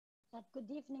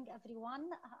Good evening, everyone.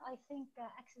 I think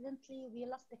accidentally we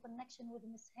lost the connection with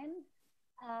Ms. Hind.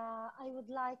 I would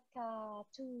like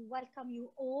to welcome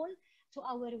you all to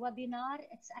our webinar.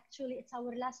 It's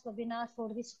our last webinar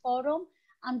for this forum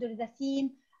under the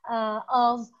theme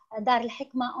of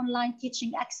Al-Hekma Online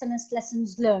Teaching Excellence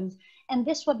Lessons Learned. In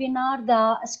this webinar,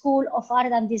 the School of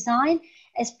Art and Design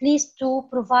is pleased to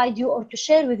provide you or to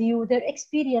share with you their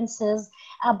experiences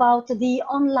about the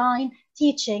online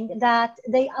teaching that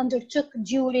they undertook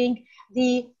during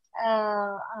the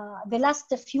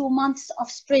last few months of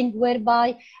spring,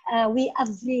 whereby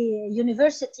every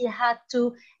university had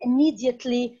to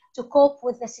immediately to cope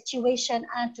with the situation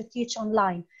and to teach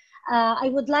online. I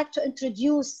would like to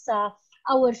introduce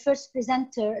our first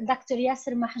presenter, Dr.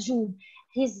 Yasser Mahjoub.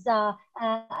 He's the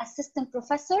assistant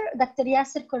professor. Dr.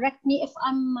 Yasser, correct me if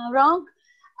I'm wrong.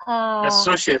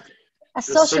 Associate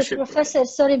professor.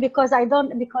 Sorry, because I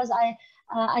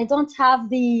don't have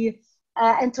the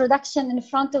introduction in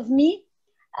front of me.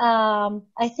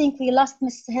 I think we lost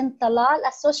Ms. Hind Talal,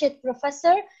 associate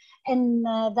professor in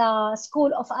the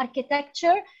School of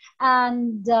Architecture.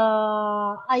 And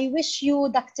I wish you,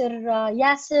 Dr.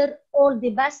 Yasser, all the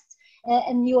best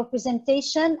in your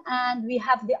presentation. And we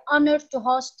have the honor to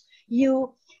host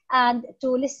you and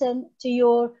to listen to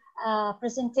your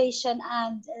presentation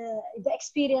and the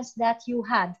experience that you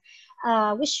had.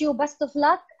 Wish you best of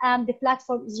luck, and the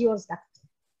platform is yours, Doctor.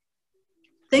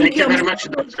 Thank you very much,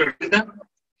 Dr. Linda.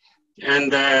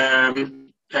 And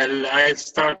I'll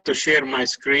start to share my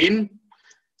screen.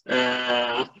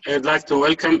 I'd like to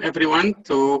welcome everyone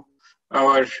to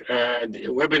our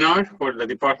webinar for the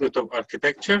Department of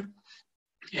Architecture.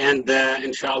 And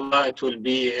inshallah, it will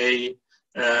be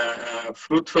a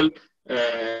fruitful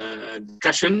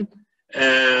discussion.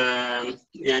 I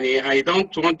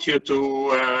don't want you to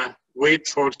wait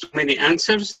for too many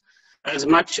answers as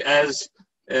much as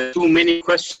too many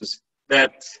questions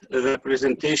that the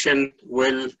presentation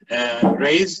will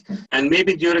raise, and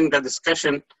maybe during the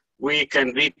discussion we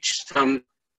can reach some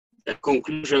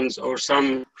conclusions or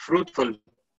some fruitful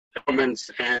comments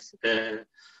and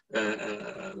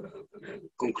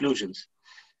conclusions.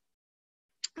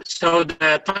 So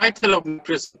the title of the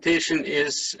presentation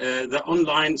is the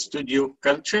online studio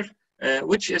culture,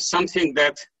 which is something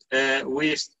that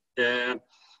we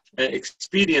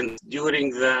experienced during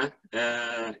the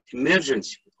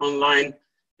emergency online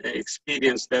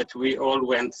experience that we all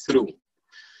went through.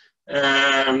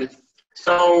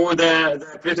 So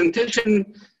the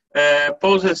presentation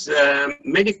poses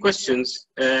many questions,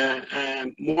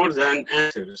 more than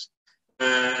answers.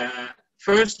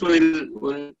 First,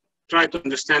 we'll try to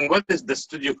understand what is the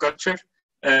studio culture,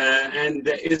 and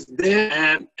is there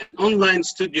an online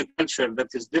studio culture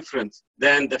that is different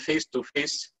than the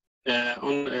face-to-face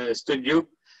studio?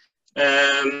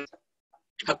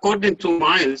 According to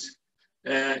Miles,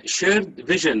 shared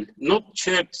vision, not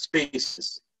shared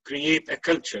spaces, create a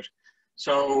culture.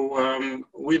 So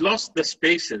we lost the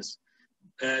spaces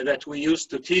that we used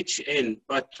to teach in,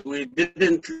 but we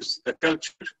didn't lose the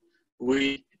culture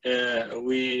we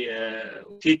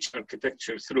teach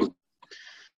architecture through.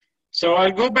 So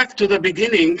I'll go back to the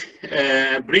beginning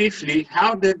briefly.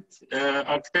 How did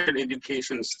architectural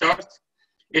education start?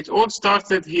 It all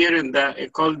started here in the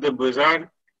École des Beaux-Arts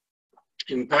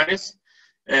in Paris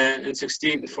in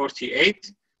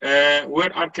 1648,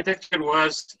 where architecture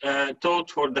was taught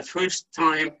for the first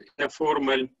time in a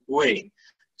formal way.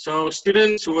 So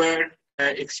students were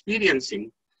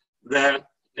experiencing the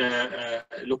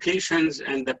locations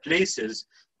and the places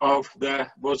of the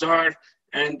Beaux-Arts,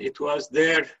 and it was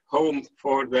their home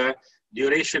for the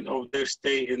duration of their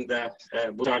stay in the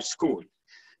Beaux-Arts school.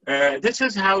 This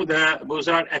is how the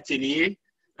Beaux-Arts atelier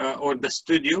or the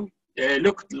studio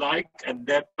looked like at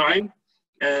that time.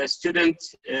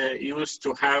 Students used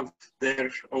to have their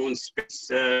own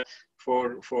space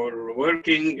for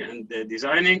working and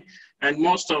designing, and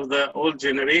most of the old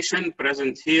generation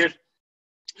present here,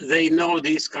 they know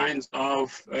these kinds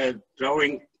of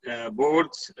drawing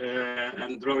boards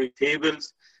and drawing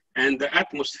tables, and the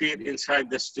atmosphere inside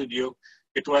the studio.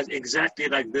 It was exactly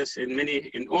like this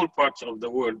in all parts of the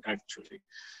world, actually.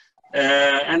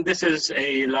 And this is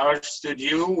a large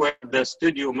studio where the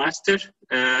studio master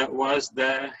was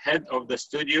the head of the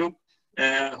studio,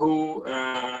 who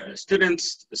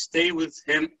students stay with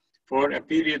him for a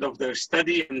period of their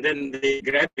study, and then they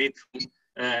graduate from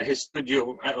his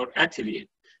studio or atelier.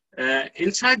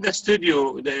 Inside the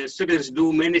studio, the students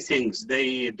do many things.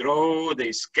 They draw,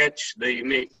 they sketch, they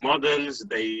make models,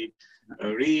 they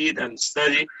read and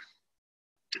study.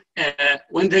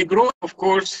 When they grow, of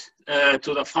course,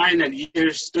 to the final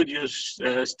years, studios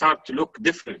start to look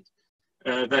different.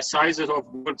 The sizes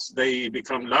of boards, they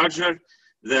become larger.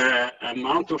 The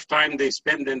amount of time they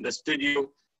spend in the studio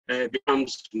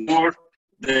becomes more.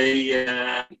 They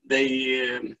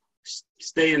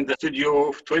stay in the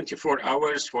studio 24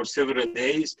 hours for several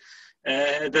days.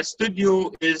 The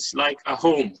studio is like a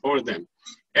home for them.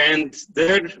 And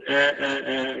their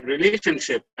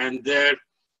relationship and their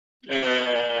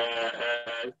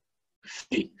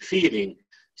feeling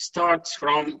starts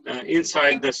from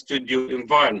inside the studio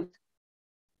environment.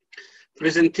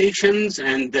 Presentations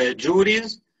and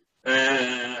juries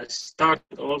start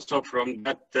also from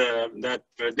that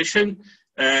tradition,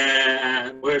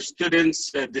 where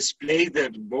students display their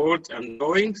boards and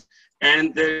drawings,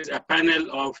 and there's a panel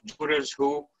of jurors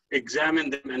who examine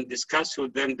them and discuss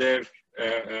with them their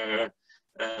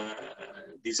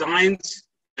designs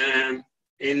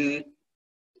in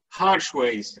harsh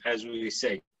ways, as we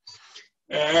say.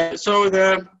 So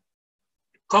the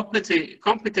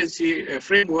competency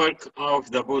framework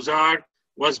of the Beaux-Arts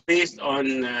was based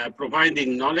on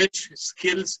providing knowledge,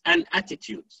 skills, and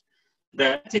attitudes.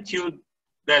 The attitude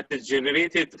that is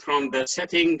generated from the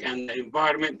setting and the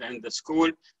environment and the school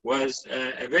was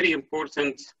very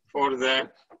important for the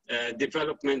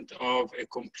development of a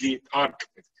complete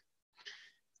architect.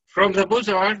 From the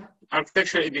Beaux-Arts,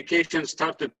 architectural education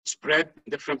started to spread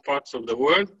in different parts of the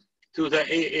world to the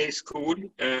AA School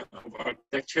of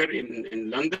Architecture in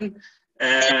London,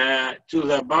 to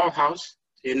the Bauhaus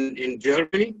in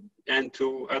Germany, and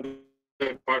to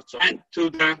other parts, and to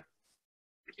the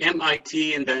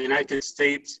MIT in the United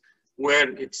States, where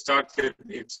it started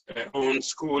its own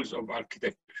schools of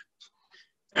architecture.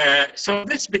 So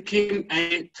this became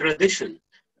a tradition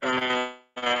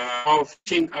of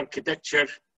teaching architecture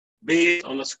based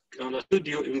on a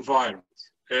studio environment.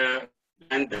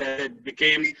 And it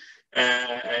became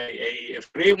a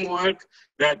framework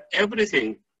that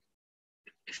everything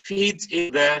feeds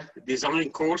in the design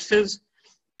courses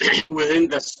within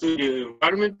the studio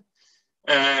environment.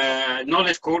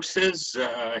 Knowledge courses,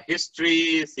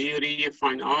 history, theory,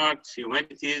 fine arts,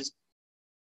 humanities,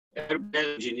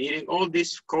 urban engineering, all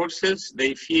these courses,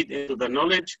 they feed into the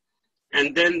knowledge.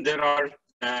 And then there are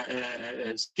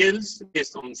skills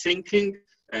based on thinking,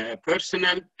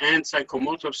 personal and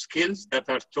psychomotor skills that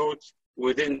are taught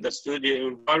within the studio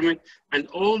environment. And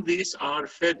all these are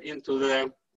fed into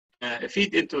the,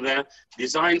 feed into the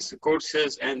design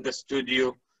courses and the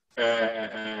studio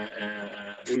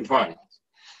environment.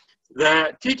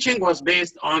 The teaching was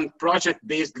based on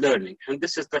project-based learning, and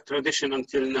this is the tradition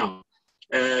until now.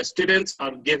 Students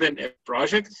are given a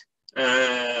project,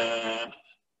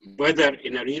 whether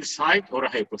in a real site or a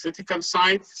hypothetical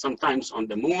site, sometimes on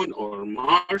the moon or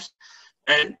Mars,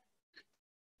 and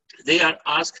they are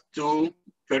asked to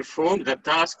perform the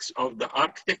tasks of the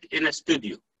architect in a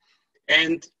studio.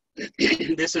 And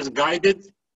this is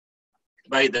guided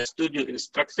by the studio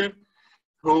instructor,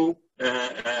 who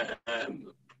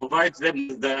provides them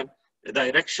with the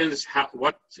directions,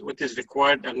 what is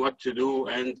required and what to do,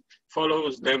 and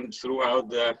follows them throughout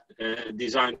the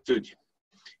design studio.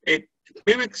 It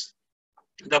mimics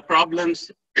the problems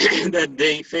that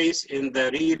they face in the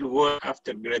real world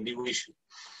after graduation.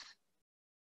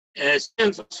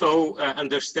 Students also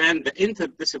understand the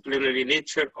interdisciplinary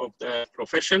nature of the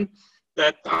profession,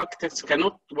 that architects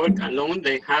cannot work alone.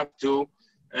 They have to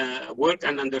work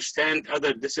and understand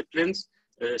other disciplines,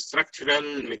 structural,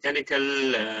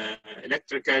 mechanical,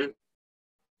 electrical,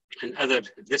 and other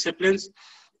disciplines.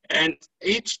 And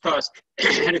each task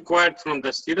required from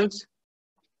the students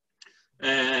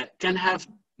can have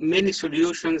many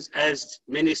solutions as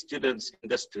many students in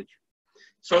the studio.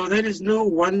 So there is no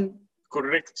one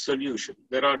correct solution.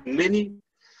 There are many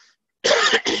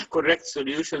correct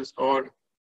solutions or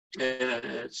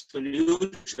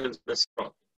solutions to the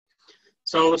problem.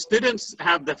 So students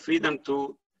have the freedom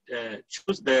to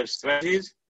choose their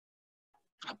strategies,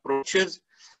 approaches,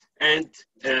 and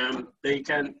they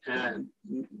can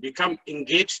become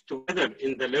engaged together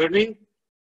in the learning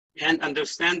and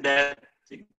understand that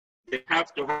they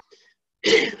have to have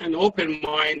an open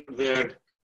mind there.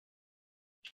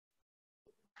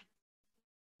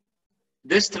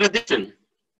 This tradition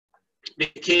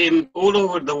became all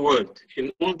over the world,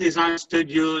 in all design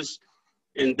studios,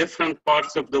 in different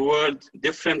parts of the world,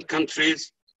 different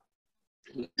countries.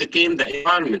 Became the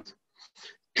environment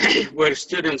where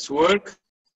students work,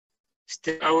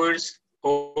 stay hours,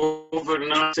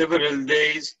 overnight, several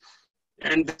days,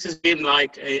 and this has been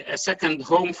like a second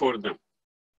home for them.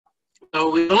 So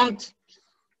we don't,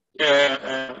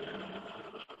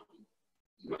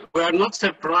 we are not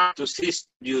surprised to see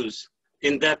studios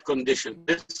in that condition.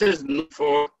 This is not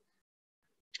for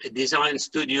design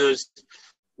studios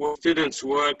where students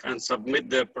work and submit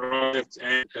their projects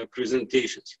and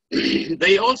presentations.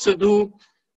 They also do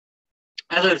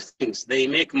other things. They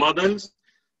make models,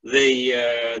 they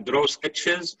draw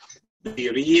sketches, they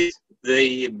read,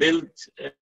 they build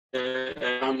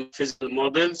physical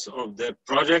models of their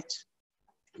projects.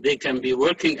 They can be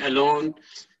working alone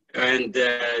and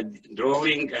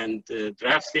drawing and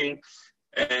drafting.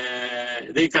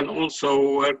 They can also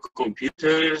work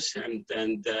computers and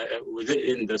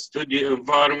within the studio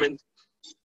environment.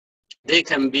 They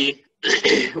can be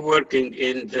working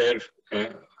in their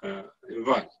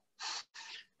environment.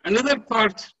 Another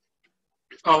part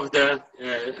of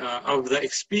the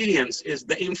experience is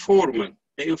the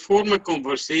informal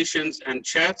conversations and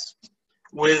chats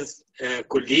with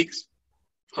colleagues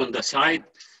on the side,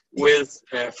 with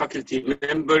faculty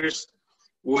members,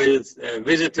 with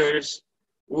visitors,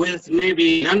 with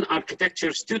maybe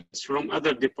non-architecture students from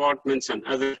other departments and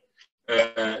other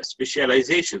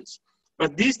specializations.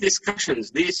 But these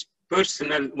discussions, these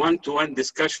personal one-to-one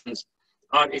discussions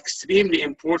are extremely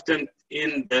important in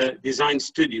the design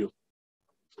studio.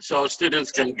 So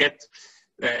students can get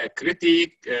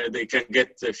critique, they can get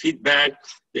feedback,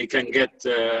 they can get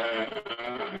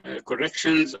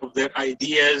corrections of their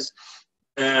ideas,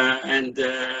 and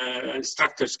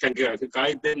instructors can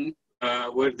guide them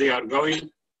where they are going.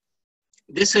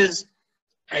 This is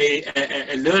a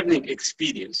learning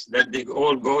experience that they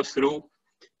all go through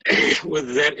with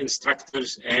their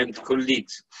instructors and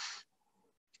colleagues.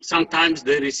 Sometimes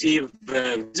they receive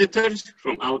visitors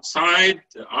from outside,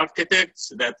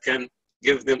 architects that can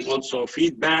give them also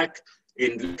feedback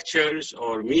in lectures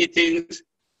or meetings,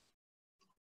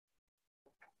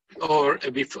 or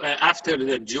after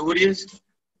the juries.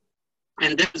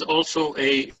 And this is also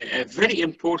a very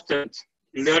important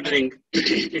learning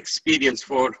experience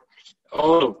for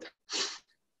all of them.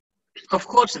 Of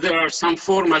course, there are some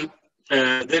formal,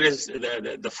 there is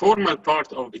the formal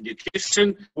part of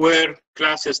education where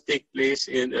classes take place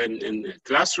in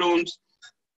classrooms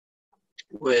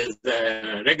with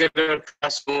regular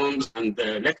classrooms and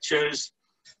lectures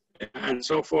and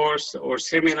so forth, or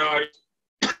seminars.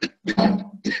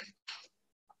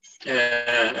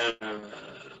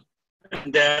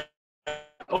 And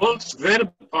also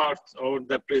verbal part or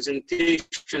the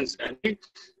presentations,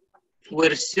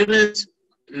 where students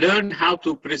learn how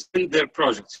to present their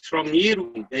projects. From year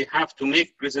one, they have to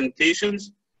make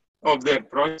presentations of their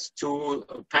projects to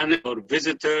a panel or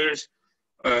visitors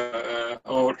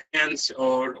or clients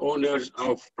or owners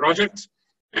of projects,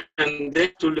 and they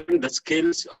have to learn the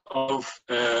skills of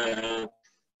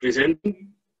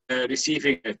presenting,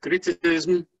 receiving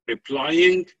criticism,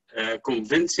 replying,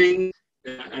 convincing,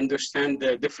 understand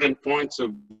the different points of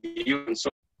view, and so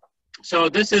on. So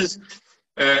this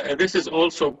is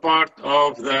also part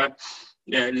of the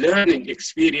learning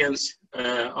experience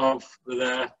of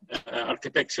the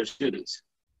architecture students.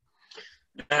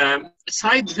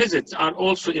 Site visits are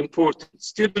also important.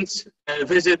 Students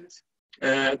visit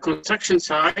construction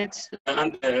sites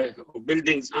and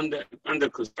buildings under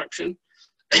construction.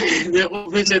 They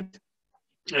all visit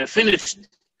finished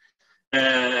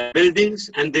buildings,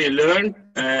 and they learn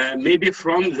maybe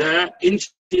from the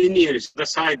engineers, the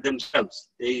site themselves.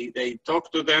 They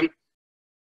talk to them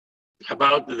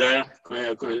about the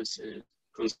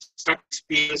construction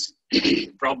experience,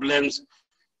 problems,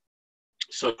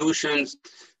 solutions,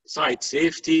 site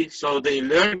safety. So they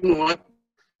learn what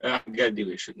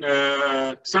graduation.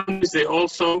 Sometimes they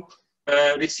also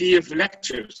receive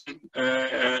lectures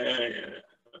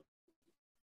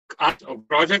of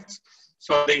projects.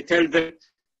 So they tell them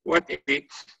what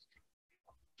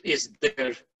is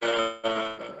their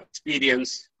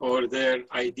experience or their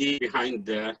idea behind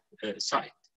the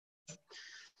site.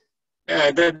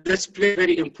 The display,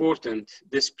 very important,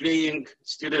 displaying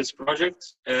students'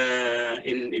 projects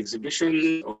in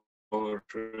exhibition or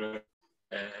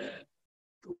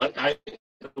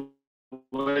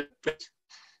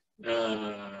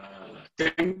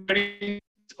temporary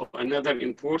of another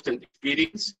important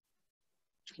experience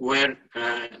where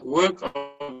work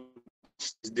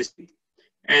is displayed.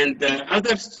 And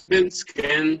other students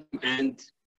can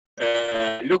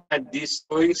look at these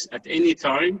drawings at any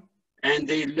time, and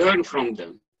they learn from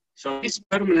them. So this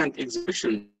permanent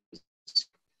exhibition,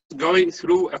 going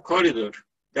through a corridor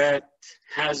that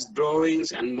has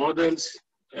drawings and models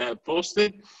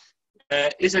posted,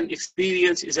 is an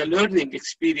experience, is a learning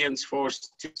experience for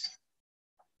students.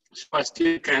 So a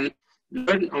student can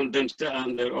learn on themselves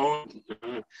on their own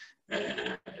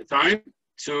time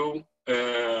to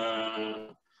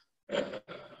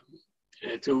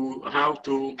how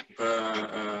to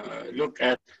look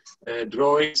at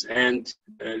drawings and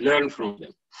learn from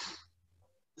them.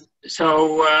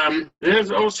 So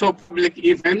there's also public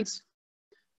events.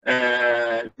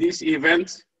 These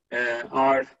events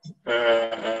are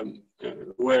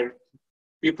where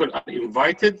people are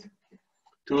invited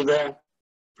to the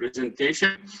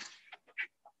presentation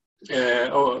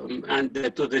and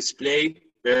to display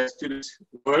the students'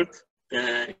 work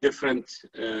different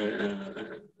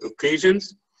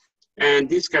occasions. And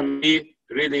this can be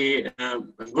really a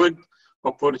good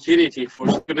opportunity for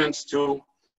students to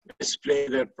display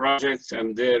their projects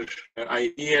and their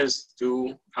ideas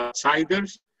to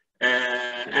outsiders.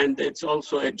 And it's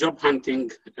also a job hunting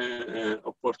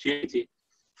opportunity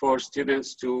for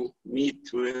students to meet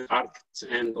with architects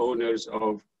and owners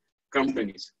of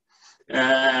companies.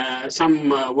 Some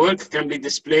work can be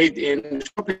displayed in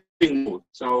shopping mall.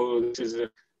 So this is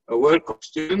a work of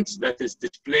students that is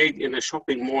displayed in a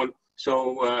shopping mall,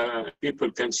 so people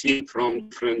can see it from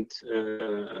different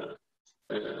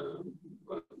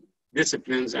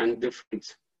disciplines and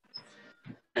different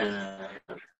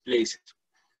places.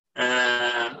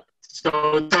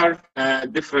 So there are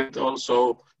different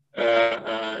also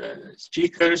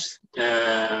speakers,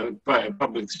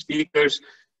 public speakers.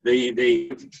 They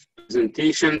give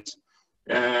presentations.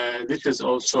 This is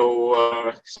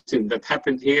also something that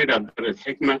happened here at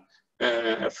Al-Hekma,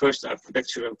 first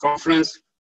architectural conference.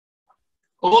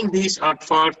 All these are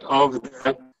part of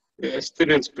the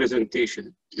students'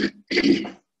 presentation.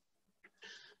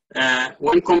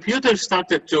 When computers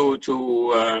started to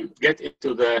get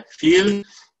into the field,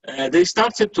 they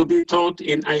started to be taught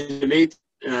in isolated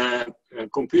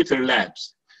computer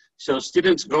labs. So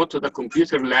students go to the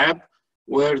computer lab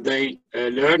where they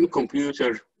learn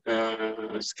computer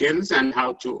skills and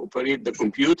how to operate the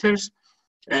computers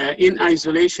in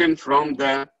isolation from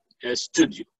the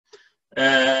studio.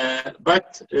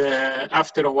 But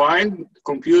after a while,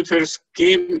 computers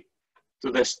came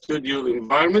to the studio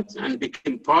environment and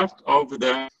became part of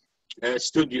the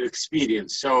studio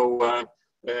experience. So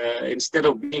instead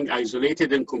of being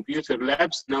isolated in computer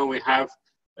labs, now we have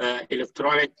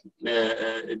electronic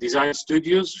design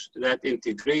studios that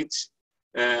integrates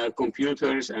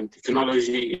computers and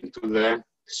technology into the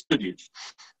studios.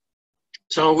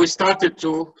 So we started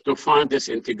to find this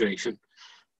integration.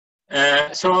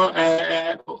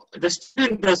 The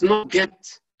student does not get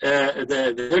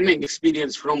the learning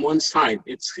experience from one side.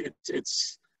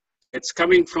 It's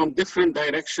coming from different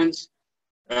directions,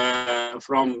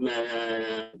 from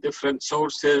different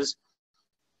sources,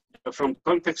 from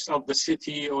context of the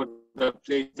city or the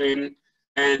place in,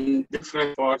 and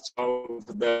different parts of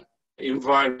the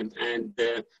environment and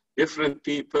different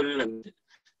people. And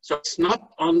so it's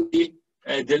not only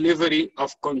a delivery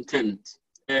of content.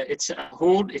 It's a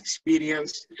whole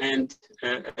experience and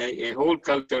a whole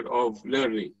culture of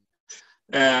learning.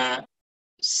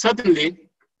 Suddenly,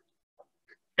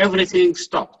 everything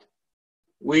stopped.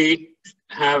 We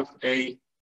have a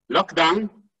lockdown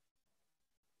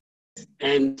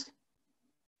and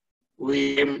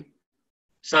we am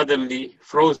suddenly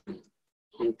frozen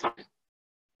on time.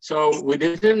 So we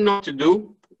didn't know what to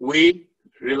do. We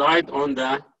relied on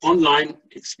the online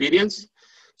experience.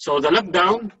 So the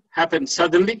lockdown happened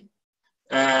suddenly.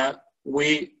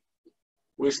 We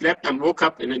slept and woke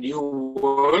up in a new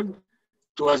world.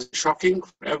 It was shocking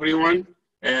for everyone.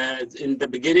 In the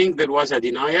beginning, there was a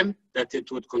denial that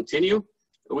it would continue.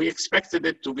 We expected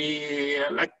it to be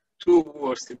like 2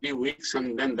 or 3 weeks,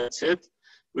 and then that's it.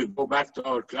 We go back to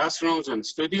our classrooms and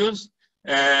studios.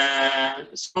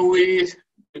 So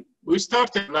we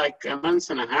started like a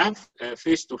month and a half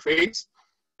face-to-face,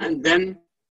 and then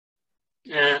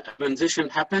transition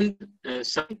happened,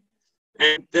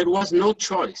 and there was no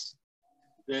choice.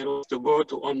 There was to go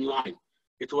to online.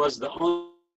 It was the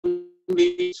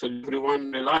only solution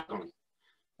everyone relied on.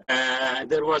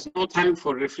 There was no time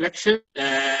for reflection.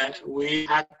 We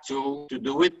had to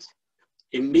do it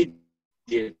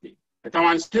immediately.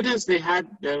 Our students, they had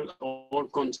their own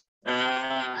concept,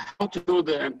 how to do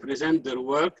and present their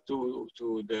work to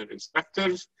their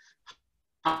instructors,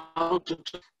 how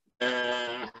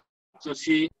to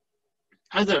see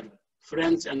other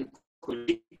friends and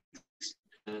colleagues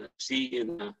see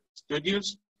in the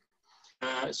studios.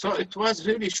 So it was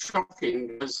really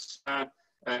shocking. It was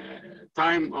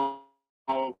time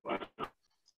of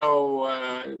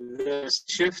the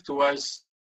shift was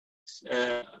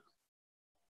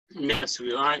made us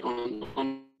rely on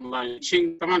online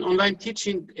teaching. Online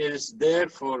teaching is there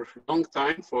for a long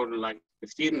time, for like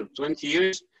 15 or 20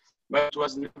 years, but it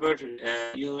was never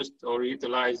used or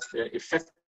utilized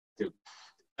effectively.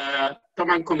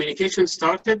 Communication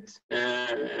started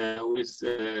with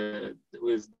the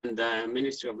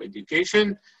Ministry of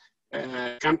Education.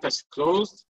 Campus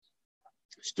closed.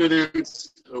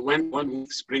 students went 1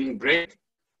 week spring break,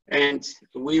 and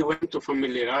we went to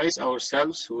familiarize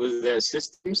ourselves with the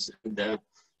systems and the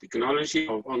technology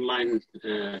of online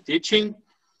teaching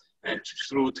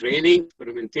through training,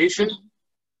 experimentation,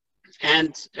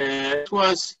 and it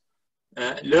was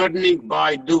learning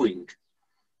by doing.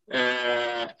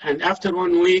 And after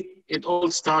 1 week, it all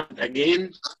started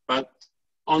again, but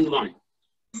online.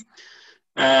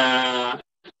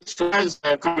 So as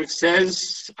the comic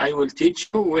says, I will teach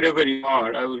you wherever you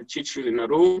are. I will teach you in a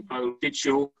room. I will teach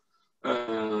you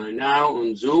now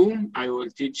on Zoom. I will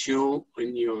teach you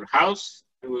in your house.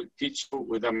 I will teach you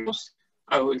with a mouse.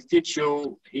 I will teach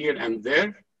you here and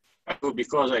there. I will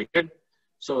because I can.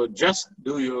 So just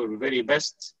do your very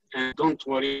best and don't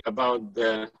worry about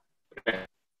the rest.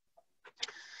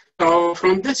 So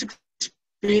from this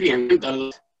experience, a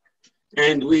lot,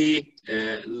 and we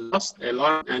lost a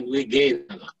lot and we gained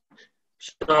a lot.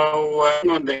 So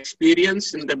on the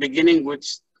experience in the beginning,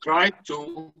 which tried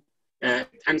to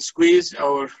and squeeze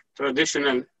our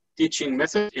traditional teaching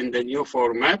method in the new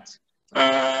format.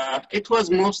 It was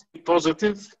mostly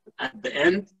positive at the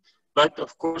end, but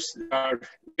of course there are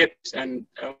gaps, and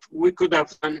we could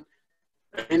have done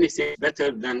anything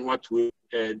better than what we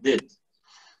did.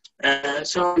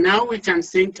 So now we can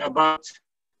think about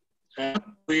what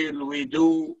will we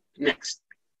do next?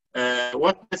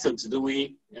 What methods do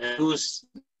we use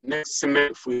next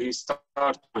semester if we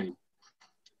start time?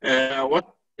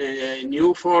 What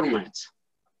new formats?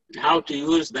 How to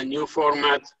use the new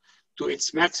format to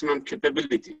its maximum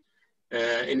capability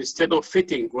instead of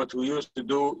fitting what we used to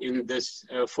do in this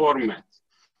format?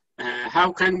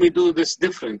 How can we do this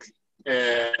differently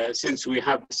since we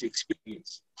have this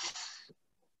experience?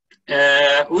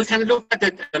 We can look at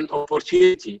it as an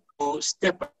opportunity to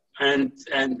step up and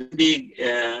really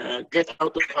get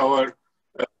out of our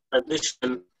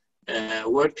traditional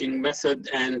working method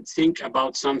and think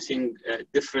about something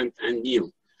different and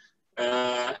new.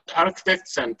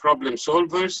 Architects and problem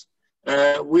solvers,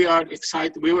 we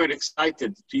were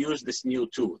excited to use this new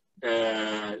tool.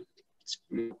 It's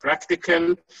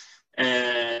practical.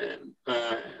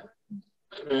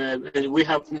 We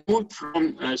have moved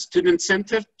from student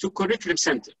center to curriculum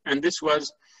center, and this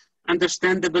was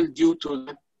understandable due to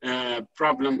the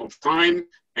problem of time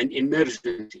and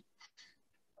emergency.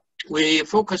 We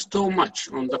focus too much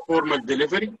on the formal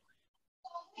delivery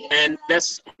and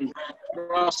less on the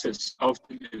process of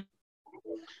delivery.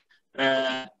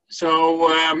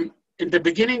 In the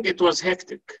beginning, it was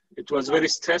hectic. It was very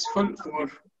stressful for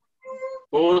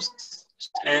both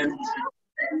and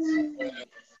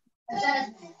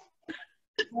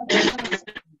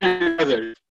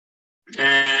others.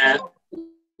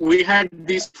 We had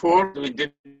these four, we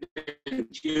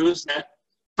didn't use that.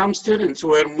 Some students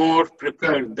were more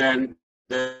prepared than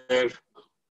their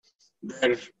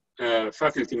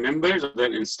faculty members or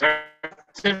their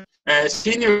instructor.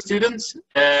 Senior students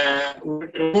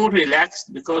were more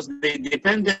relaxed because they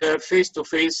depended on their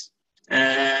face-to-face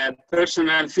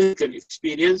personal physical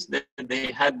experience that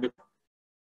they had before.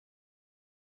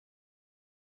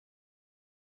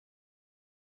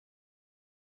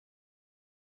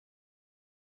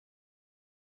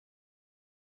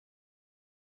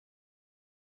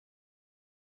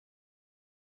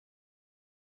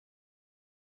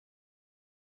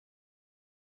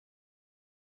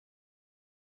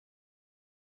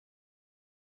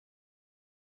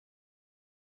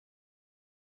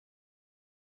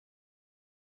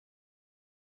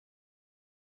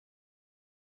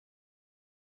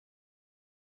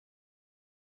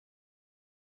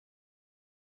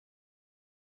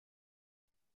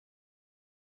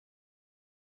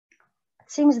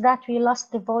 It seems that we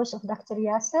lost the voice of Dr.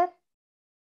 Yasser.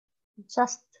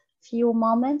 Just few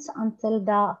moments until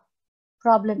the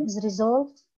problem is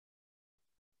resolved.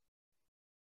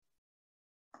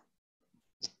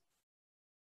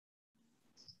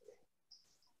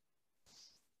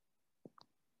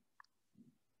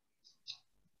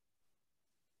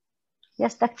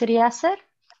 Yes, Dr. Yasser?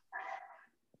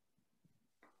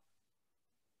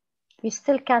 We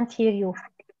still can't hear you.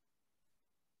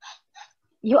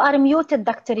 You are muted,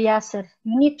 Dr. Yasser.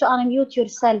 You need to unmute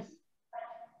yourself.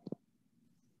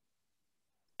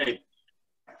 Hey.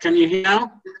 Can you hear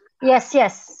now? Yes,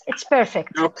 yes, it's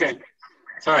perfect. Okay,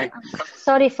 sorry.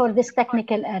 Sorry for this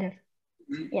technical error.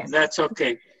 Yes. That's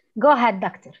okay. Go ahead,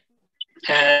 doctor.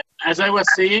 As I was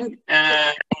saying,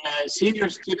 senior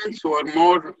students who are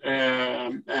more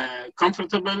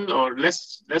comfortable or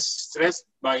less stressed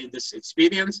by this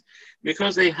experience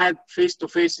because they had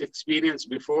face-to-face experience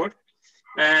before.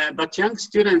 But young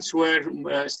students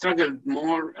were struggled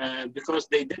more because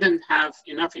they didn't have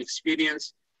enough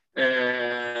experience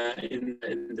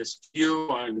in the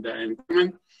studio and the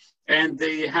environment, and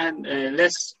they had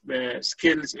less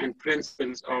skills and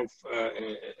principles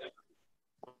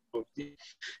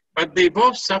but they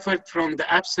both suffered from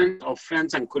the absence of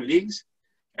friends and colleagues,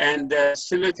 and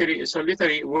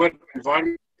solitary work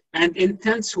environment, and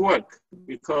intense work,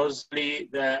 because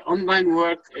the online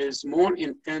work is more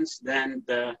intense than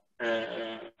the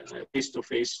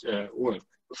face-to-face work.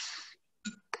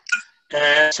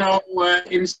 So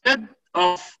instead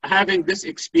of having this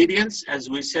experience, as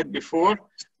we said before,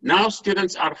 now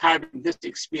students are having this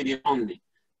experience only.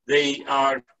 They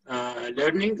are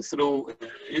learning through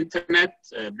internet,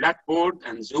 Blackboard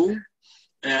and Zoom,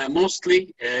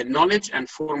 mostly knowledge and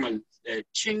formal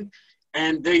teaching,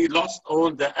 and they lost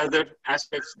all the other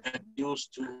aspects that they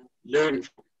used to learn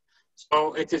from.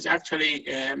 So it is actually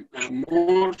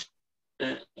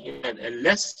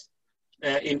less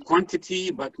in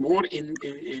quantity, but more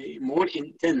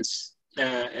intense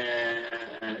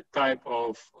type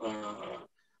of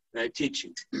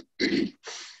teaching.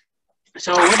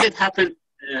 So what did happen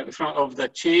of the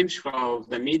change from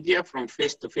the media from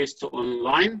face-to-face to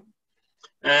online?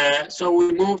 So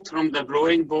we moved from the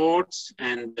drawing boards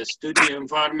and the studio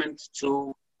environment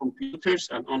to computers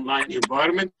and online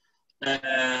environment.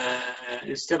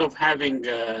 Instead of having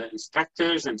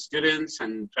instructors and students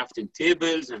and drafting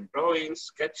tables and drawings,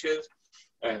 sketches,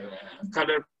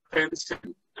 color pens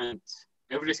and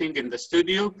everything in the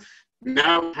studio,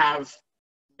 now we have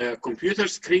computer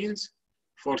screens,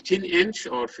 14-inch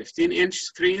or 15-inch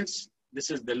screens. This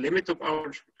is the limit of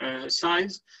our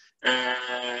size.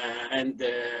 And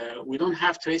we don't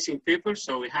have tracing paper,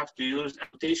 so we have to use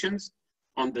annotations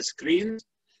on the screens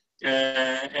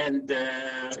and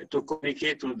to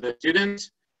communicate with the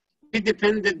students. We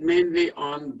depended mainly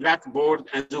on Blackboard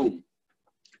and Zoom.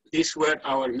 These were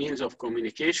our means of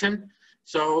communication.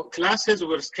 So classes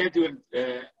were scheduled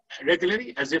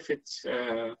regularly as if it's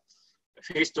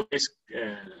face-to-face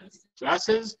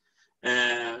classes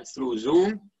through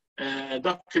Zoom.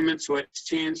 Documents were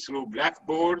exchanged through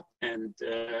Blackboard, and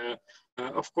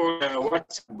of course,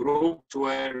 WhatsApp groups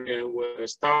were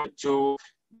started to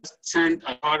send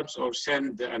alarms or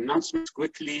send announcements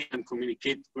quickly and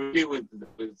communicate quickly with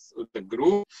the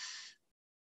group.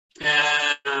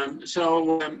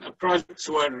 Projects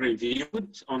were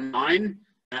reviewed online,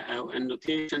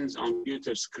 annotations on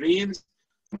computer screens,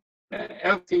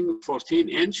 everything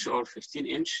 14-inch or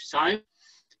 15-inch size.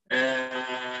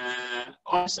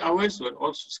 Office hours were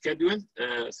also scheduled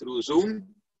through Zoom.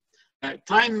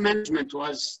 Time management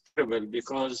was terrible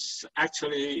because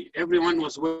actually everyone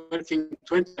was working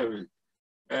 27.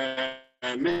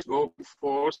 Messages go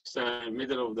forth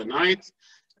middle of the night.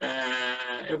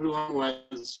 Everyone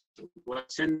was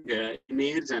sending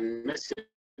emails and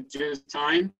messages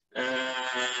time.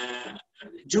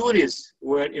 Juries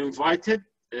were invited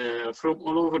from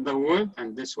all over the world,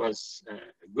 and this was a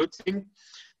good thing.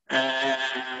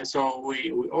 So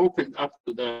we opened up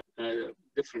to the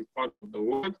different parts of the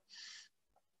world.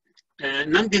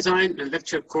 Non-design and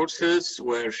lecture courses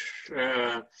were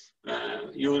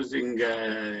using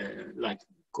like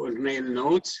Cornell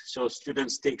notes. So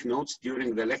students take notes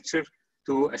during the lecture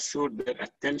to assure their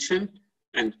attention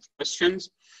and questions.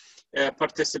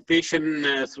 Participation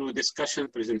through discussion,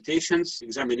 presentations,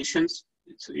 examinations,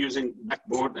 using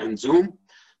Blackboard and Zoom.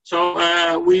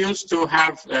 So we used to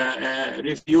have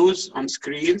reviews on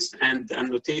screens and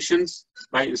annotations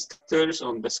by instructors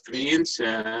on the screens,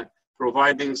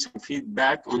 providing some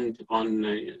feedback on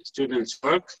students'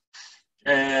 work.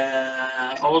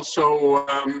 Also,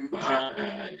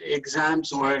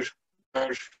 exams were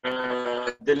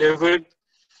delivered,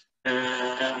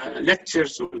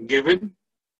 lectures were given,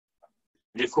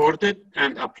 recorded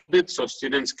and uploaded, so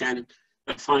students can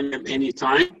find them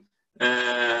anytime,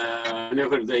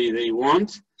 whenever they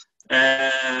want.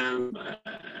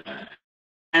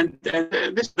 And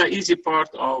this is the easy part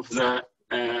of the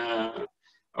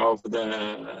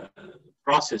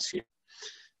process here.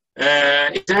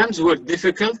 Exams were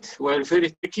difficult, were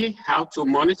very tricky, how to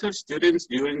monitor students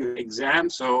during the exam.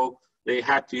 So they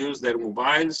had to use their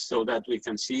mobiles so that we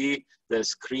can see the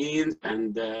screens,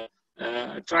 and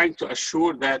trying to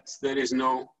assure that there is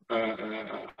no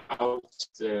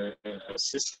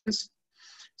assistance.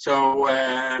 So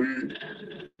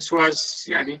this was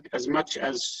as much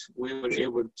as we were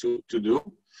able to do.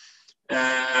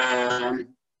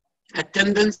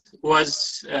 Attendance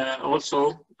was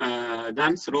also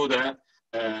done through the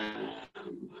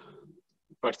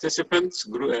participants'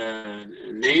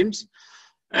 names.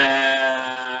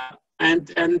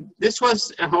 And this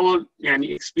was a whole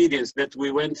experience that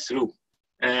we went through.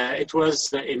 It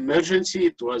was emergency,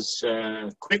 it was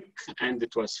quick, and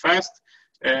it was fast.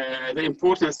 The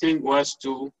important thing was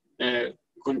to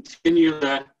continue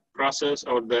the process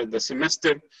or the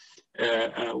semester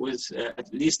with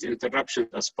at least interruption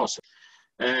as possible.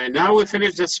 Now we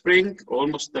finished the spring,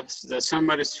 almost the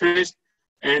summer is finished,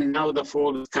 and now the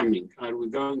fall is coming. Are we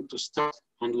going to start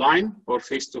online or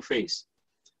face-to-face?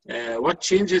 What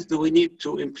changes do we need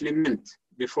to implement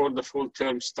before the fall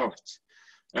term starts?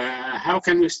 How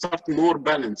can we start more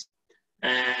balanced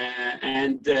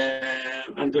and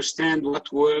understand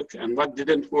what worked and what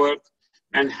didn't work,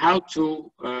 and how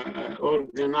to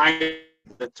organize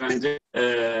the transition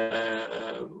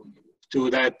to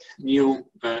that new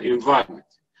environment.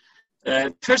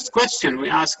 First question we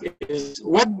ask is,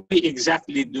 what do we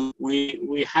exactly do?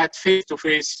 We had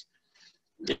face-to-face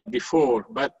before,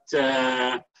 but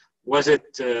was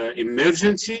it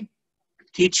emergency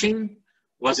teaching?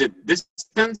 Was it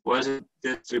distance? Was it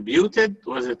distributed?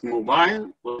 Was it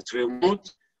mobile? Was it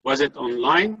remote? Was it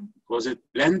online? Was it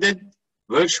blended,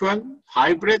 virtual,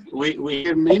 hybrid? We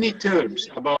hear many terms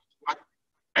about what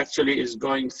actually is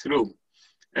going through.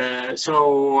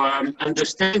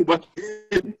 Understanding what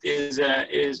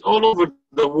is all over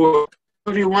the world.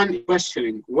 Everyone is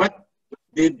questioning what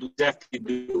did exactly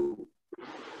do,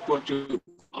 what to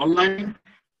online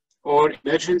or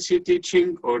emergency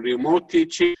teaching or remote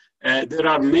teaching. There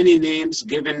are many names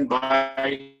given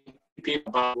by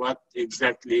people about what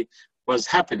exactly was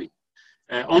happening.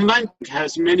 Online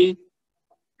has many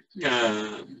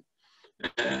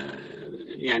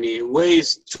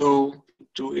ways to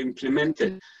implement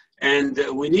it. And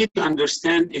we need to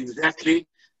understand exactly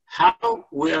how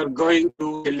we are going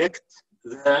to select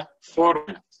the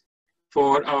format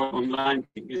for our online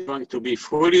thing. It's going to be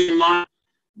fully online,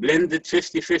 blended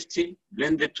 50-50,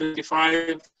 blended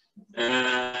 25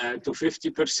 to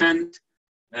 50%.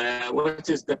 What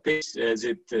is the pace? Is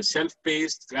it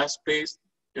self-paced, class-paced,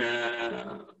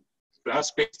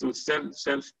 class-paced with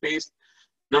self-paced?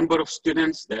 Number of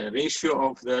students, the ratio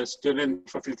of the student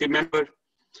faculty member,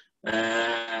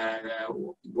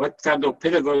 what kind of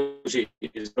pedagogy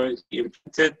is going to be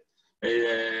implemented,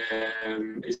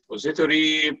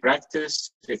 expository,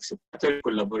 practice, expository,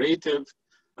 collaborative,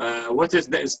 what is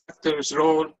the instructor's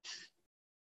role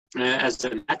as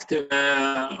an active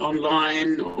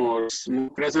online or small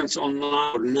presence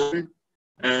online or none,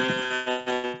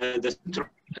 the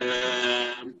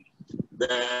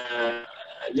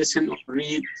listen or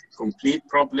read, complete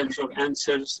problems or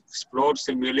answers, explore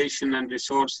simulation and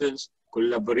resources,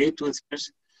 collaborate with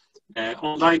others,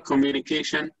 online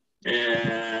communication,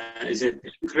 is it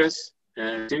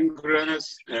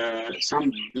synchronous, some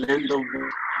blend of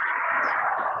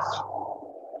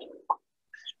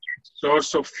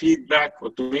source of feedback,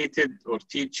 automated or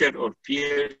teacher or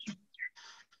peer.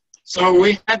 So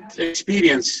we had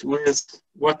experience with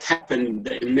what happened,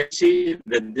 the emergency,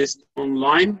 this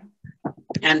online,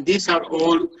 and these are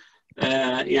all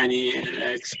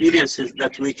experiences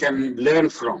that we can learn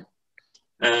from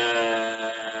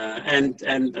and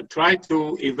try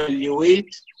to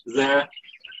evaluate the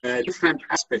different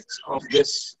aspects of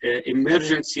this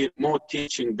emergency remote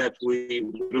teaching that we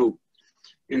do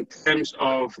in terms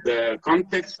of the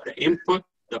context, the input,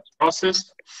 the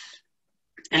process,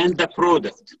 and the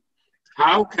product.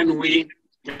 How can we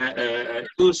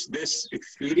use this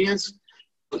experience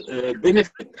to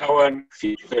benefit our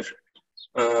future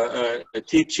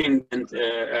teaching and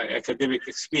academic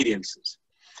experiences?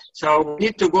 So we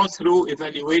need to go through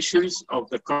evaluations of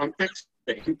the context,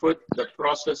 the input, the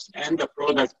process, and the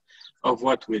product of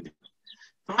what we do.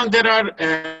 And there are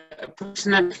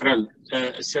personal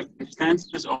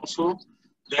circumstances also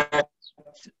that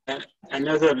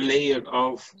another layer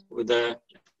of the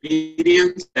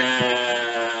experience.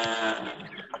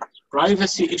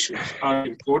 Privacy issues are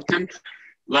important,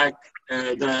 like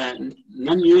the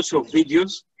non-use of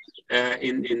videos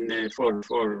for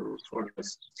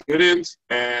students.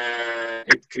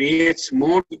 It creates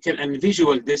more and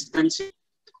visual distancing.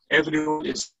 Everyone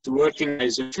is working in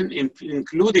isolation,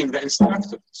 including the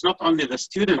instructor. It's not only the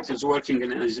student is working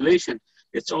in isolation,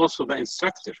 it's also the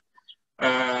instructor.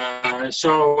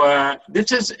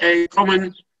 This is a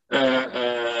common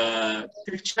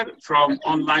picture from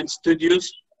online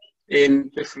studios in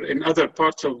other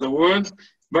parts of the world,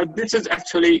 but this is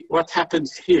actually what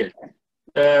happens here.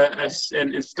 As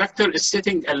an instructor is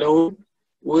sitting alone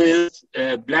with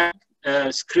black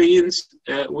screens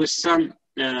with some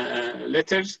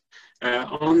letters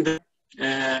on them,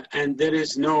 and there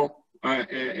is no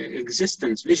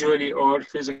existence visually or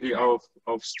physically of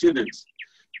students.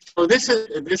 So this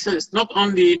is not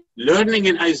only learning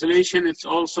in isolation, it's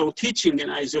also teaching in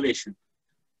isolation.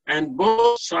 and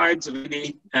both sides really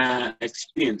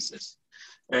experience this.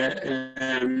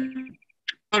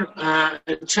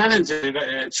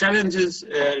 Challenges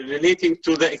relating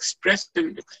to the expression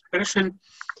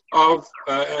of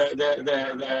the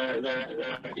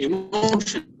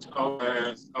emotions of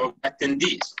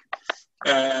attendees.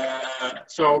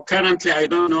 So currently, I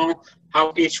don't know how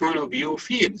each one of you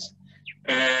feels.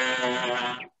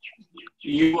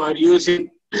 You are using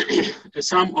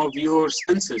some of your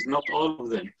senses, not all of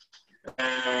them.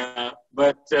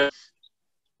 But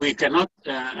we cannot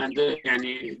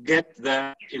get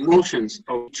the emotions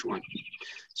of each one.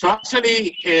 So actually,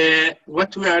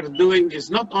 what we are doing is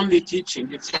not only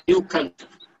teaching, it's a new culture.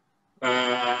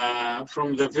 From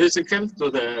the physical to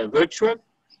the virtual,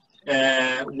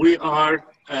 we are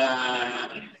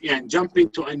jumping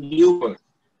to a new world.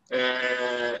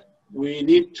 We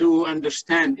need to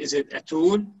understand, is it a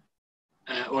tool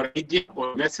or a media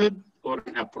or method or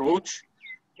an approach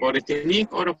or a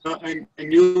technique or a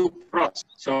new process?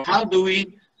 So how do we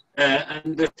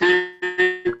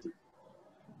understand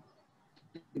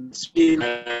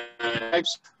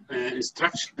types of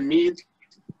instruction needs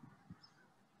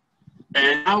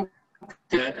and how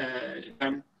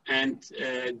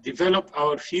develop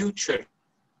our future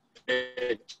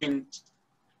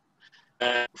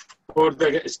for the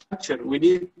structure? We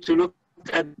need to look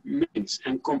at means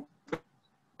and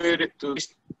compare it to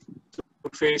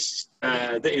face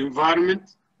the environment,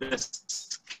 the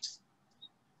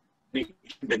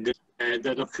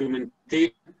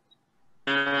documentation.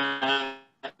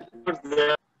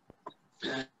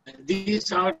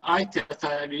 These are items that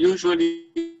are usually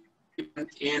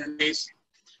in this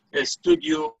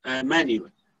studio manual.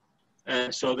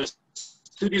 So the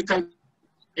studio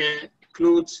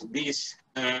includes these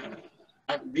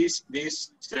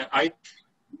items,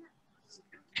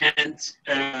 and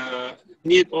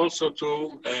need also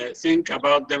to think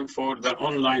about them for the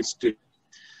online studio.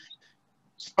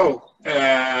 So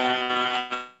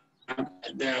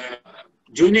the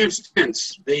junior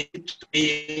students, they need to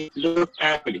be looked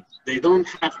at. They don't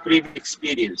have previous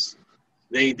experience.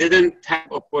 They didn't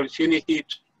have opportunity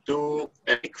to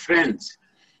make friends.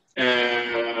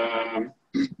 And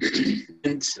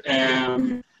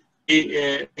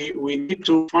we need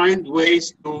to find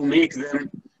ways to make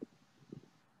them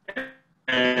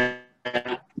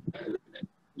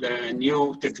the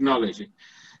new technology.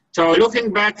 So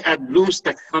looking back at Bloom's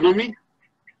taxonomy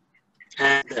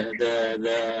and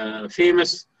the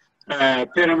famous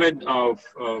pyramid of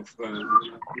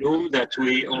Bloom that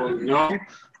we all know,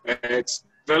 it's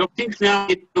developing now.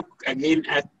 We look again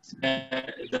at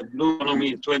the Bloom taxonomy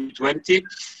in 2020,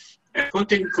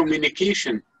 putting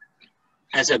communication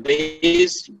as a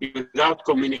base. Without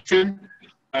communication,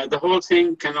 the whole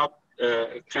thing cannot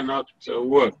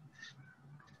work.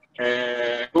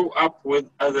 Go up with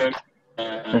other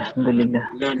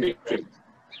learning fields.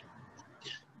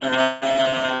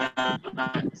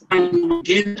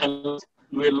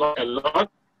 We learn a lot.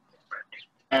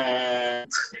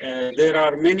 There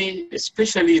are many,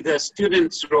 especially the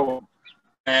students' role,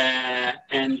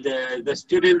 and the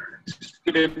student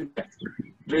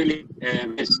really,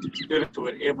 students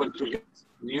were able to get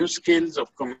new skills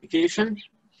of communication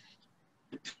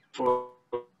for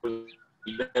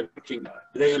their working.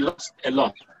 They lost a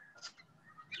lot.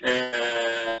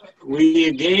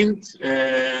 We gained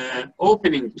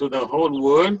opening to the whole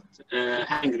world,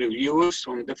 having reviewers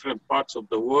from different parts of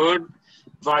the world,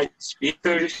 invite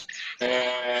speakers.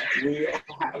 We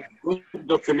have good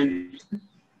documentation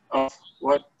of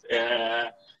what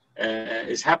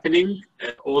is happening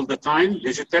all the time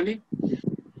digitally.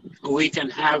 We can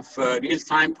have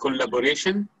real-time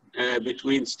collaboration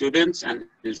between students and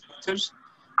instructors,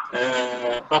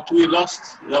 but we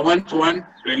lost the one-to-one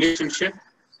relationship,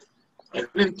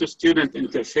 student-to-student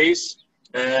interface,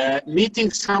 meeting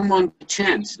someone by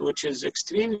chance, which is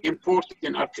extremely important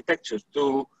in architecture,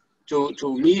 to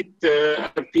meet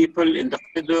other people in the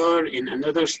corridor, in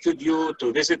another studio,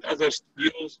 to visit other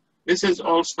studios. This is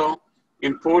also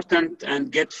important,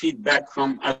 and get feedback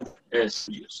from other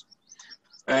studios.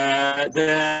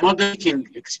 The model-making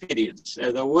experience,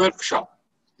 the workshop,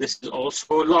 this is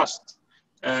also lost.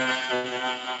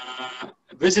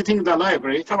 Visiting the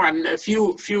library. A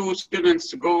few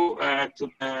students go to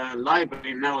the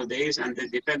library nowadays, and they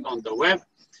depend on the web,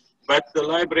 but the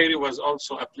library was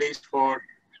also a place for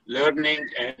learning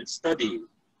and studying.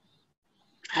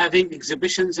 Having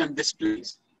exhibitions and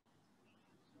displays.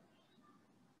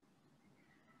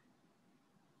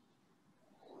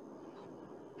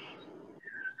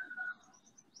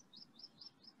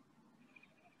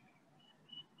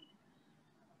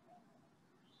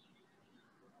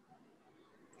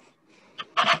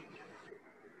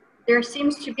 There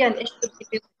seems to be an issue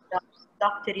with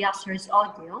Dr. Yasser's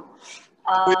audio.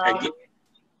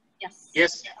 Yes.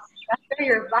 Yes. Doctor,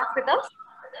 you're back with us?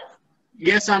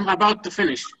 Yes, I'm about to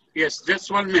finish. Yes, just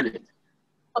 1 minute.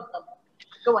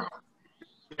 Go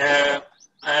ahead.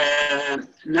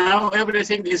 Now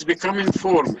everything is becoming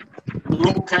formal,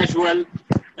 no casual,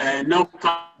 no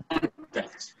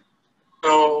contact.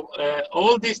 So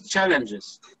all these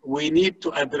challenges we need to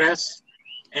address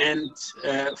and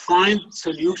find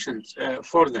solutions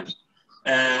for them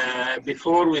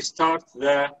before we start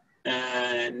the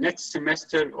next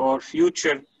semester or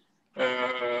future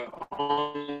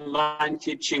online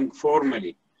teaching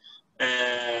formally.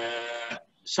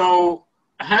 So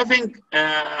having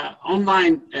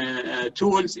online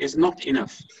tools is not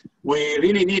enough. We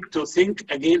really need to think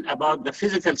again about the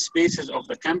physical spaces of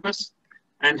the campus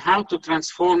and how to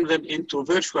transform them into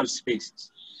virtual spaces.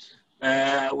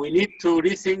 We need to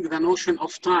rethink the notion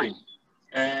of time.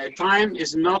 Time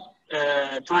is not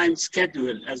time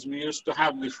schedule as we used to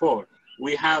have before.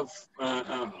 We have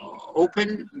open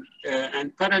and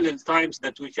parallel times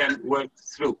that we can work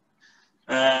through.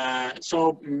 So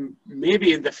maybe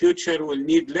in the future we'll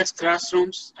need less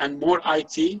classrooms and more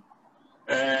IT.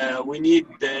 We need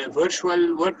virtual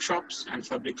workshops and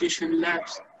fabrication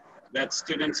labs that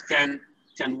students can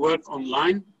work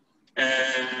online,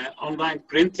 online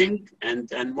printing and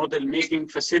model making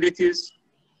facilities.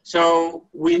 So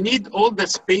we need all the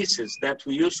spaces that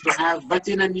we used to have, but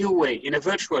in a new way, in a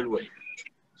virtual way.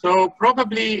 So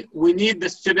probably we need the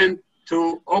student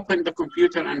to open the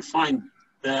computer and find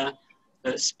the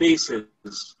spaces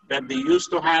that they used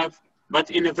to have,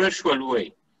 but in a virtual way.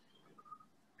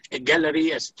 A gallery,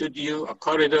 a studio, a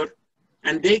corridor,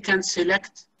 and they can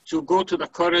select to go to the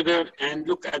corridor and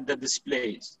look at the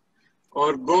displays,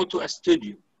 or go to a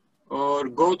studio, or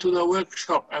go to the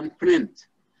workshop and print.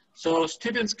 So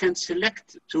students can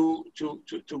select to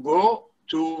go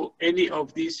to any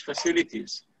of these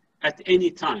facilities at any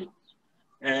time.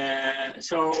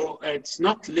 So it's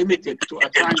not limited to a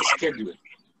time schedule.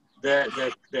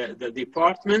 The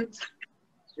department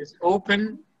is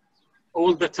open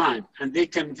all the time, and they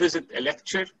can visit a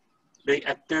lecture, they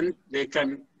attend, they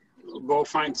can go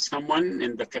find someone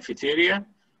in the cafeteria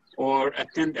or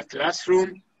attend a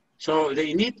classroom. So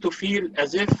they need to feel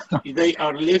as if they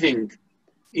are living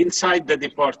inside the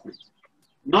department,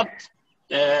 not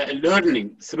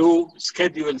learning through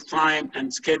scheduled time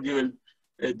and scheduled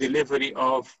delivery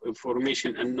of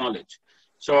information and knowledge.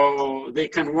 So they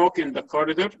can walk in the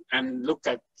corridor and look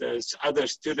at other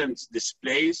students'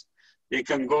 displays. They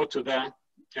can go to the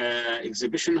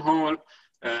exhibition hall,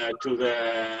 to the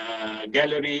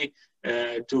gallery,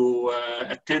 to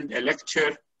attend a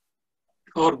lecture,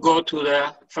 or go to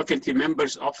the faculty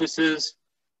members' offices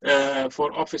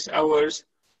for office hours.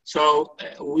 So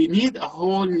we need a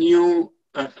whole new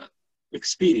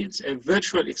experience, a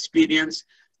virtual experience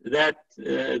that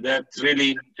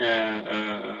really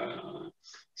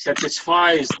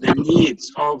satisfies the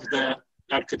needs of the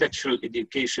architectural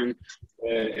education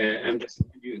and the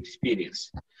studio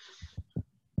experience.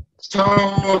 So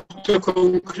to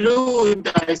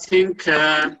conclude, I think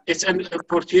it's an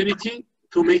opportunity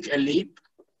to make a leap,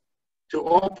 to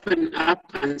open up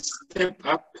and step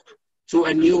up to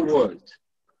a new world.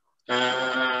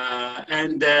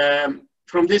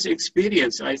 From this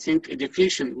experience, I think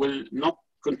education will not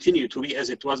continue to be as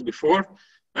it was before.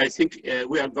 I think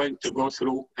we are going to go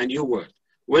through a new world.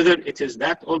 Whether it is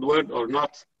that old world or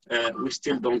not, we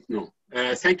still don't know.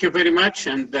 Thank you very much,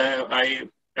 and I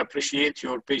appreciate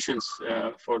your patience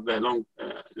for the long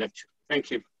lecture.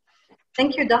 Thank you.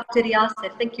 Thank you, Dr.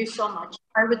 Yasser. Thank you so much.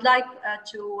 I would like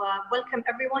to welcome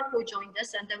everyone who joined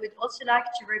us, and I would also like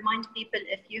to remind people,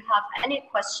 if you have any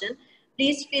question,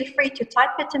 please feel free to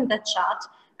type it in the chat,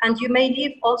 and you may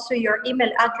leave also your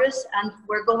email address, and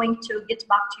we're going to get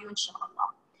back to you, inshallah.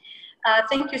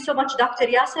 Thank you so much, Dr.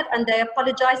 Yasser, and I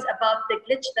apologize about the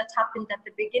glitch that happened at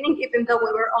the beginning, even though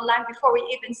we were online before we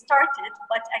even started.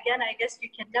 But again, I guess you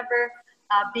can never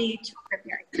be too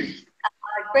prepared.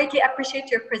 I greatly appreciate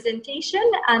your presentation,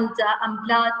 and I'm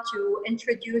glad to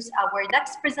introduce our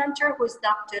next presenter, who is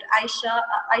Dr.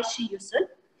 Aisha Yusul.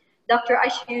 Dr.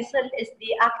 Aisha Yusul is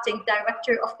the acting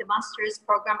director of the master's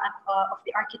program of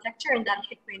the architecture in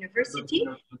Al-Hekma University,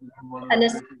 an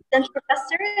assistant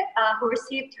professor who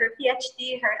received her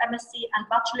PhD, her MSc, and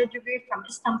bachelor degree from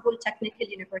Istanbul Technical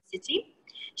University.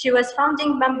 She was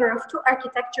founding member of 2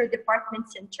 architecture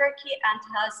departments in Turkey and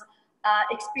has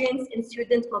experience in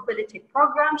student mobility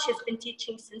program. She's been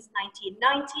teaching since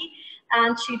 1990,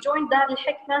 and she joined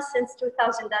Al-Hekma since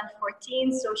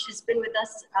 2014, so she's been with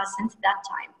us since that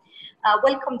time.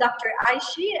 Welcome, Dr.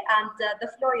 Aishi, and the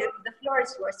floor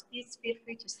is yours. Please feel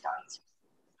free to start.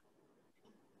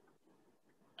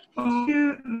 Thank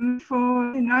you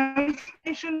for the nice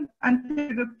presentation, and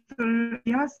Dr.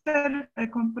 Yasser, I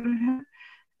comprehend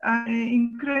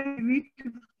incredibly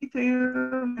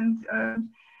detailed and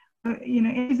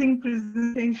amazing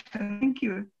presentation. Thank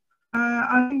you.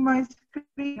 I think my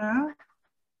screen now.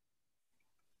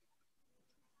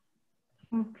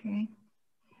 Okay.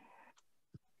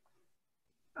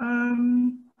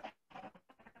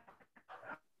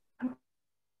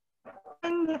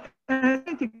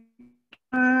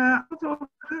 Out of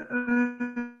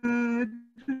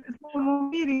small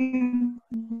meetings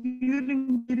during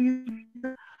the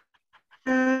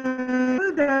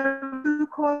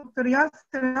call Dr.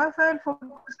 Yasser for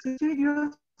studio,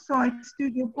 so I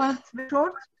studio parts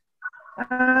short,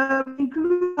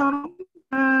 include some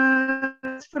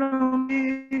from the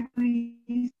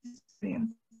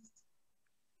experience.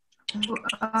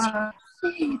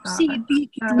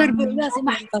 سيبي تضرب لازم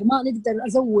احضر ما نقدر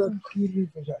ازور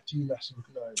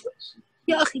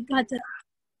يا اخي قاعده.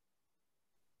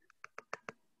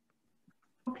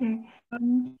 Okay.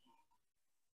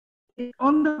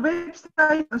 On the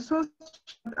website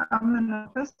associated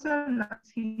professor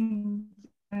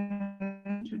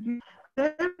introduced.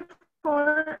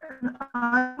 Therefore,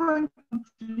 I'm going to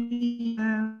read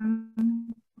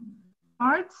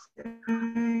parts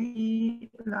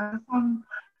on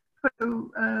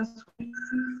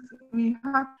we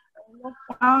have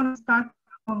lockdown start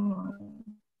on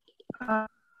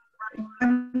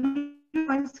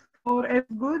my score is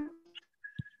good.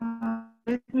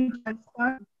 Let me just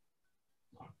start.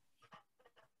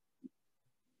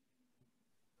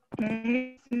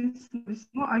 Okay,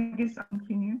 no, I guess I'll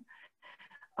continue.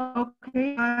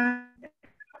 Okay,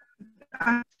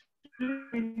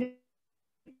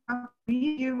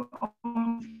 video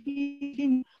on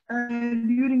heating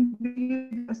during the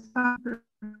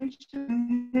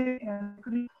preparation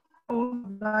and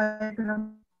diagram.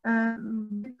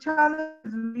 The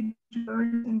challenge with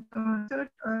in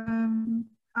concert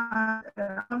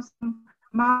have some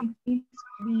mind to be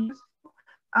useful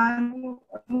and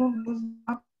move those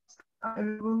up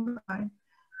available time.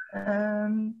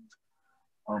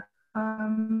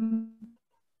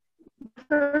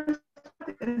 First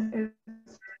is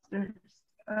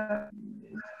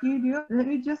studio. Let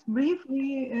me just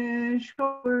briefly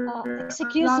show.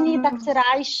 Excuse me, Dr.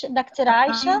 Aisha,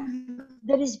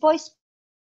 there is voice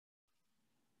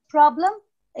problem.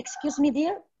 Excuse me,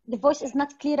 dear. The voice is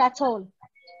not clear at all.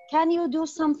 Can you do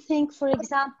something, for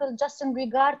example, just in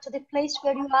regard to the place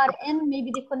where you are in?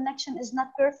 Maybe the connection is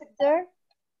not perfect there.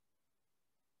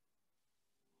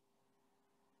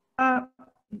 Yeah,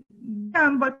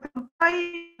 but I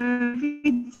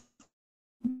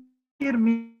hear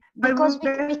me. Because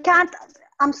we can't,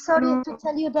 I'm sorry to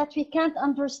tell you that we can't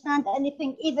understand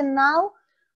anything even now.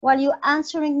 While you're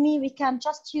answering me, we can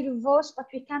just hear your voice, but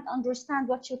we can't understand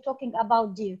what you're talking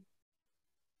about, dear.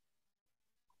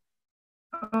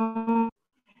 I'm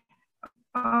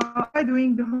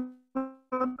doing the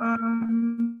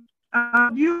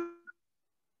you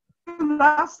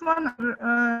last one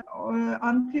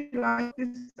until I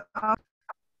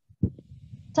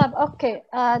طب okay,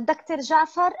 Dr.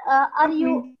 Jafar, are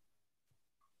you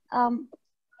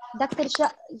Dr.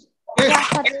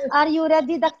 Jafar, are you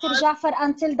ready, Dr. Jafar,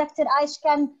 until Dr. Aish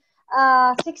can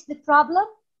fix the problem?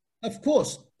 Of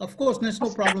course, there's no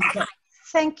problem.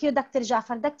 Thank you, Dr.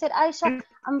 Jafar. Dr. Aisha,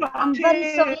 I'm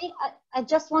very sorry. I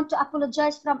just want to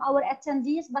apologize from our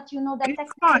attendees, but you know that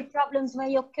technical problems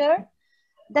may occur.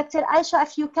 Dr. Aisha,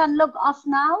 if you can log off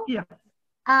now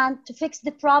and to fix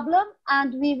the problem,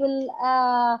 and we will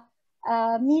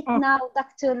meet now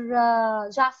Dr.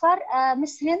 Jafar.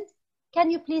 Ms. Hind,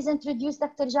 can you please introduce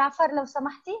Dr. Jafar, لو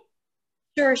سمحتي?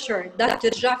 Sure. Dr.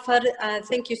 Jafar,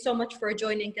 thank you so much for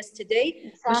joining us today.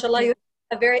 Exactly. Mashallah, you have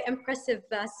a very impressive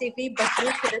CV, but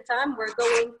due to the time, we're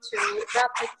going to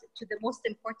wrap it to the most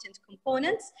important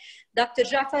components. Dr.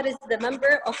 Jafar is the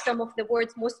member of some of the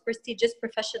world's most prestigious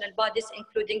professional bodies,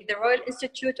 including the Royal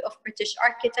Institute of British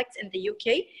Architects in the UK,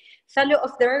 Fellow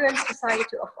of the Royal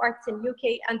Society of Arts in UK,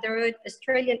 and the Royal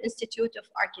Australian Institute of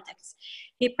Architects.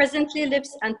 He presently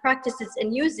lives and practices in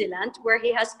New Zealand, where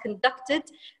he has conducted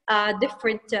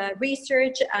different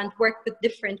research and worked with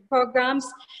different programs.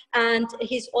 And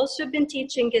he's also been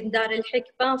teaching in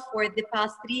Al-Hekma for the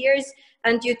past 3 years,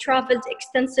 and you traveled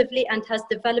extensively and has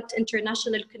developed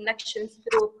international connections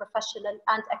through professional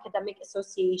and academic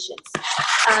associations.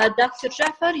 Dr.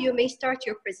 Jafar, you may start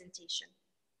your presentation.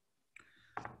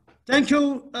 Thank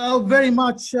you very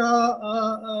much,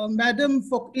 Madam,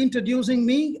 for introducing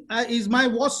me. Is my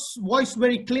voice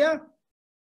very clear?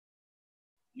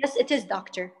 Yes, it is,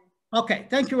 Doctor. Okay,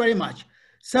 thank you very much.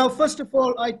 So first of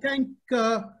all, I thank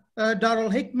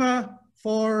Al-Hekma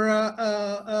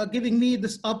for giving me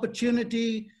this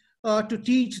opportunity to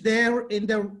teach there in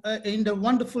the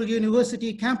wonderful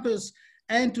university campus,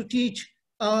 and to teach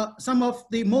some of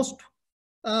the most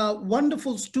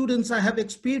wonderful students I have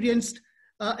experienced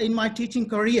in my teaching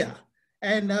career.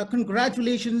 And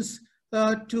congratulations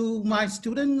to my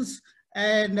students.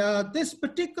 And this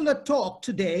particular talk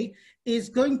today is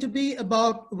going to be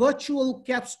about virtual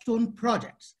capstone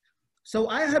projects. So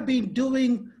I have been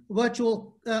doing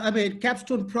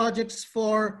capstone projects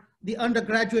for the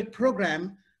undergraduate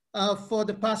program for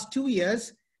the past 2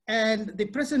 years. And the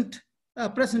present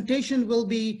presentation will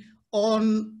be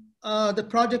on the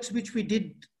projects which we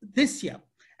did this year,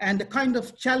 and the kind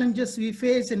of challenges we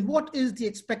face, and what is the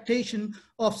expectation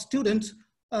of students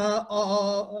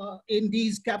in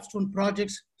these capstone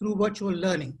projects through virtual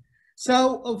learning.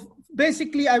 So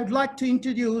basically, I would like to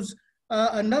introduce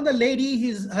another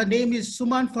lady. Her name is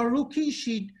Suman Faruqi.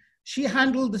 She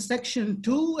handled the section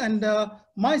 2, and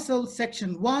myself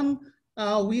section 1.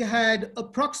 We had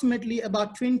approximately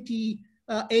about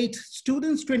 26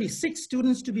 students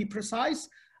to be precise.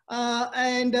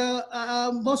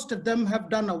 Most of them have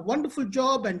done a wonderful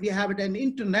job, and we have an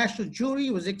international jury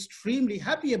who was extremely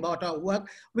happy about our work,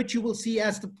 which you will see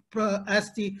as the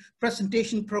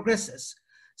presentation progresses.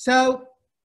 So,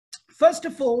 first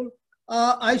of all,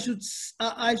 I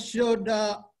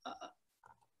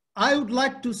would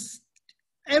like to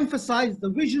emphasize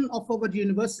the vision of our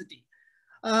university.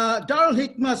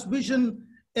 Al-Hekma's vision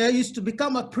is to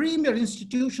become a premier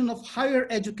institution of higher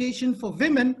education for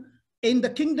women in the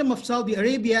Kingdom of Saudi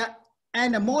Arabia,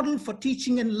 and a model for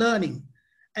teaching and learning.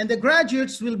 And the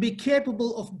graduates will be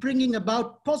capable of bringing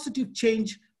about positive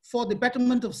change for the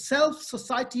betterment of self,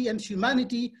 society, and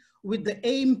humanity, with the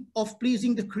aim of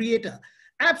pleasing the Creator.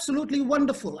 Absolutely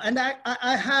wonderful. And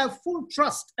I have full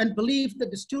trust and belief that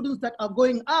the students that are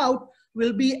going out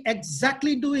will be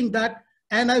exactly doing that,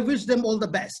 and I wish them all the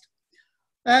best.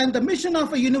 And the mission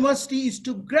of a university is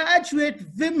to graduate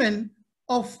women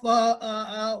of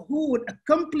who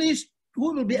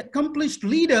will be accomplished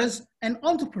leaders and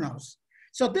entrepreneurs.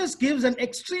 So this gives an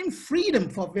extreme freedom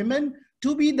for women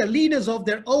to be the leaders of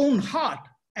their own heart,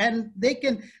 and they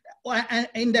can,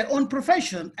 in their own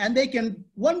profession, and they can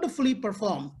wonderfully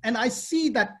perform. And I see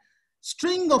that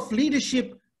string of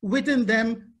leadership within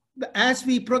them as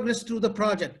we progress through the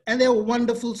project, and they are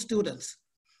wonderful students.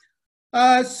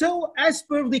 So as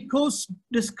per the course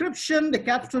description, the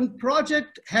capstone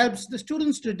project helps the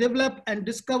students to develop and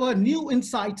discover new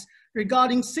insights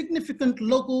regarding significant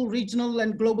local, regional,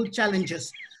 and global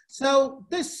challenges. So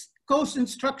this course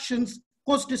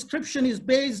description is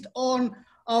based on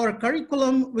our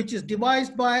curriculum, which is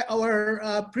devised by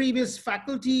our previous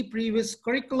faculty, previous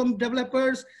curriculum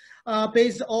developers,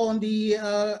 based on the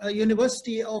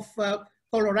University of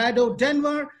Colorado,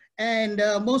 Denver. And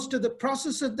most of the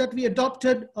processes that we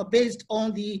adopted are based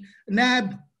on the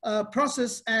NAB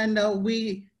process, and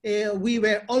we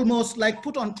were almost like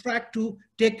put on track to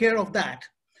take care of that.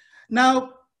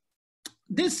 Now,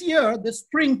 this year, the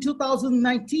spring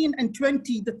 2019 and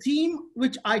 20, the theme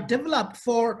which I developed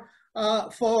for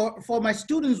my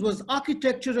students was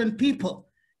architecture and people,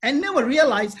 and never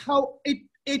realized how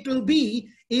it will be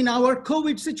in our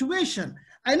COVID situation.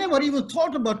 I never even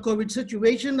thought about COVID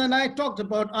situation, and I talked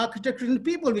about architecture and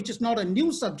people, which is not a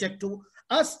new subject to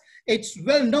us. It's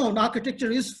well known.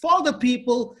 Architecture is for the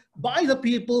people, by the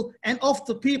people, and of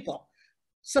the people.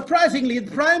 Surprisingly, the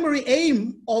primary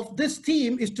aim of this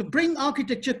theme is to bring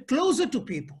architecture closer to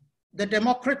people. The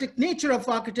democratic nature of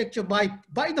architecture by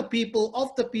the people,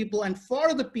 of the people, and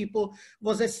for the people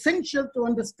was essential to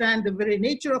understand the very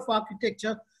nature of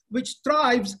architecture, which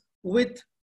thrives with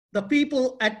the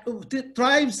people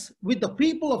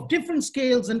of different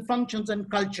scales and functions and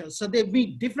cultures. So they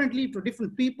meet differently to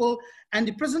different people. And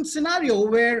the present scenario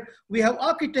where we have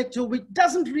architecture which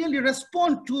doesn't really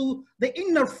respond to the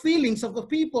inner feelings of the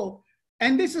people.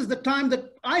 And this is the time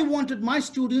that I wanted my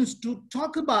students to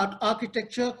talk about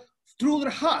architecture through their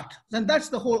heart. And that's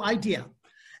the whole idea.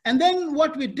 And then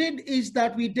what we did is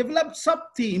that we developed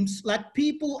sub-themes like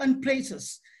people and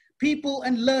places, people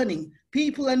and learning,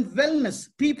 people and wellness,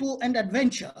 people and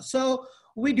adventure. So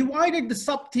we divided the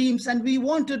sub-themes, and we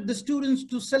wanted the students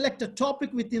to select a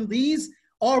topic within these,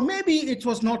 or maybe it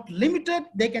was not limited,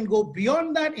 they can go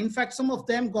beyond that. In fact, some of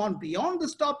them gone beyond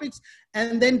these topics,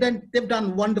 and then they've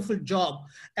done a wonderful job.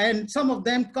 And some of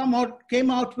them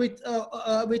came out with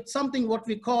something what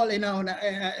we call,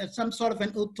 some sort of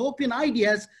an utopian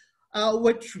ideas,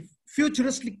 which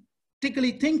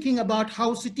futuristically thinking about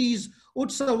how cities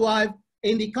would survive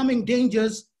in the coming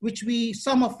dangers, which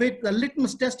some of it, the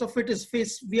litmus test of it is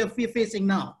we are facing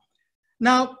now.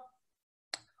 Now,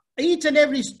 each and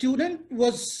every student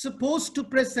was supposed to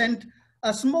present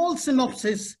a small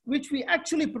synopsis, which we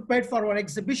actually prepared for our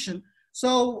exhibition.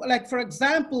 So, like, for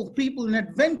example, people in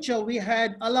adventure, we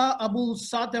had Ala Abu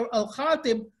Sadr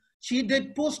Al-Khatib. She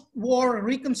did post-war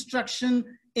reconstruction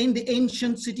in the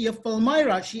ancient city of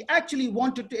Palmyra. She actually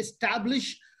wanted to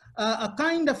establish a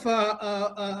kind of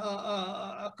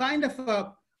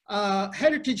a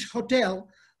heritage hotel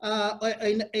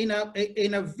in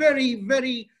a very,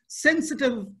 very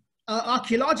sensitive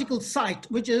archaeological site,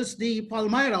 which is the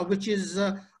Palmyra, which is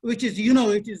you know,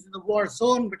 it is in the war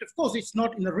zone, but of course it's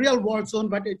not in the real war zone,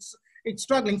 but it's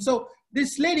struggling. So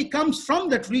this lady comes from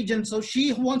that region, so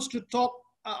she wants to talk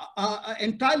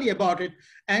entirely about it,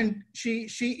 and she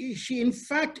in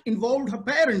fact involved her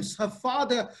parents, her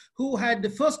father, who had the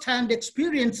first-hand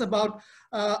experience about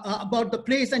the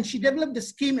place, and she developed a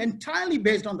scheme entirely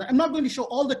based on that. I'm not going to show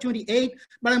all the 28,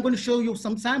 but I'm going to show you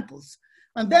some samples.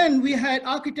 And then we had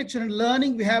architecture and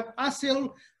learning. We have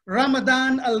Asil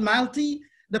Ramadan Al-Malti.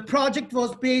 The project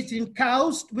was based in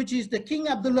KAUST, which is the King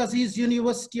Abdulaziz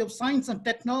University of Science and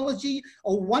Technology,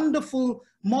 a wonderful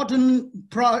modern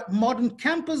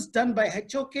campus done by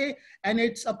HOK, and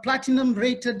it's a platinum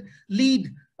rated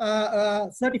LEED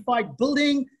certified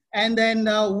building. And then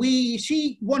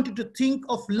she wanted to think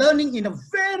of learning in a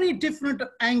very different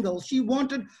angle. She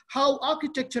wanted how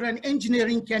architecture and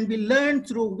engineering can be learned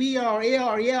through VR,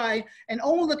 AR, AI, and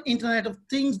all that Internet of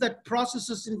Things that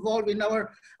processes involved in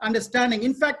our understanding.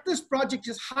 In fact, this project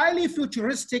is highly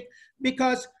futuristic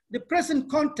because the present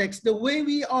context, the way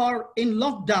we are in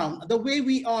lockdown, the way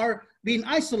we are being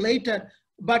isolated,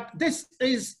 but this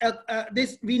is,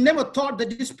 we never thought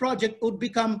that this project would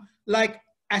become like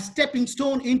a stepping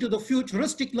stone into the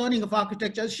futuristic learning of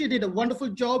architecture. She did a wonderful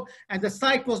job, and the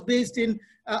site was based in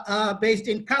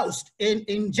KAUST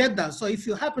in Jeddah. So if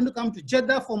you happen to come to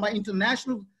Jeddah, for my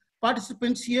international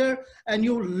participants here, and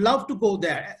you love to go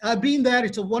there. I've been there,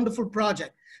 it's a wonderful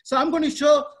project. So I'm going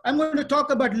to talk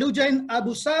about Lujain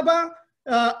Abu Saba,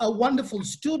 a wonderful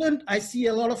student. I see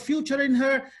a lot of future in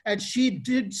her, and she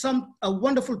did a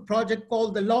wonderful project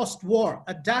called The Lost War,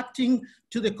 adapting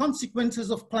to the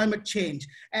consequences of climate change.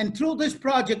 And through this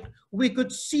project, we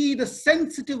could see the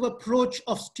sensitive approach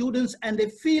of students and their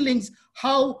feelings,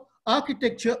 how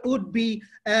architecture would be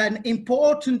an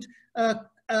important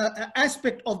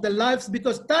aspect of their lives,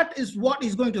 because that is what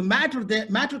is going to matter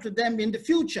to them in the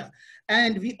future.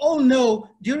 And we all know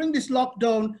during this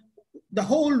lockdown, the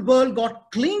whole world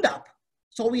got cleaned up.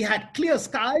 So we had clear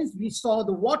skies, we saw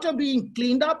the water being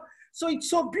cleaned up. So it's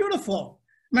so beautiful.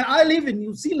 I mean, I live in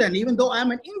New Zealand, even though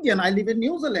I'm an Indian, I live in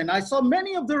New Zealand. I saw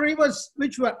many of the rivers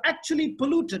which were actually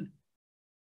polluted,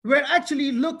 were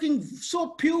actually looking so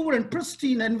pure and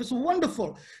pristine, and was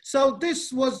wonderful. So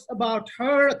this was about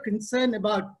her concern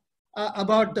about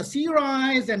the sea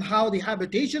rise and how the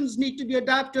habitations need to be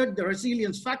adapted, the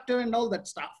resilience factor and all that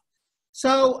stuff.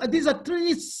 So these are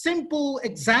three simple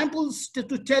examples to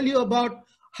tell you about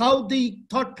how the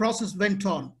thought process went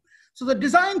on. So the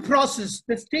design process,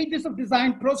 the stages of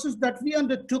design process that we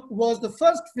undertook was the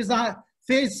first design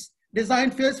phase,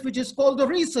 which is called the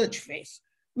research phase,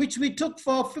 which we took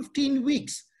for 15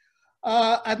 weeks.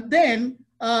 And then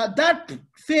that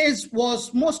phase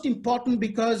was most important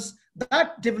because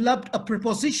that developed a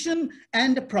proposition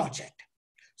and a project.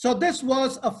 So this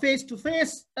was a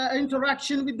face-to-face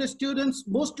interaction with the students.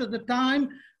 Most of the time,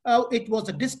 it was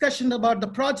a discussion about the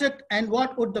project and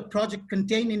what would the project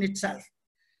contain in itself.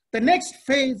 The next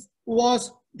phase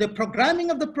was the programming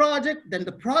of the project, then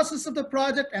the process of the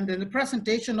project, and then the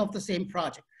presentation of the same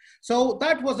project. So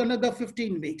that was another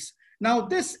 15 weeks. Now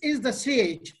this is the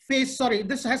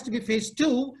this has to be phase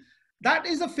 2. That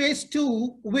is a phase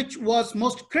 2 which was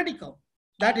most critical.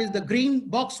 That is the green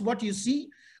box, what you see,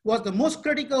 was the most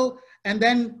critical, and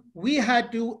then we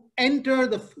had to enter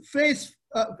the phase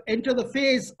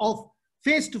of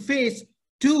face-to-face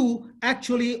to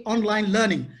actually online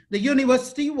learning. The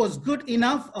university was good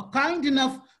enough or kind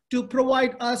enough to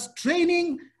provide us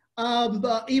training,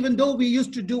 even though we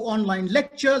used to do online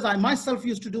lectures. I myself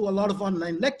used to do a lot of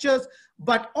online lectures,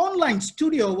 but online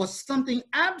studio was something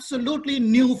absolutely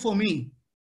new for me.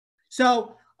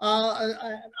 So I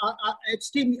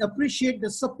extremely appreciate the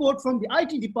support from the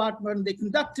IT department. They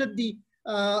conducted the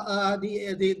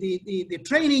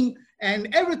training, and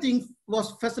everything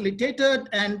was facilitated,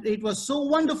 and it was so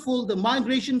wonderful. The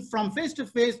migration from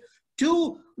face-to-face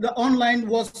to the online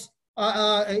was,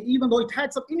 even though it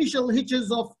had some initial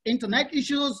hitches of internet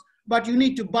issues, but you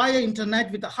need to buy an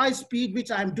internet with a high speed, which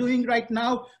I'm doing right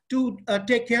now to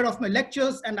take care of my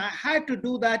lectures. And I had to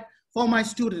do that for my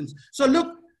students. So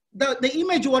look, the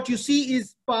image, what you see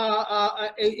is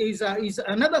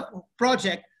another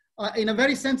project in a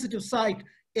very sensitive site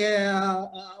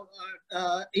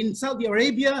in Saudi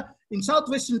Arabia, in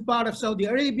southwestern part of Saudi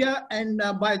Arabia, and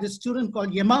by the student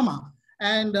called Yamama.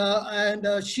 And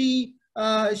she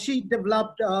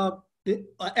developed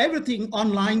everything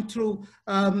online through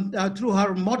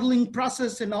her modeling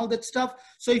process and all that stuff.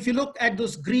 So if you look at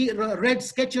those red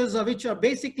sketches, which are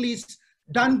basically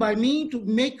done by me to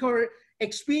make her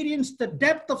experience the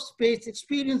depth of space,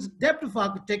 experience the depth of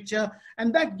architecture,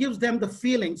 and that gives them the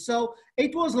feeling. So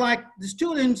it was like the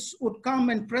students would come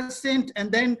and present,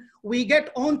 and then we get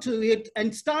onto it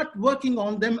and start working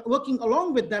on them, working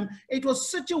along with them. It was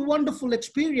such a wonderful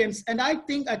experience. And I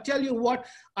think, I tell you what,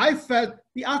 I felt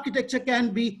the architecture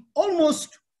can be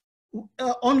almost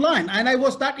online, and I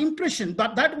was that impression,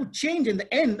 but that would change in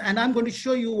the end, and I'm going to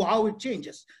show you how it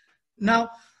changes.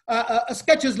 Now,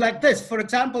 sketches like this, for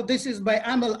example, this is by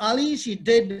Amal Ali. She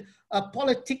did a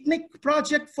polytechnic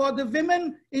project for the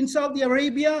women in Saudi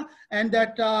Arabia, and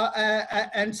that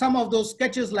and some of those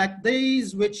sketches like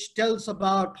these, which tells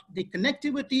about the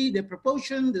connectivity, the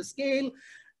proportion, the scale,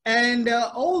 and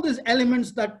all these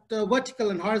elements, that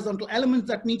vertical and horizontal elements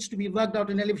that needs to be worked out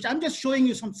in elevation. I'm just showing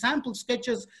you some sample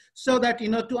sketches so that, you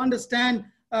know, to understand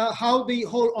how the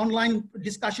whole online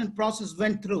discussion process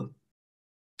went through.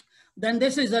 Then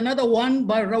this is another one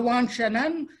by Rawan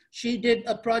Shanan. She did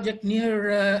a project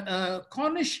near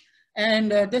Cornish,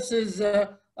 and this is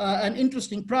an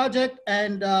interesting project.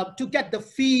 And to get the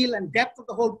feel and depth of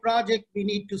the whole project, we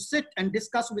need to sit and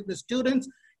discuss with the students.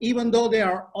 Even though they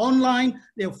are online,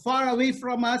 they're far away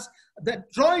from us. The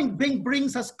drawing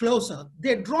brings us closer.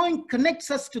 The drawing connects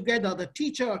us together, the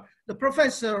teacher, the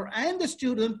professor, and the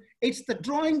student. It's the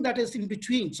drawing that is in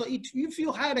between. So if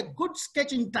you had a good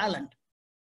sketching talent,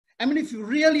 I mean, if you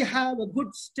really have a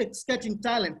good sketching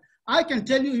talent, I can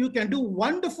tell you, you can do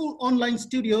wonderful online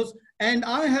studios. And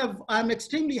I'm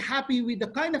extremely happy with the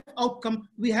kind of outcome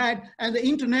we had, and the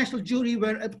international jury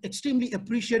were extremely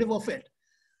appreciative of it.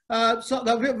 So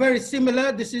they're very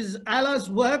similar. This is Ala's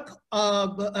work,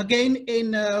 again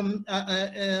in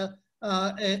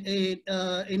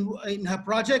her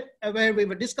project, where we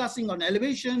were discussing on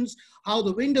elevations, how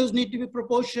the windows need to be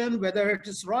proportioned, whether it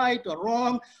is right or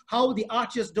wrong, how the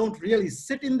arches don't really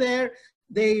sit in there.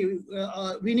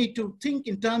 We need to think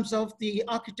in terms of the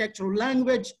architectural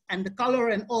language and the color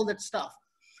and all that stuff.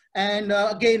 And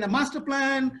again, a master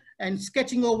plan and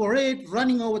sketching over it,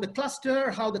 running over the cluster,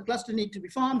 how the cluster need to be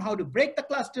formed, how to break the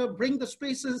cluster, bring the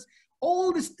spaces.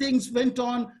 All these things went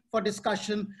on for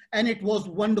discussion, and it was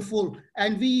wonderful.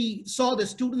 And we saw the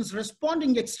students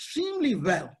responding extremely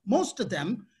well. Most of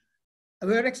them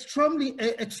were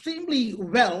extremely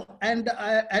well, and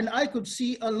I could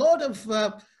see a lot of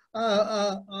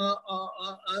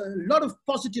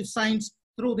positive signs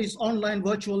through this online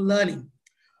virtual learning.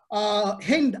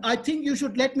 Hind, I think you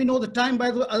should let me know the time, by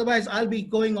the way, otherwise I'll be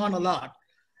going on a lot.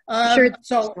 Sure.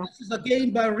 So this is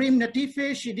again by Reem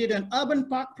Natife. She did an urban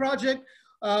park project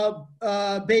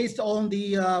based on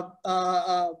the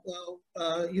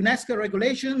UNESCO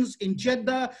regulations in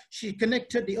Jeddah. She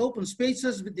connected the open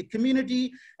spaces with the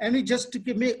community, and we just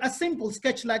to make a simple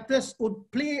sketch like this would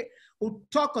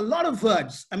talk a lot of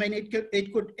words. I mean, it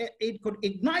could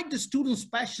ignite the students'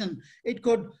 passion. It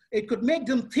could make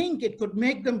them think. It could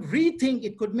make them rethink.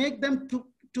 It could make them to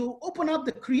open up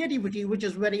the creativity, which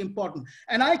is very important.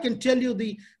 And I can tell you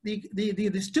the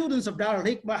students of Dar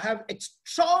Al-Hekma have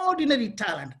extraordinary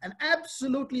talent, and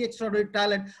absolutely extraordinary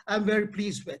talent I'm very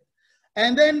pleased with.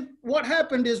 And then what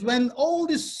happened is, when all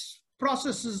these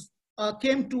processes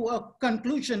came to a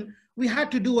conclusion, we had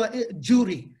to do a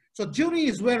jury. So jury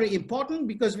is very important,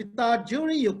 because without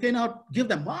jury, you cannot give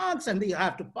them marks and you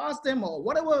have to pass them or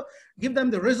whatever, give them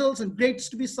the results and grades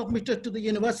to be submitted to the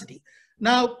university.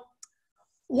 Now,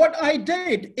 what I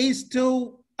did is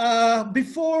to, at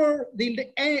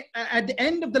the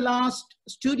end of the last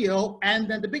studio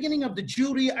and at the beginning of the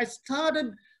jury, I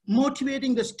started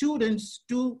motivating the students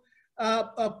to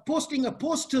posting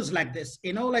posters like this,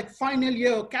 you know, like final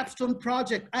year capstone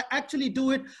project. I actually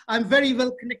do it. I'm very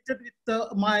well connected with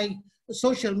my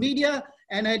social media,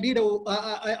 and I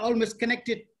almost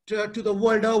connected to the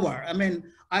world over. I mean,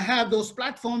 I have those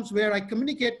platforms where I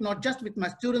communicate not just with my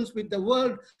students, with the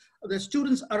world, the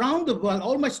students around the world,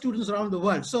 all my students around the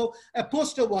world. So a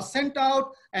poster was sent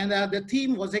out, and the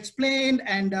theme was explained,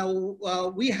 and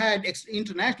we had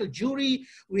international jury.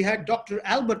 We had Dr.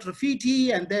 Albert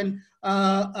Rafiti, and then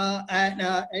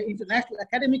international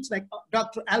academics like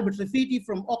Dr. Albert Rafiti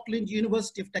from Auckland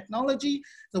University of Technology,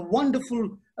 the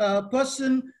wonderful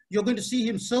person. You're going to see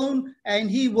him soon, and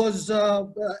he was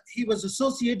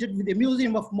associated with the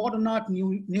Museum of Modern Art,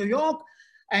 New York,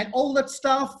 and all that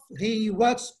stuff. He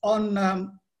works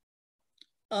on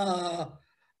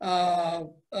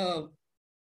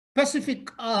Pacific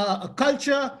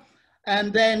culture.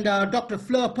 And then Dr.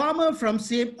 Fleur Palmer from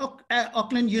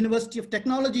Auckland University of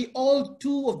Technology. All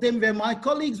two of them were my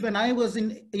colleagues when I was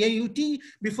in AUT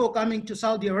before coming to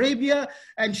Saudi Arabia.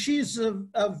 And she's a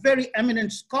very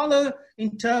eminent scholar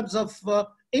in terms of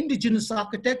indigenous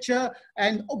architecture.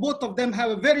 And both of them have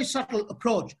a very subtle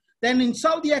approach. Then in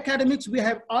Saudi academics, we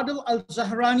have Adil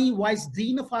Al-Zahrani, Vice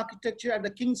Dean of Architecture at the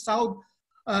King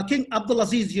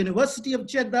Abdulaziz University of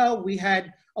Jeddah. We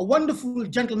had a wonderful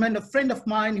gentleman, a friend of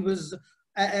mine. He was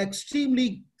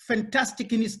extremely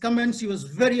fantastic in his comments. He was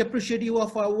very appreciative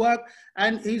of our work,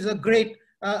 and he's a great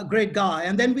guy.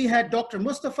 And then we had Dr.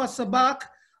 Mustafa Sabak,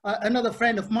 another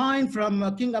friend of mine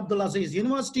from King Abdulaziz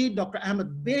University. Dr.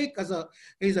 Ahmed Bek,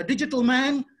 he's a digital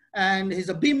man, and he's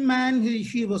a BIM man.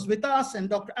 He was with us. And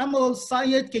Dr. Amal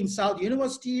Sayed, King Saud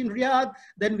University in Riyadh.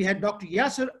 Then we had Dr.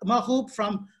 Yasser Mahoub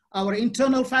from our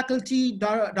internal faculty,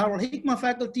 Al-Hekma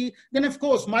faculty. Then of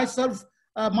course, myself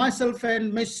and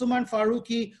Ms. Suman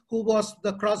Faruqi, who was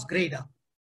the cross grader.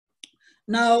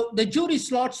 Now, the jury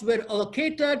slots were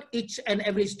allocated. Each and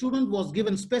every student was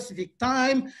given specific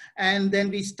time. And then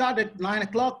we started at 9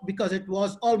 o'clock because it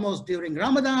was almost during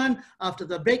Ramadan. After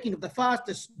the breaking of the fast,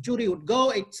 the jury would go.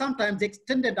 It sometimes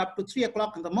extended up to 3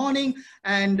 o'clock in the morning,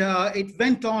 and it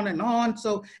went on and on.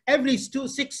 So every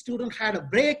 6 students had a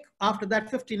break. After that,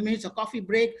 15 minutes of coffee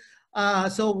break.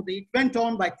 So it went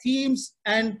on by teams,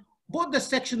 and both the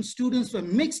section students were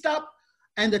mixed up,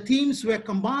 and the teams were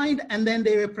combined, and then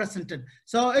they were presented.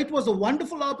 So it was a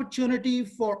wonderful opportunity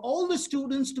for all the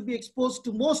students to be exposed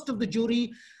to most of the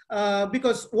jury,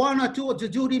 because 1 or 2 of the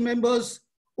jury members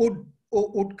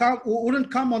wouldn't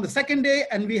come on the second day,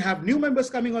 and we have new members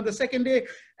coming on the second day,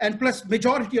 and plus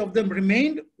majority of them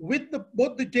remained with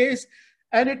both the days.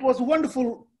 And it was a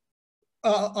wonderful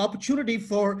opportunity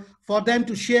for them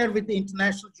to share with the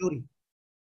international jury.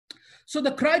 So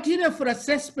the criteria for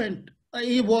assessment,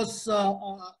 it was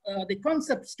the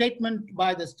concept statement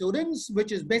by the students,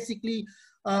 which is basically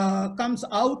comes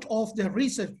out of the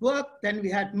research work. Then we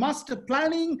had master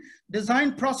planning,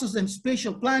 design process, and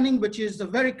spatial planning, which is a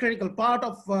very critical part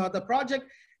of the project.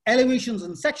 Elevations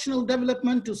and sectional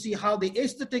development to see how the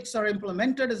aesthetics are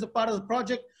implemented as a part of the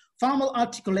project. Formal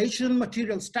articulation,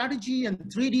 material strategy, and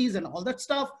 3Ds and all that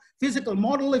stuff. Physical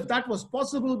model, if that was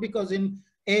possible, because in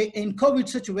COVID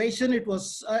situation, it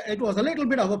was a little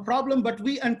bit of a problem, but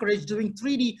we encouraged doing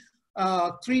 3D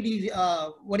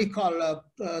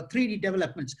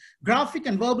developments. Graphic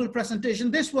and verbal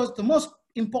presentation, this was the most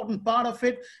important part of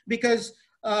it, because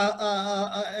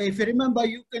if you remember,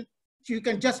 you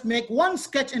can just make one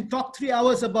sketch and talk 3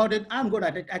 hours about it. I'm good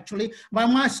at it, actually, but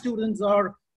my students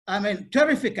are, I mean,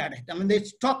 terrific at it. I mean, they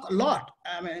talk a lot.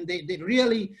 I mean, they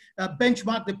really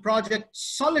benchmark the project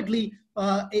solidly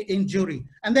in jury.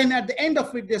 And then at the end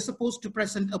of it, they're supposed to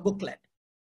present a booklet.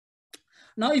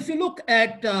 Now, if you look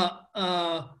at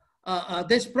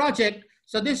this project,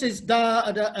 so this is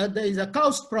there is a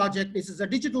KAUST project. This is a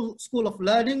digital school of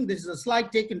learning. This is a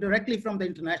slide taken directly from the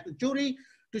international jury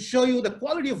to show you the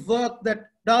quality of work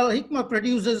that Al-Hekma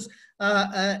produces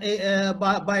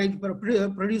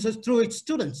produces through its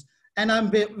students. And I'm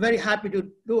very happy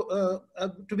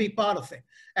to be part of it.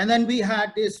 And then we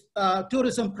had this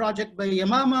tourism project by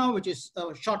Yamama, which is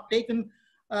a shot taken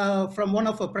from one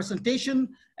of her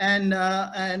presentation. And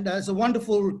as a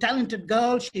wonderful, talented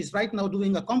girl, she's right now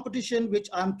doing a competition, which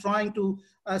I'm trying to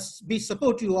be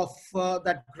supportive of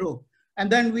that group. And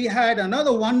then we had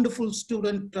another wonderful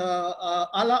student,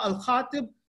 Ala Al-Khatib,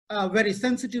 very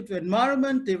sensitive to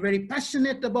environment. They're very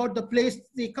passionate about the place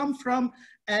they come from,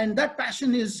 and that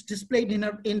passion is displayed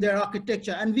in their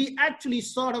architecture. And we actually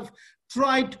sort of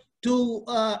tried to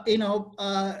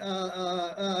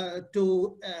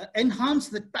enhance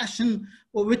the passion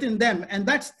within them, and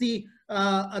that's the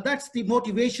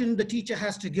motivation the teacher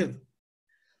has to give.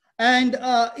 And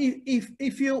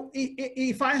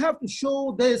if I have to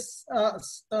show this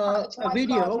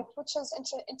video, which is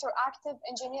Interactive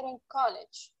Engineering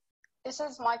College. This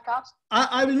is my caps.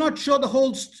 I will not show the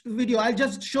whole video. I'll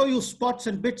just show you spots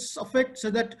and bits of it so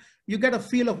that you get a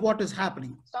feel of what is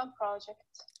happening. Some project.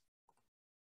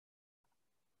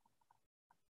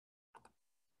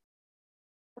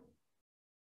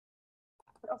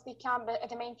 Of the campus,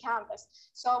 the main campus.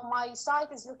 So my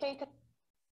site is located.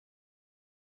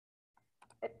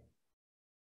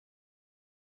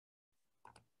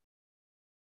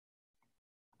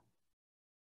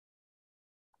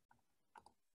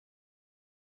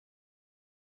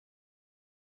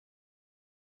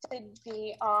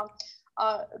 The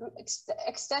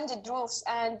extended roofs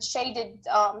and shaded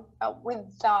with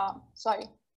sorry.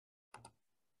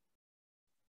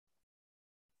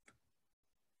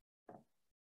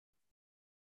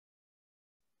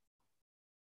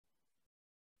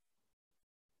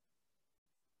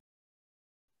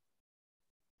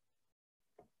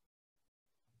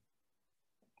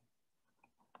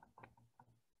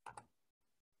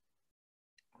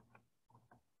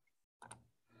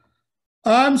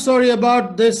 I'm sorry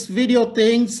about this video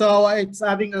thing. So it's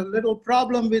having a little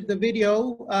problem with the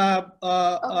video.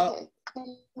 Okay,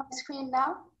 my screen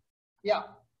now? Yeah,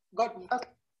 got me. Okay.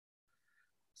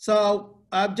 So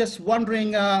I'm just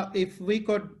wondering if we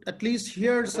could at least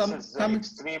hear some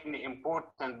comments. Extremely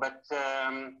important, but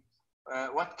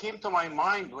what came to my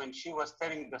mind when she was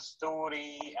telling the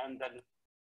story and the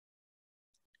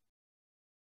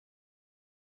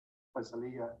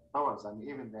powers and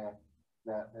even the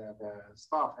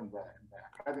staff in the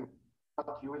academy,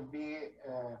 but you will be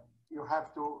you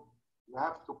have to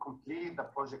complete the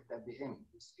project at the end.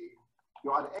 You see,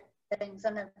 you are things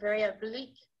in a very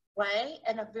oblique way,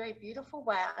 in a very beautiful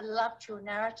way. I loved your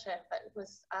narrative.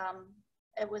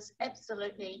 It was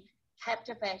absolutely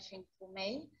captivating for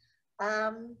me.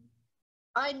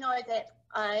 I know that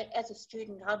as a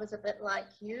student, I was a bit like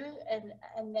you,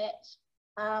 and that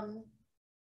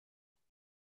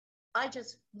I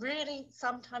just really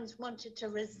sometimes wanted to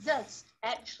resist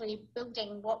actually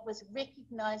building what was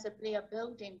recognizably a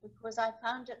building, because I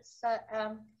found it so,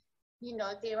 you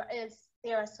know,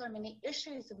 there are so many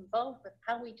issues involved with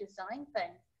how we design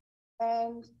things.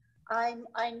 And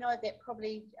I know that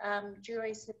probably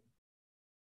juries.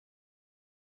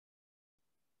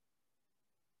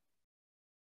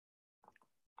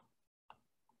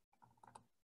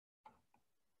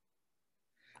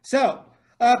 So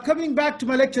coming back to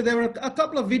my lecture, there were a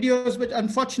couple of videos, but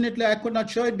unfortunately I could not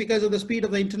show it because of the speed of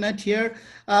the internet here.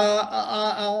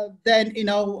 Then, you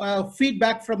know,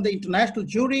 feedback from the international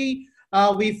jury.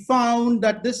 We found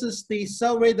that this is the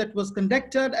survey that was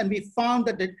conducted, and we found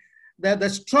that the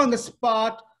strongest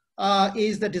part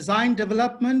is the design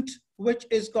development, which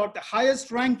is got the highest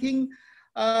ranking.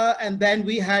 And then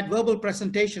we had verbal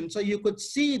presentation. So you could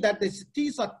see that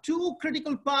these are two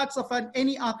critical parts of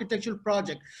any architectural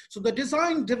project. So the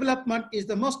design development is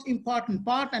the most important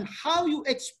part, and how you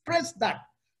express that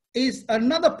is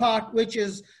another part which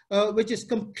is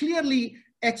clearly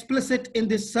explicit in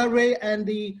this survey and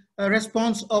the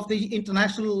response of the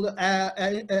international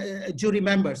jury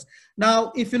members.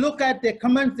 Now, if you look at their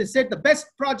comments, they said the best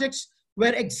projects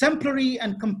were exemplary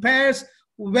and compares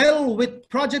well with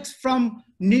projects from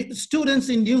students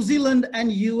in New Zealand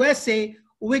and USA,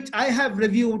 which I have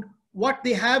reviewed. What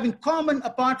they have in common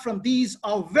apart from these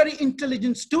are very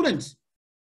intelligent students.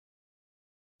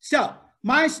 So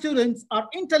my students are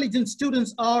intelligent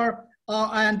students,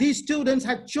 and these students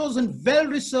have chosen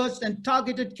well-researched and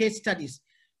targeted case studies.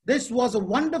 This was a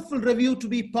wonderful review to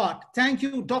be part. Thank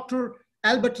you, Dr.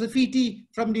 Albert Rafiti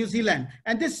from New Zealand.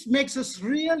 And this makes us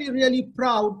really, really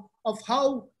proud of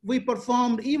how we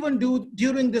performed even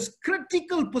during this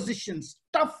critical positions,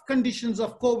 tough conditions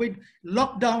of COVID,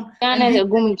 lockdown.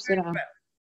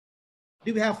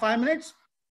 Do we have 5 minutes?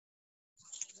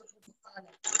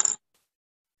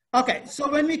 Okay, so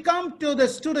when we come to the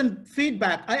student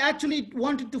feedback, I actually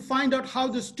wanted to find out how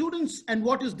the students and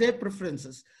what is their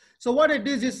preferences. So what it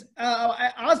is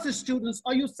I asked the students,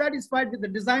 are you satisfied with the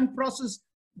design process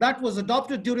that was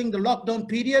adopted during the lockdown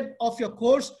period of your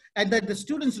course? And that the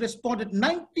students responded,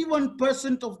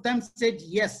 91% of them said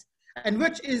yes, and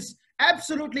which is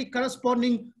absolutely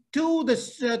corresponding to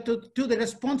the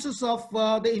responses of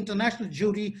the international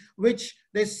jury, which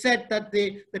they said that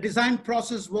the design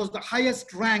process was the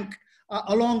highest rank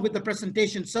along with the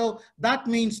presentation. So that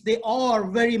means they are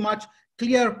very much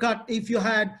clear cut. If you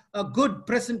had a good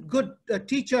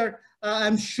teacher,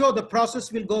 I'm sure the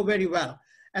process will go very well.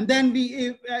 And then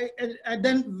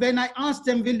when I asked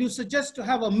them, will you suggest to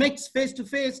have a mix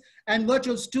face-to-face and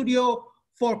virtual studio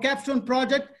for capstone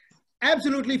project?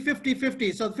 absolutely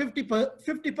 50-50. So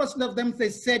 50% of them, they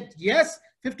said yes,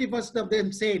 50% of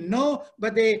them say no,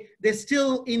 but they're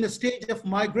still in the stage of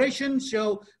migration.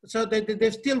 So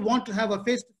they still want to have a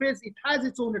face-to-face. It has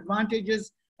its own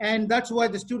advantages. And that's why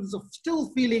the students are still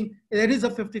feeling there is a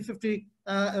 50-50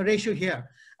 ratio here.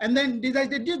 And then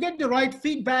did you get the right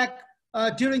feedback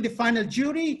during the final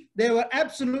jury? They were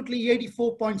absolutely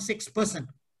 84.6%.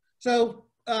 So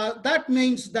that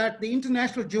means that the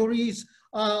international juries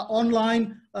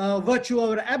online, virtual,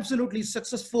 were absolutely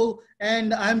successful,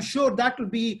 and I'm sure that will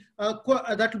be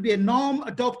a norm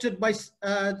adopted by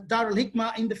Dar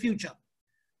Al-Hekma in the future.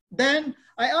 Then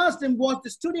I asked them, was the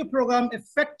studio program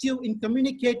effective in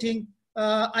communicating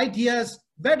ideas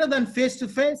better than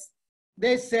face-to-face?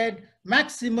 They said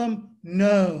maximum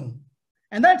no.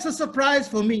 And that's a surprise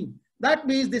for me. That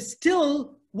means they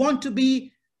still want to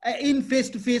be in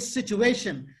face-to-face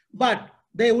situation, but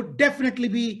they would definitely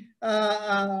be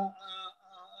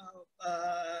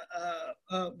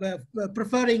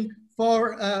preferring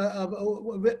for,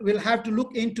 we'll have to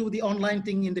look into the online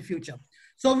thing in the future.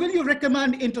 So will you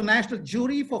recommend international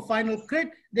jury for final crit?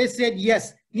 They said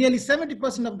yes. Nearly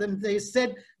 70% of them, they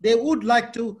said they would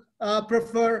like to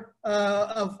prefer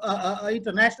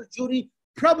international jury,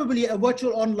 probably a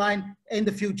virtual online in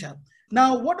the future.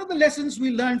 Now, what are the lessons we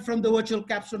learned from the virtual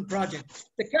capstone project?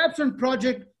 The capstone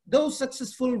project, though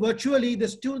successful virtually, the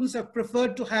students have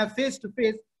preferred to have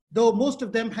face-to-face, though most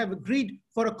of them have agreed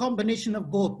for a combination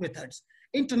of both methods.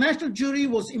 International jury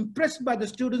was impressed by the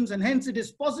students, and hence it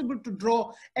is possible to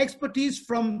draw expertise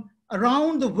from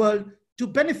around the world to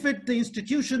benefit the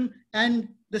institution and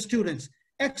the students.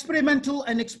 Experimental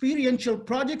and experiential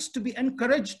projects to be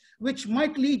encouraged, which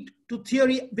might lead to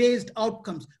theory-based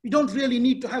outcomes. We don't really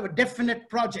need to have a definite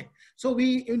project. So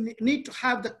we need to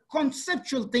have the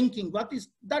conceptual thinking.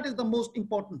 That is the most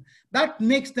important. That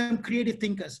makes them creative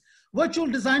thinkers. Virtual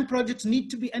design projects need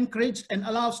to be encouraged and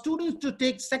allow students to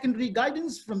take secondary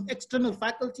guidance from external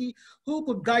faculty who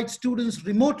could guide students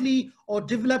remotely or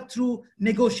develop through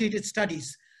negotiated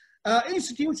studies.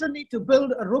 Institutions need to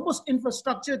build a robust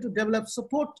infrastructure to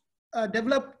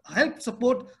help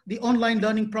support the online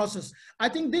learning process. I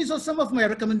think these are some of my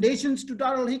recommendations to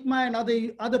Dar Al-Hekma and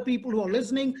other people who are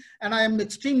listening, and I am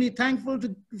extremely thankful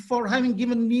for having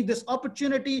given me this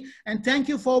opportunity, and thank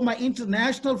you for my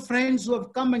international friends who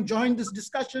have come and joined this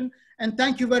discussion, and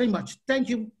thank you very much. Thank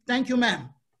you, ma'am.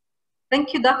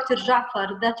 Thank you, Dr.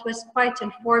 Jafar. That was quite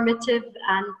informative,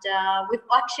 and we've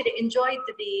actually enjoyed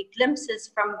the glimpses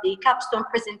from the capstone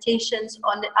presentations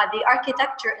on the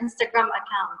architecture Instagram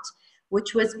account,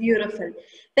 which was beautiful.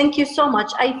 Thank you so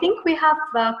much. I think we have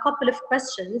a couple of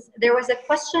questions. There was a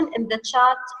question in the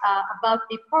chat about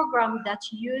the program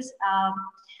that you use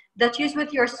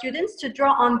with your students to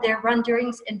draw on their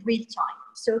renderings in real time.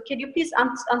 So can you please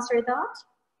answer that?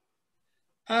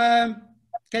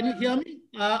 Can you hear me?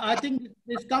 I think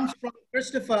this comes from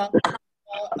Christopher.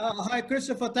 Hi,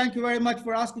 Christopher. Thank you very much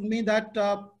for asking me that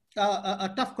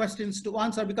tough questions to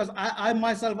answer, because I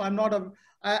myself, I'm not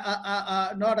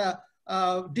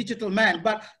a digital man,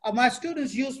 but my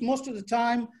students use most of the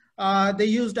time, they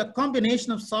used a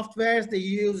combination of softwares. They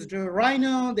used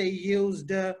Rhino, they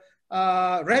used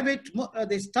Revit.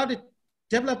 They started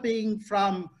developing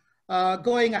from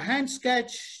going a hand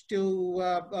sketch to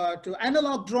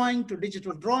analog drawing to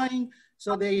digital drawing.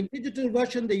 So in digital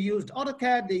version, they used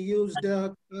AutoCAD, they used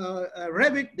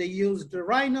Revit, they used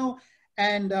Rhino,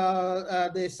 and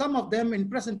some of them in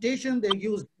presentation, they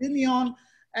used Vimion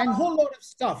and a whole lot of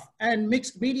stuff. And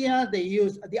mixed media, they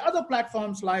used the other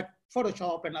platforms like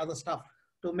Photoshop and other stuff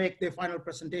to make their final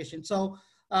presentation. So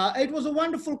it was a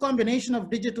wonderful combination of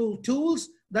digital tools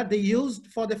that they used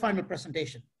for the final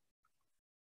presentation.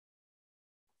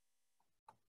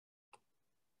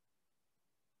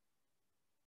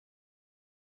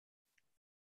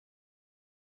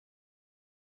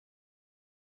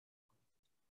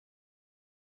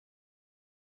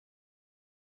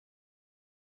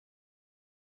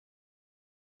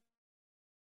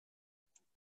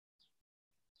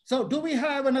 So do we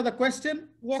have another question?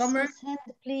 Yes, somewhere? Ms. Hind,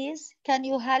 please. Can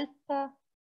you help?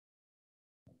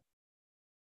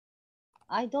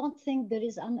 I don't think there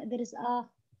is another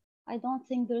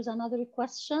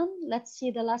question. Let's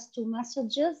see the last two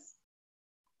messages.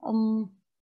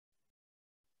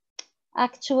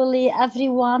 Actually,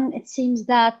 everyone, it seems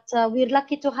that we're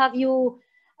lucky to have you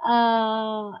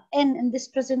in this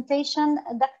presentation.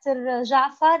 Dr.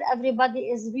 Jafar, everybody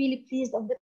is really pleased of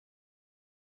the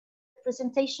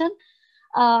presentation.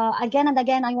 Again and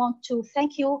again, I want to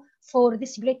thank you for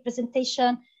this great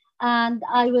presentation, and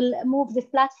I will move the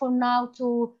platform now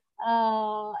to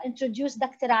introduce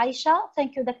Dr. Aisha.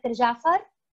 Thank you, Dr. Jafar.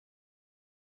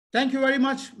 Thank you very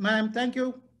much, ma'am. Thank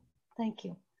you. Thank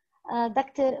you.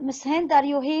 Dr. Ms. Hind, are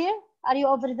you here? Are you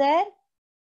over there?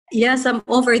 Yes, I'm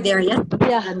over there. Yes.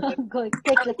 Yeah, good.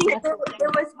 Take the time.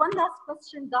 There was one last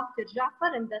question, Dr.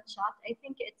 Jafar, in the chat. I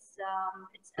think it's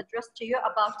addressed to you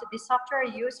about the software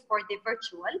used for the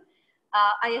virtual.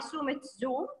 I assume it's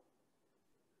Zoom.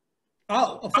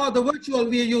 Oh, for the virtual,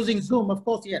 we are using Zoom, of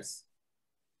course, yes.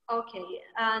 Okay,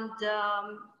 and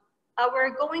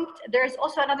there's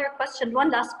also another question, one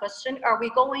last question. Are we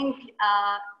going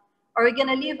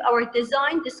to leave our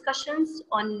design discussions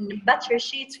on better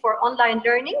sheets for online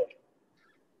learning?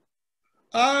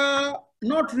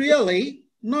 Not really,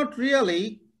 not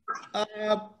really.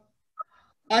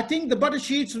 I think the butter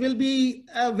sheets will be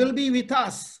with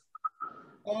us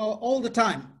all the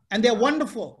time, and they're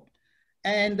wonderful,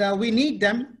 and we need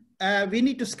them. We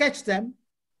need to sketch them.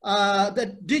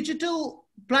 The digital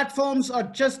platforms are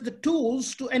just the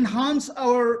tools to enhance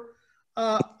our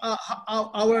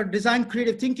design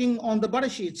creative thinking on the butter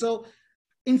sheet. So,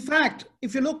 in fact,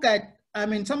 if you look at, I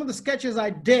mean, some of the sketches I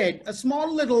did, a small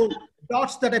little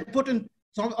dots that I put in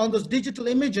on those digital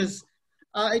images,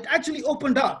 it actually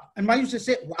opened up, and I used to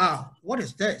say, "Wow, what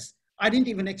is this? I didn't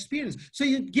even experience." So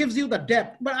it gives you the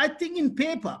depth. But I think in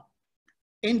paper,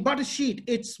 in butter sheet,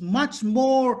 it's much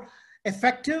more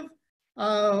effective,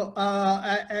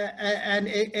 and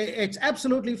it's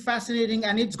absolutely fascinating,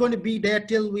 and it's going to be there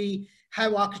till we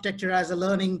have architecture as a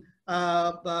learning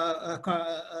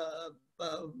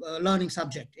learning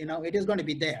subject. You know, it is going to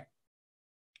be there.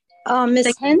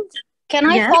 Ms. Hind, can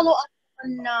I Yeah. follow up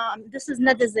on, this is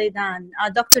Nada Zaidan.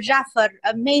 Dr. Jafar,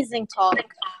 amazing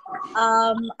talk.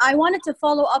 I wanted to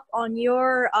follow up on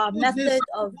your method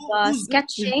of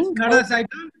sketching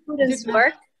students'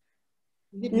 work.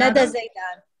 Nada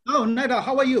Zaidan. Oh, Nada,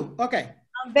 how are you? Okay.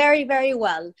 Very, very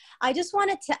well. I just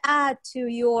wanted to add to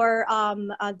your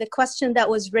the question that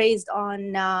was raised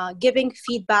on giving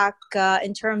feedback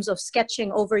in terms of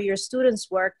sketching over your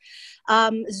students' work.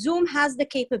 Zoom has the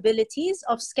capabilities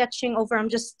of sketching over. I'm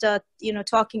just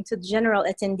talking to the general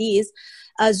attendees.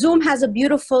 Zoom has a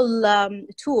beautiful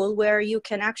tool where you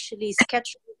can actually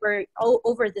sketch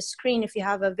over the screen if you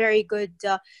have a very good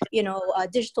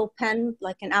digital pen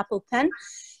like an Apple pen.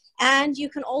 And you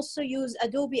can also use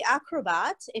Adobe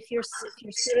Acrobat if your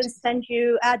students send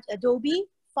you Adobe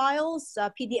files,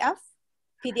 PDF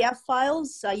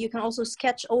files. You can also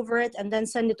sketch over it and then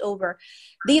send it over.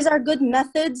 These are good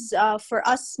methods for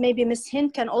us. Maybe Ms.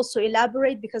 Hind can also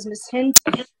elaborate because Ms. Hind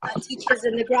teaches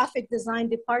in the graphic design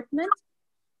department.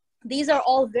 These are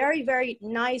all very, very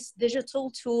nice digital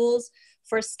tools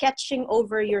for sketching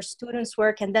over your students'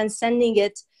 work and then sending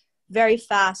it very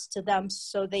fast to them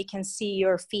so they can see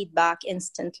your feedback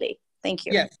instantly. Thank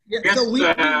you. Yes. Yes, So we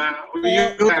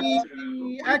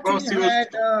actually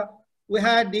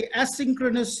had the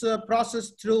asynchronous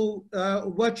process through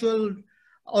virtual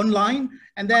online,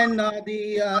 and then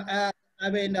the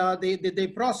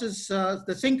process,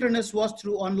 the synchronous was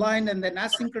through online, and then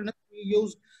asynchronous we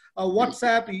used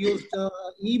WhatsApp, we used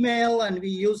email, and we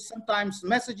used sometimes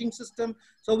messaging system.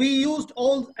 So we used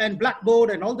and Blackboard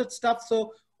and all that stuff.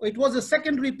 So it was a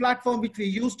secondary platform which we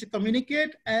used to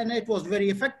communicate, and it was very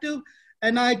effective.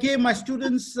 And I gave my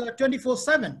students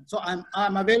 24/7. So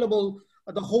I'm available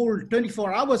the whole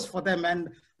 24 hours for them.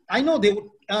 And I know they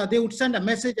would send a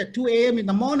message at 2 a.m. in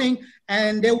the morning,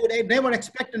 and they would never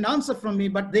expect an answer from me,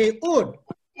 but they would.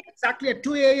 Exactly at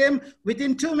 2 a.m.,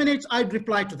 within 2 minutes, I'd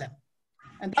reply to them.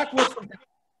 And that was for them.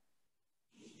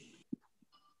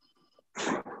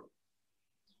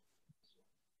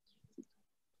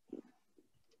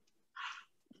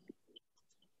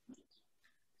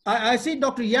 I see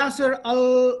Dr. Yasser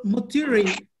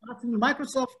Al-Mutiri asking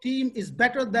Microsoft Teams is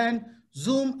better than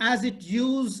Zoom as it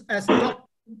used as document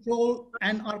control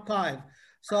and archive.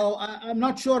 So I'm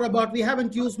not sure about, we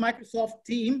haven't used Microsoft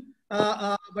Teams,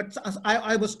 but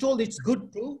I was told it's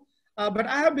good too. But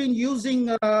I have been using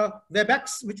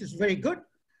WebEx, which is very good.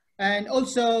 And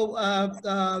also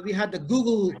we had the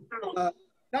Google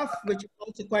stuff, which is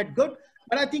also quite good.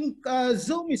 But I think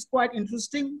Zoom is quite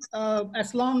interesting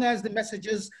as long as the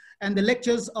messages and the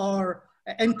lectures are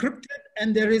encrypted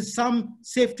and there is some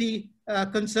safety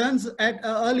concerns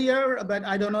earlier, but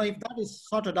I don't know if that is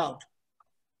sorted out.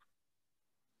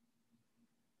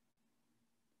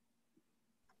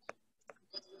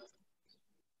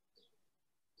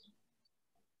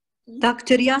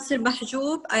 Dr. Yasser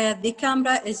Mahjoub, the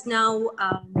camera is now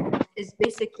is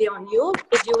basically on you.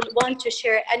 Would you want to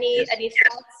share any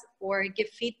thoughts or give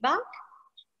feedback?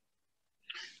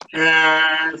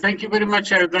 Thank you very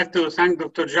much. I would like to thank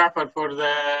Dr. Jafar for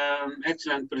the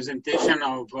excellent presentation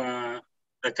of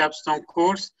the capstone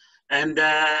course. And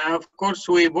of course,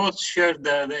 we both shared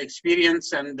the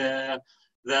experience and the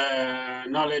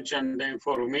knowledge and the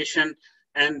information,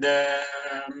 and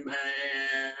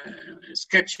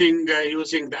sketching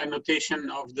using the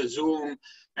annotation of the Zoom,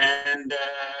 and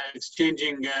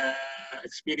exchanging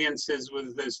experiences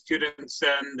with the students.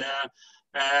 And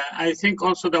I think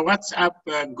also the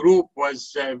WhatsApp group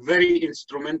was very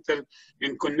instrumental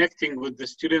in connecting with the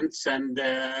students and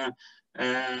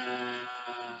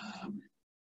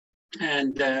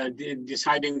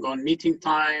deciding on meeting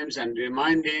times and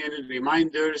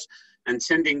reminders and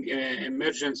sending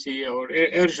emergency or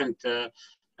urgent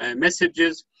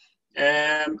messages.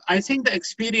 I think the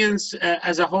experience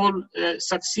as a whole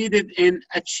succeeded in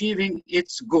achieving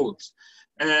its goals,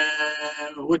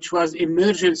 which was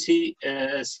emergency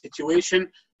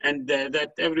situation and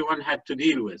that everyone had to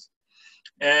deal with.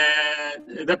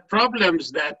 The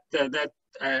problems the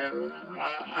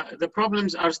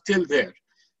problems are still there.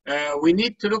 We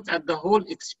need to look at the whole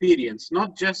experience,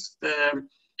 not just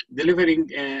delivering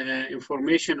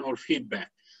information or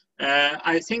feedback.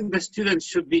 I think the students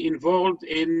should be involved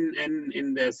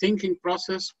in the thinking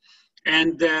process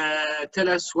and tell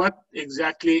us what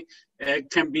exactly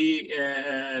can be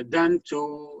done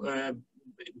to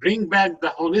bring back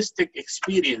the holistic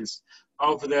experience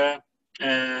of the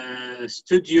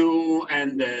studio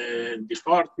and the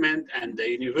department and the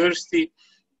university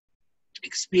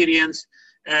experience.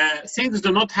 Things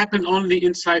do not happen only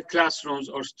inside classrooms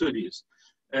or studios.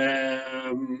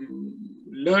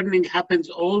 Learning happens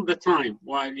all the time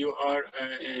while you are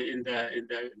in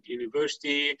the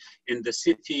university, in the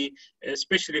city,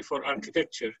 especially for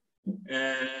architecture.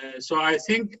 So I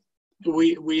think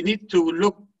we need to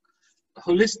look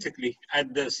holistically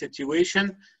at the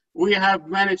situation. We have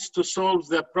managed to solve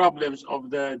the problems of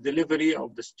the delivery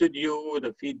of the studio,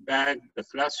 the feedback, the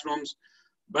classrooms,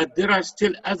 but there are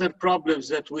still other problems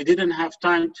that we didn't have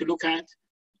time to look at.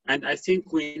 And I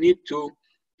think we need to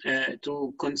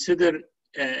consider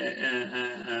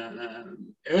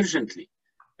urgently,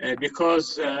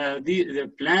 because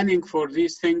the planning for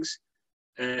these things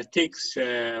takes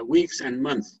weeks and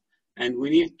months. And we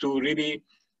need to really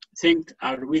think,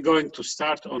 are we going to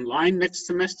start online next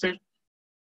semester?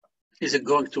 Is it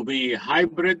going to be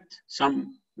hybrid,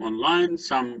 some online,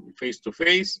 some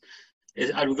face-to-face?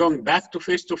 Are we going back to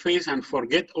face-to-face and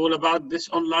forget all about this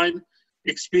online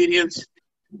experience?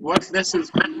 What lessons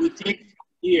can we take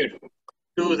here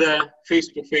to the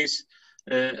face-to-face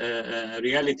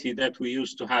reality that we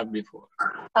used to have before?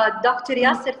 Dr.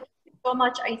 Yasser, thank you so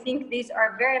much. I think these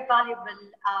are very valuable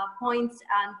points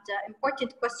and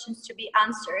important questions to be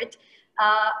answered.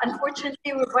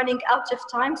 Unfortunately, we're running out of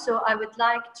time, so I would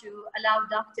like to allow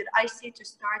Dr. Aisy to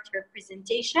start her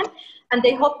presentation. And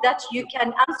I hope that you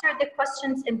can answer the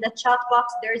questions in the chat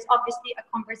box. There is obviously a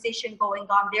conversation going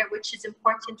on there, which is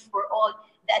important for all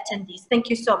the attendees. Thank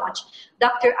you so much.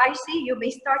 Dr. Aisy, you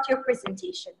may start your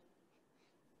presentation.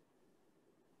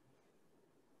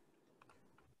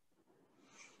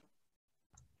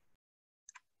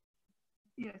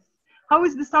 Yes. How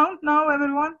is the sound now,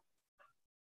 everyone?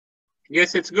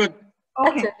 Yes, it's good.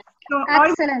 Okay. So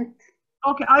Excellent.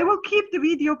 I will keep the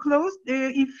video closed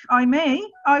if I may.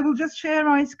 I will just share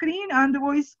my screen and the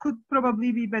voice could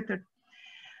probably be better.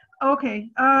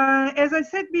 Okay. As I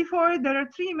said before, there are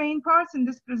three main parts in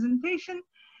this presentation.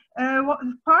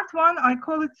 Part one, I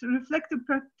call it Reflective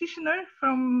Practitioner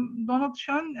from Donald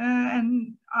Shun,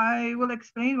 and I will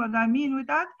explain what I mean with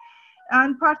that.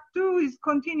 And part two is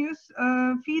continuous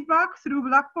feedback through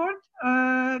Blackboard,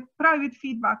 private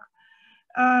feedback.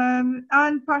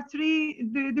 And part three,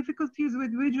 the difficulties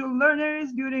with visual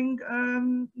learners during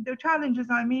the challenges,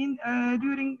 during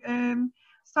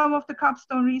some of the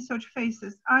capstone research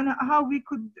phases, and how we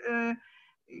could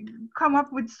come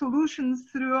up with solutions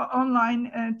through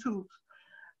online tools.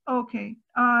 Okay,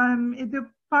 the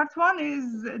part one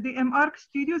is the MArch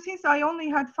Studio. Since I only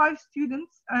had 5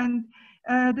 students and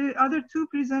the other 2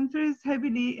 presenters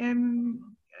heavily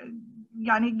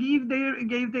gave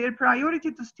their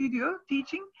priority to studio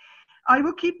teaching, I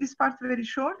will keep this part very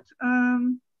short.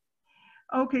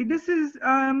 Okay, this is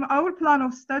our plan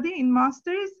of study in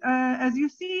masters. As you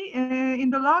see, in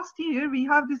the last year, we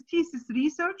have this thesis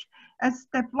research as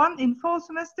step 1 in fall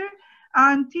semester,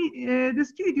 and the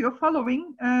studio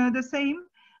following the same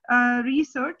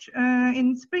research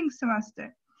in spring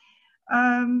semester.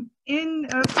 In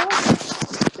fall,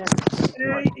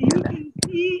 you can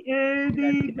see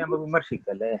the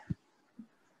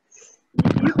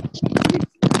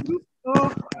group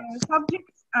of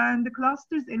subjects and the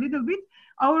clusters a little bit.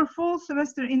 Our fall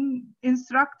semester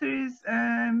instructors,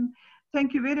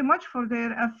 thank you very much for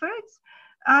their efforts.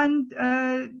 And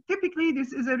typically,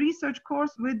 this is a research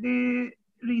course with the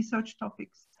research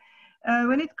topics.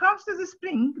 When it comes to the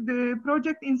spring, the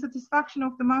project in satisfaction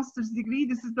of the master's degree,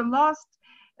 this is the last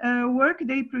work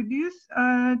they produce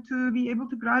to be able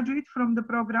to graduate from the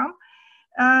program.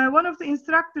 One of the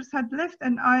instructors had left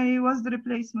and I was the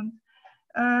replacement.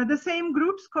 The same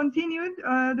groups continued,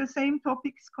 the same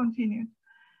topics continued.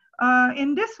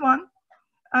 In this one,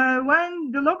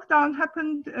 when the lockdown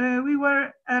happened, we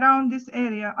were around this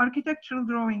area, architectural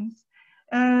drawings,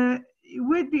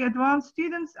 with the advanced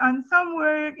students, and some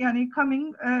were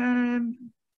coming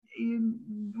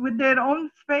with their own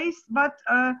space, but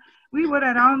we were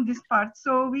around this part.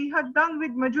 So we had done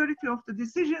with majority of the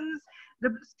decisions,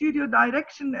 the studio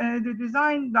direction, the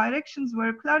design directions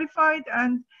were clarified,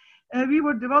 and we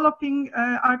were developing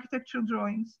architectural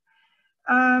drawings.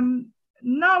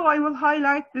 Now I will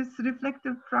highlight this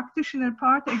reflective practitioner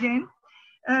part again.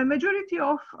 Majority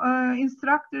of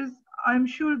instructors, I'm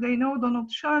sure they know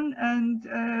Donald Shun and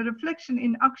reflection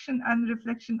in action and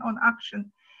reflection on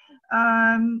action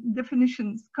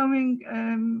definitions coming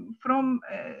from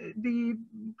the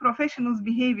professional's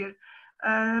behavior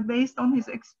based on his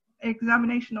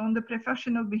examination on the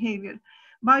professional behavior.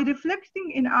 By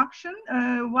reflecting in action,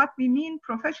 what we mean,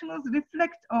 professionals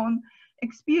reflect on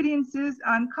experiences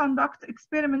and conduct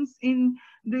experiments in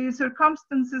the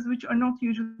circumstances which are not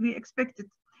usually expected,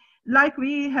 like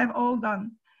we have all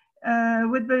done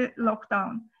with the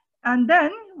lockdown. And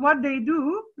then what they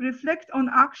do, reflect on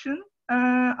action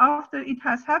after it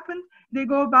has happened. They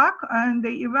go back and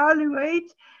they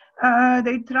evaluate,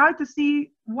 they try to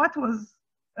see what was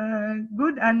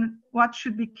good and what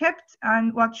should be kept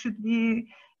and what should be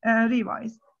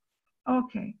revised.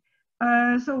 Okay.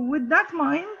 So with that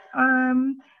mind,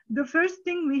 the first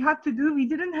thing we had to do, we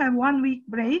didn't have 1 week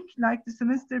break like the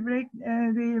semester break,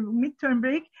 the midterm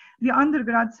break the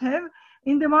undergrads have.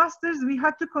 In the masters, we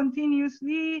had to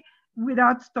continuously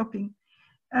without stopping.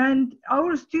 And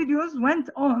our studios went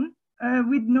on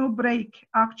with no break,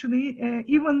 actually.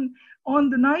 Even on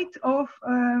the night of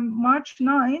March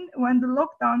 9, when the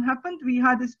lockdown happened, we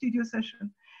had a studio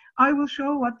session. I will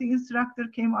show what the instructor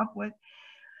came up with.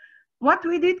 What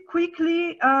we did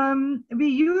quickly, we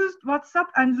used WhatsApp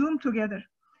and Zoom together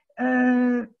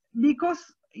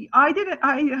because I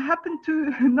happened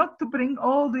to not to bring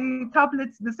all the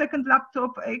tablets, the second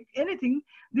laptop, anything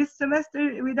this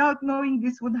semester without knowing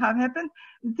this would have happened,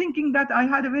 thinking that I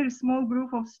had a very small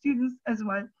group of students as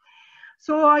well.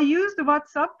 So I used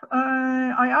WhatsApp.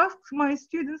 I asked my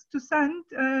students to send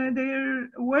their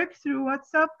work through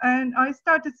WhatsApp, and I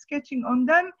started sketching on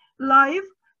them live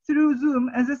through Zoom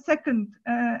as a second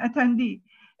attendee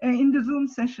in the Zoom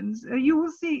sessions. You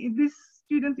will see this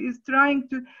student is trying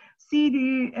to see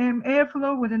the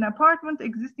airflow with an apartment,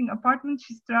 existing apartment.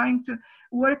 She's trying to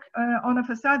work on a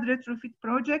facade retrofit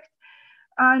project.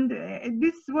 And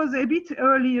this was a bit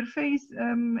earlier phase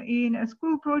in a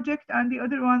school project, and the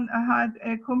other one had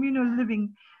a communal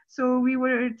living. So we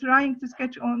were trying to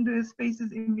sketch on the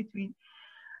spaces in between.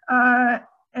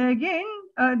 Again,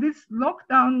 this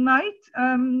lockdown night,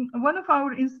 one of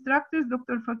our instructors,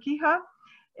 Dr. Fakiha,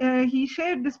 he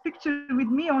shared this picture with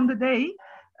me on the day,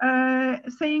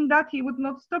 saying that he would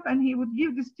not stop and he would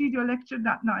give the studio lecture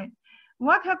that night.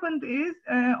 What happened is,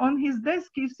 on his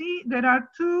desk, you see, there are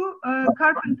two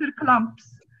carpenter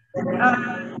clamps.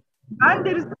 And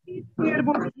there is a here,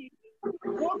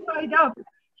 all side up.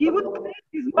 He would place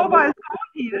his mobile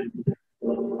phone here.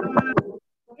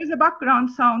 There's a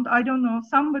background sound. I don't know.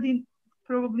 Somebody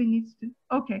probably needs to.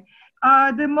 Okay.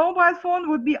 The mobile phone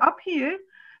would be up here.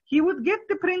 He would get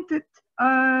the printed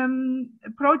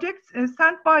projects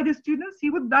sent by the students. He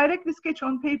would directly sketch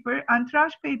on paper and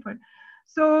trash paper.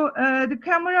 So the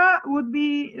camera would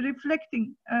be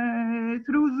reflecting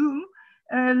through Zoom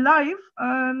live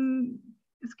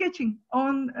sketching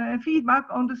on feedback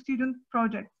on the student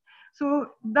project.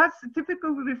 So that's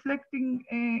typical reflecting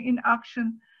in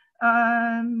action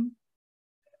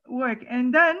work.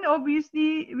 And then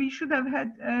obviously we should have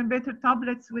had better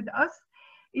tablets with us.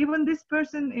 Even this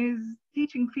person is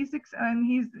teaching physics and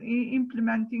he's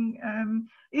implementing,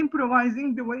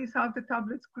 improvising the ways how the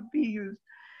tablets could be used.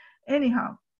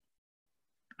 Anyhow,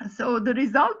 so the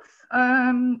results,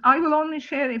 I will only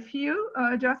share a few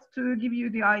just to give you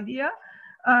the idea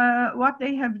what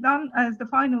they have done as the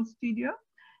final studio.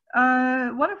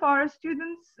 One of our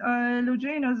students,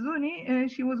 Lujena Zuni,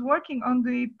 she was working on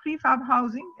the prefab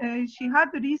housing. She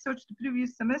had the research the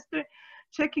previous semester,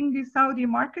 checking the Saudi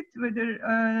market, whether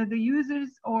the users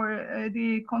or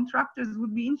the contractors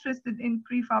would be interested in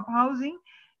prefab housing.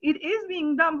 It is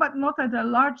being done, but not at a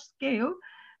large scale.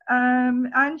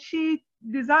 And she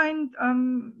designed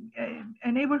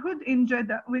a neighborhood in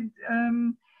Jeddah with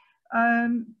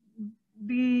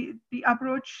the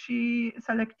approach she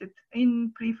selected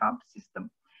in prefab system.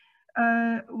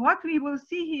 What we will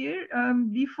see here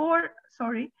before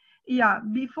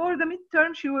the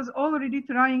midterm, she was already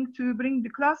trying to bring the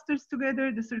clusters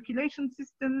together, the circulation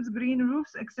systems, green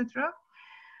roofs, etc.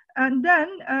 And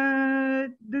then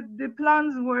the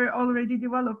plans were already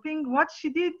developing. What she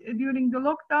did during the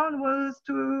lockdown was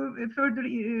to further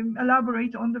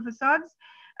elaborate on the facades.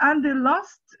 And the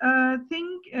last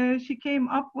thing she came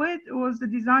up with was the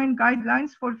design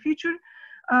guidelines for future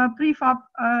prefab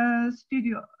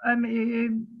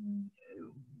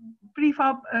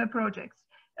projects,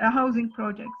 housing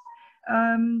projects.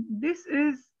 This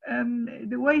is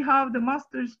the way how the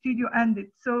master studio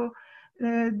ended. So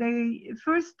they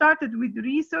first started with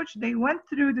research, they went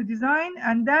through the design,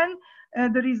 and then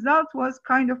the result was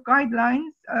kind of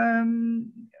guidelines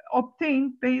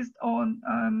obtained based on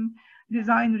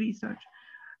design research.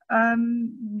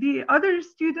 The other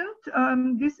student,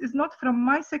 this is not from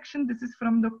my section, this is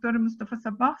from Dr. Mustafa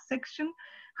Sabah's section,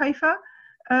 Haifa.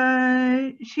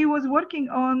 She was working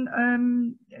on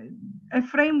a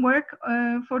framework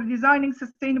for designing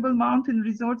sustainable mountain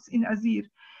resorts in Azir.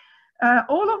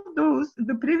 All of those,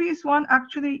 the previous one,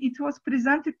 actually, it was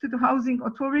presented to the Housing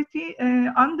Authority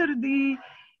under the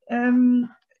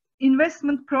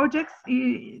investment projects.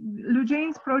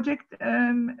 Lujane's project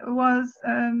was,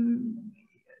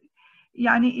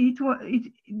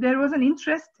 there was an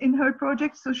interest in her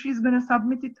project, so she's going to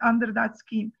submit it under that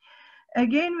scheme.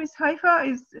 Again, Ms. Haifa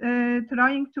is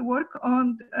trying to work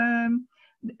on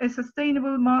a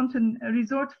sustainable mountain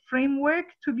resort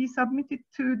framework to be submitted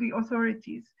to the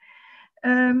authorities.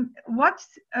 What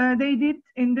they did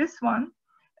in this one,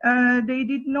 they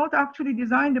did not actually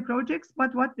design the projects,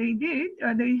 but what they did,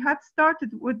 they had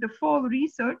started with the fall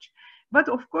research, but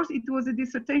of course it was a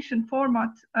dissertation format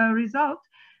result.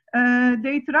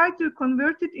 They tried to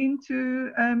convert it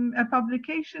into a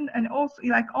publication and also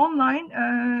like online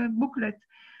booklet.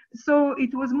 So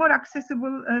it was more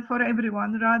accessible for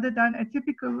everyone rather than a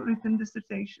typical written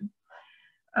dissertation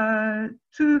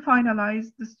to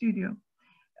finalize the studio.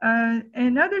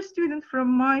 Another student from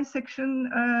my section,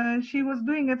 she was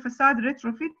doing a facade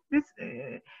retrofit.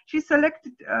 She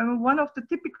selected one of the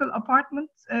typical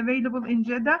apartments available in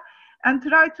Jeddah and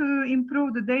tried to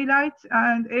improve the daylight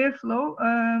and airflow.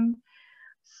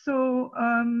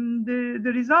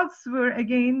 The results were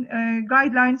again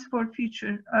guidelines for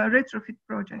future retrofit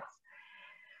projects.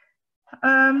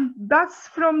 That's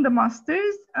from the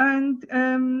masters, and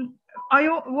I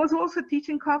was also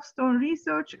teaching capstone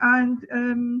research, and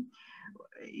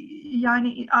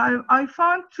I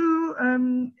found two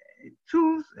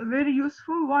tools very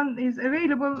useful. One is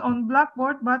available on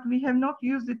Blackboard, but we have not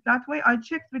used it that way. I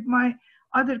checked with my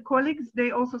other colleagues.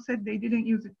 They also said they didn't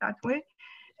use it that way.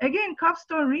 Again,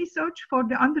 capstone research for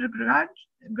the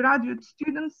undergraduate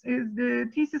students is the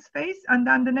thesis phase, and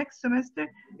then the next semester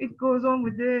it goes on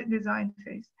with the design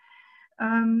phase.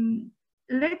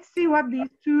 Let's see what these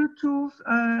two tools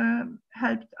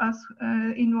helped us,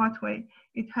 in what way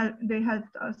they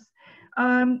helped us.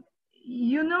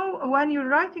 You know, when you're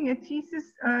writing a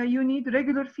thesis, you need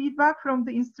regular feedback from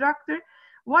the instructor.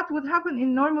 What would happen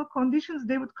in normal conditions,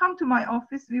 they would come to my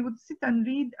office, we would sit and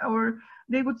read, or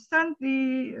they would send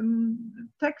the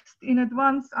text in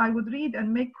advance. I would read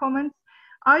and make comments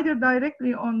either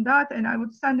directly on that, and I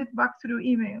would send it back through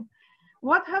email.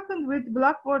 What happened with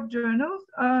Blackboard journals,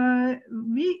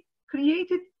 we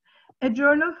created a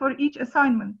journal for each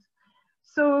assignment.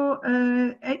 So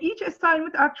each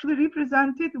assignment actually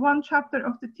represented one chapter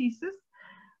of the thesis.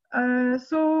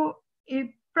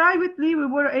 Privately, we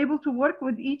were able to work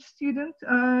with each student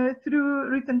through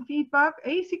written feedback,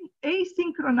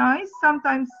 asynchronized,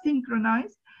 sometimes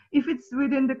synchronized, if it's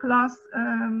within the class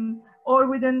or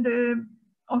within the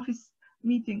office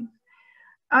meetings.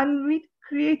 And we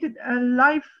created a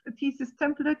live thesis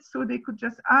template so they could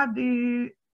just add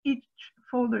each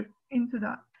folder into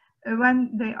that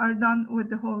when they are done with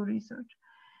the whole research.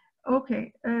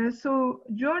 Okay, so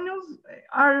journals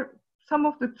are some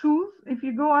of the tools. If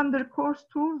you go under course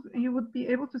tools, you would be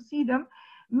able to see them.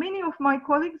 Many of my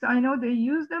colleagues, I know they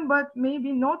use them, but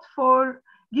maybe not for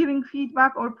giving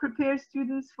feedback or prepare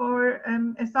students for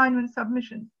assignment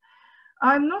submissions.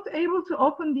 I'm not able to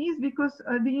open these because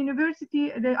the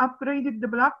university, they upgraded the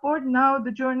Blackboard. Now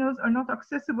the journals are not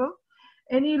accessible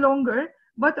any longer,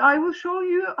 but I will show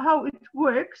you how it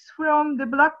works from the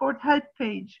Blackboard help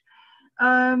page.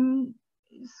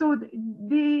 So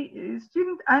the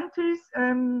student enters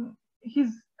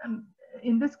his,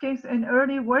 in this case, an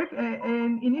early work,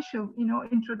 an initial,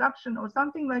 introduction or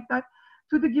something like that.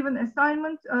 to the given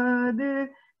assignment. The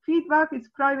feedback is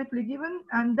privately given,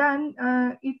 and then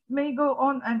it may go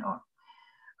on and on.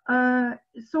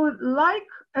 So like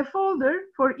a folder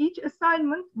for each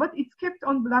assignment, but it's kept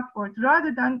on Blackboard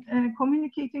rather than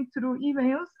communicating through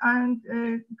emails and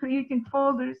creating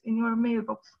folders in your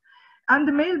mailbox. And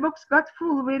the mailbox got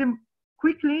full very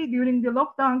quickly during the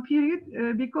lockdown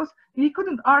period because we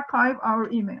couldn't archive our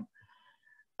email.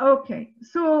 Okay,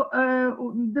 so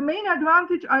the main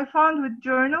advantage I found with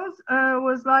journals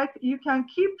was like you can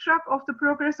keep track of the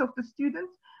progress of the student,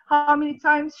 how many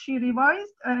times she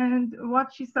revised and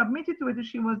what she submitted, whether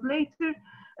she was later,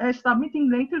 submitting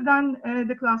later than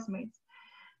the classmates.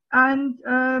 And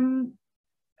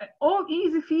all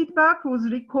easy feedback was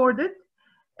recorded.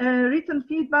 Written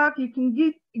feedback, you can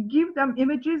give them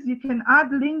images, you can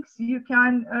add links, you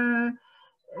can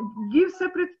give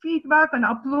separate feedback and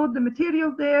upload the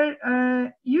material there.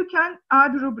 You can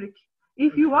add rubric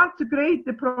if you want to grade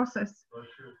the process.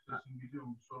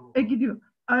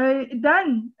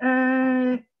 Then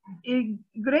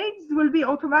grades will be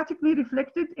automatically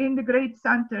reflected in the grade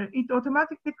center. It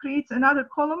automatically creates another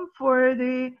column for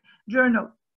the journal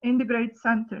in the grade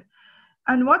center.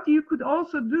 And what you could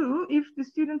also do if the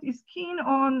student is keen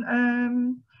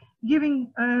on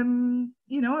giving,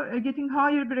 getting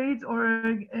higher grades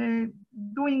or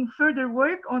doing further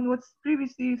work on what's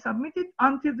previously submitted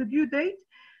until the due date,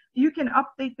 you can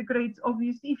update the grades,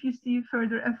 obviously, if you see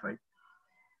further effort.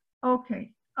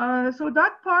 Okay, so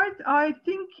that part, I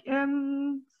think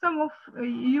some of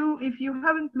you, if you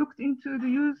haven't looked into the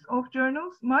use of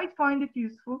journals, might find it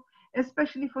useful,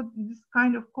 especially for this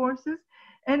kind of courses,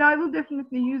 and I will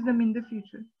definitely use them in the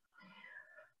future.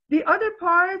 The other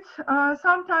part,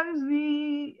 sometimes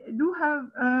we do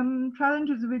have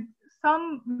challenges with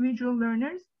some visual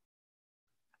learners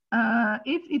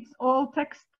if it's all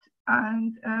text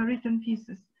and written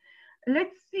pieces.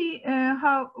 Let's see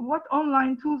what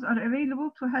online tools are available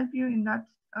to help you in that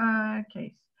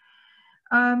case.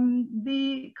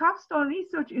 The capstone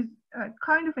research is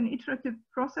kind of an iterative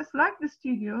process like the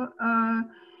studio,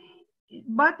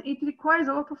 but it requires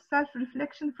a lot of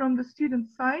self-reflection from the student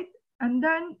side, and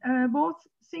then both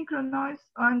synchronous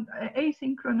and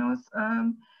asynchronous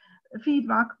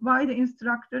feedback by the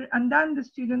instructor, and then the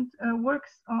student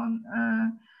works on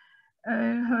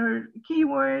her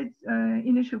keywords,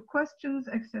 initial questions,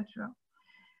 etc.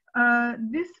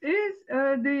 This is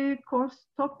the course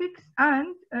topics,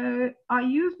 and I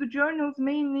use the journals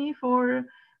mainly for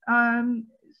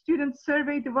student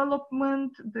survey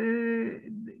development,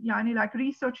 like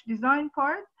research design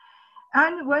part.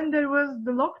 And when there was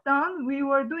the lockdown, we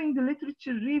were doing the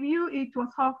literature review. It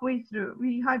was halfway through.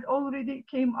 We had already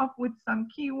came up with some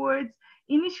keywords,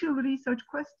 initial research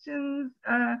questions.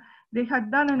 They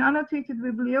had done an annotated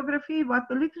bibliography, but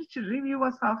the literature review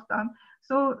was half done.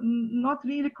 So not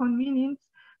really convenient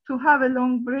to have a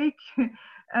long break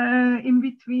in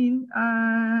between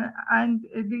and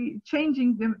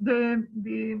changing the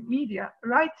media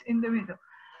right in the middle.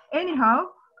 Anyhow,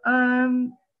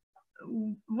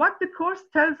 what the course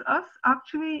tells us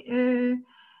actually,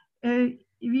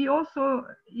 we also,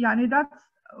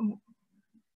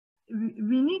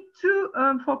 we need to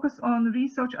focus on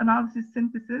research analysis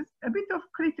synthesis, a bit of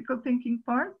critical thinking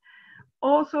part.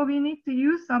 Also, we need to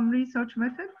use some research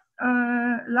methods,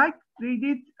 like they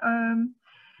did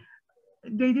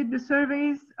the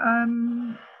surveys,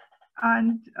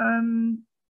 and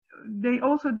they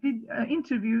also did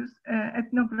interviews,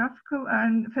 ethnographical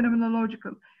and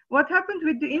phenomenological. What happened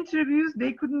with the interviews,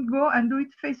 they couldn't go and do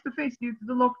it face-to-face due to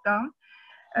the lockdown.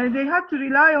 They had to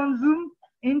rely on Zoom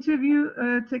interview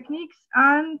techniques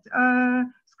and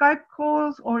Skype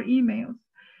calls or emails.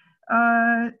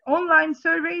 Online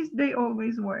surveys, they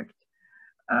always worked.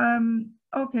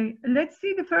 Okay, let's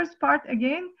see the first part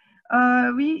again.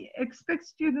 We expect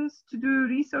students to do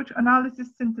research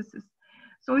analysis synthesis.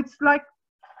 So it's like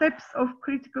steps of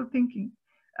critical thinking.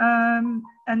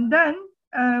 And then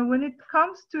when it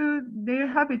comes to their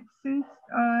habits since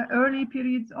early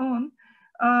periods on,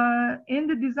 in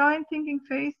the design thinking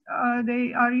phase,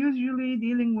 they are usually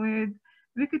dealing with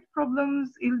wicked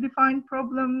problems, ill-defined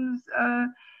problems,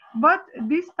 but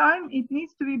this time it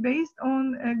needs to be based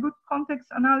on a good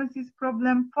context analysis,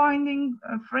 problem finding,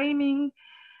 framing,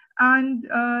 and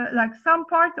like some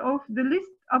part of the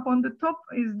list up on the top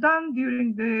is done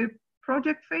during the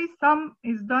project phase, some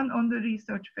is done on the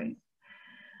research phase.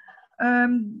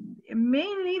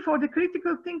 Mainly for the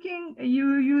critical thinking,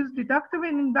 you use deductive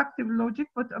and inductive logic,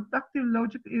 but abductive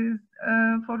logic is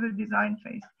for the design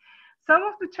phase. Some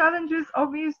of the challenges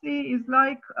obviously is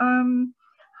like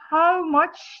how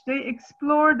much they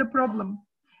explore the problem,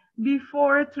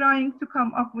 before trying to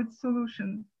come up with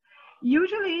solutions.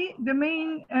 Usually the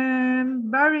main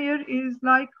barrier is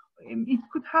like, it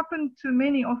could happen to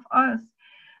many of us.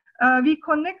 We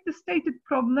connect the stated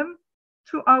problem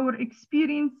to our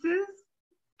experiences,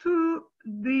 to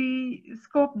the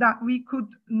scope that we could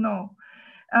know.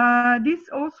 This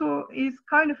also is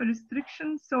kind of a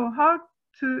restriction. So how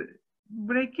to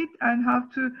break it and how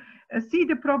to see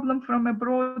the problem from a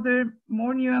broader,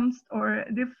 more nuanced or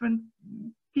different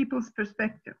people's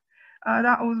perspective.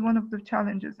 That was one of the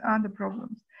challenges and the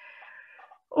problems.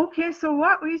 Okay, so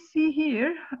what we see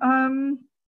here,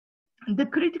 the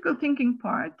critical thinking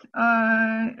part,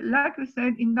 like we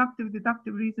said, inductive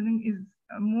deductive reasoning is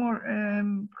more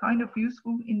kind of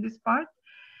useful in this part.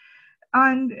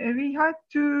 And we had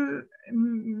to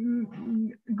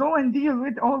go and deal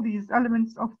with all these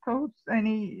elements of thoughts and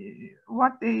in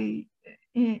what way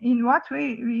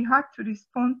we had to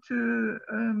respond to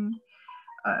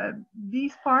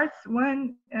these parts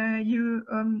when you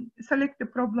select the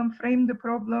problem, frame the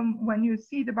problem, when you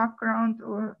see the background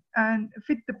and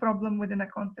fit the problem within a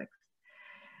context.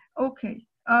 Okay,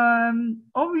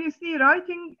 obviously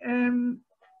writing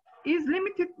is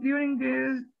limited during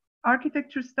the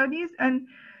architecture studies, and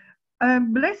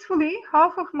blissfully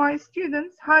half of my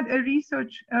students had a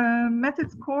research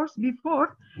methods course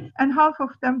before and half of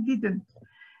them didn't.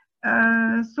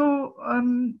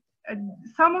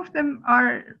 Some of them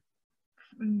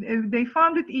they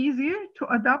found it easier to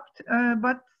adapt,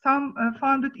 but some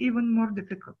found it even more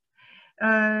difficult.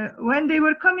 When they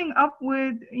were coming up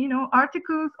with,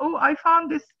 articles, oh, I found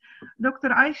this, Dr.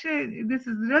 Aisha, this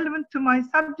is relevant to my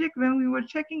subject. When we were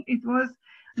checking, it was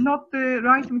not the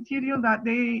right material that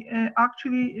they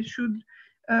actually should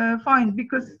find,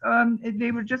 because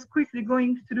they were just quickly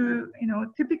going through,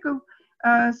 typical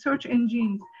search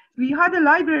engines. We had a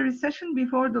library session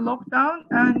before the lockdown,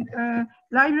 and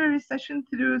library session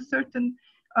through certain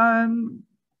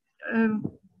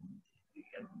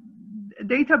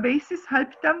databases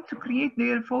helped them to create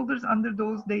their folders under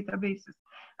those databases,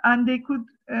 and they could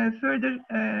further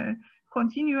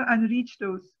continue and reach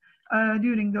those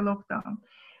during the lockdown.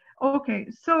 Okay,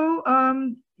 so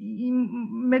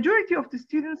majority of the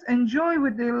students enjoy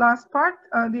with the last part,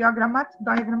 the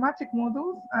diagrammatic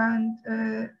models,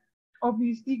 and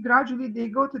obviously gradually they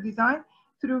go to design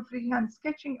through freehand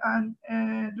sketching and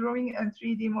drawing and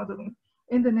 3D modeling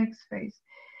in the next phase.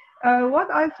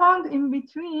 What I found in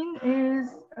between is,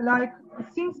 like,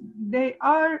 since they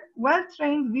are well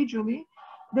trained visually,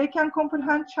 they can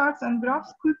comprehend charts and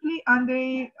graphs quickly, and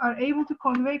they are able to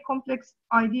convey complex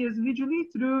ideas visually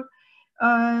through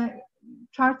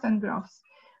charts and graphs.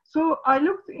 So I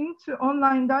looked into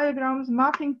online diagrams,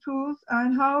 mapping tools,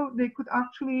 and how they could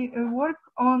actually work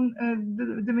on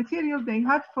the material they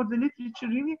had for the literature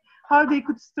review, how they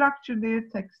could structure their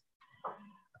text.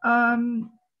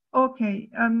 Okay,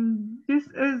 this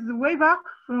is way back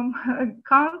from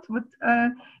Kant, but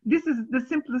this is the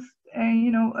simplest,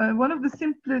 one of the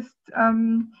simplest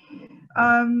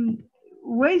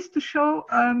ways to show,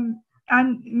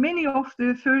 and many of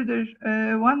the further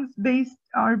ones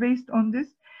are based on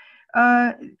this.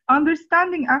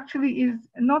 Understanding actually is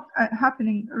not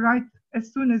happening right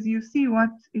as soon as you see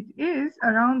what it is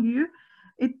around you.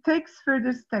 It takes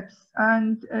further steps,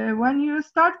 and when you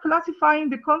start classifying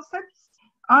the concepts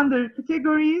under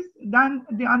categories, then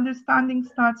the understanding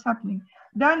starts happening.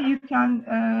 Then you can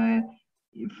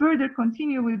further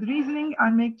continue with reasoning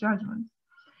and make judgments.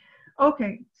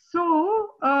 Okay, so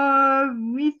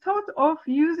we thought of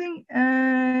using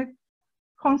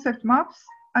concept maps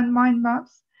and mind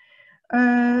maps,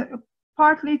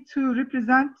 partly to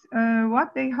represent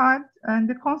what they had and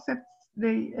the concepts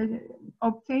they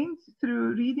obtained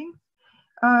through reading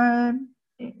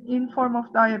in form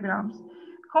of diagrams.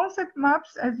 Concept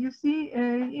maps, as you see,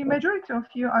 a majority of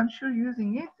you, I'm sure,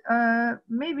 using it,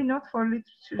 maybe not for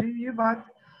literature review, but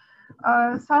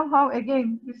somehow,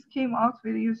 again, this came out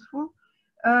very useful.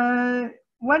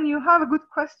 When you have a good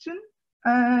question,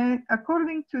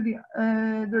 according to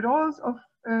the roles of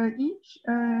each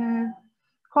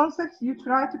concept, you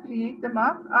try to create the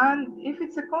map. And if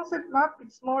it's a concept map,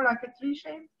 it's more like a tree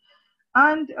shape.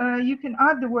 And you can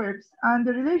add the words, and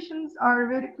the relations are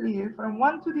very clear from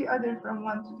one to the other, from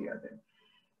one to the other.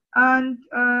 And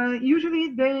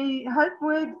usually they help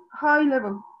with high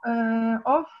level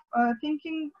of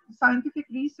thinking, scientific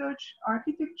research,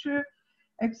 architecture,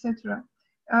 etc.,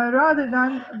 rather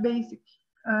than basic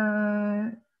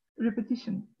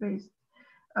repetition-based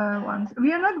ones.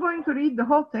 We are not going to read the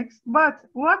whole text, but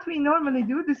what we normally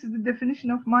do, this is the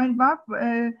definition of mind map,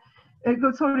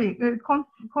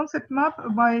 concept map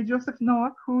by Joseph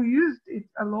Nowak, who used it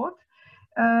a lot.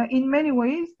 In many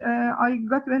ways, I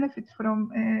got benefit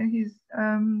from his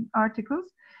articles.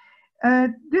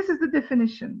 This is the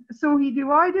definition. So he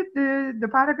divided the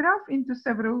paragraph into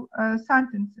several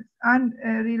sentences and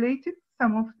related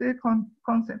some of the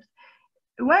concepts.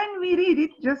 When we read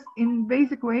it just in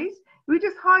basic ways, we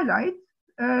just highlight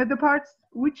the parts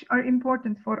which are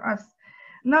important for us.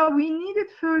 Now we needed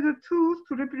further tools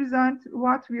to represent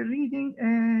what we're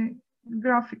reading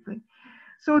graphically.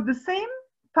 So the same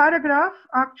paragraph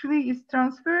actually is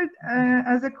transferred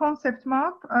as a concept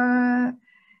map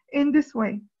in this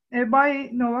way by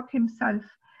Nowak himself.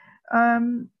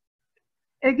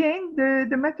 Again,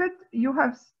 the method, you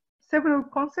have several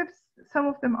concepts. Some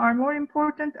of them are more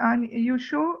important, and you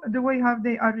show the way how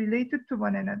they are related to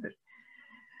one another.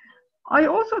 I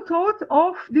also thought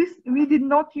of this, we did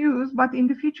not use, but in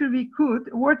the future we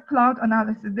could, word cloud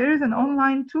analysis. There is an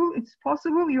online tool, it's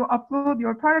possible, you upload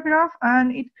your paragraph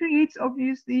and it creates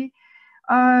obviously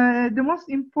the most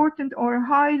important or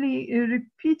highly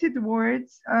repeated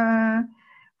words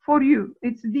for you.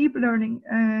 It's a deep learning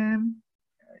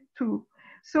tool.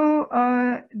 So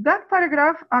that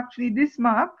paragraph, actually this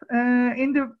map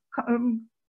in the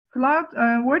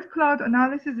word cloud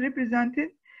analysis represented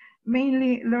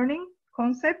mainly learning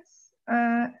concepts,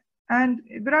 and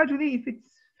gradually if it's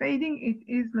fading, it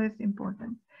is less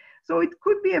important. So it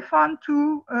could be a fun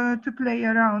tool to play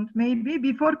around maybe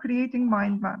before creating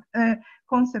mind map,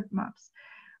 concept maps.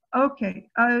 Okay,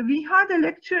 we had a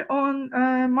lecture on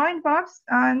mind maps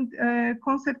and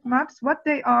concept maps, what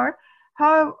they are,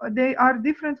 how they are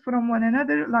different from one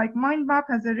another. Like mind map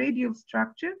has a radial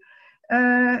structure,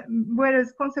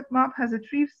 whereas concept map has a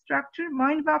tree structure.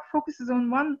 Mind map focuses on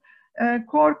one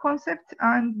core concept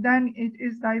and then it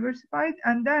is diversified,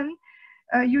 and then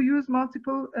you use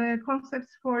multiple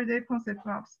concepts for the concept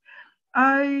maps.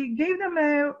 I gave them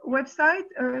a website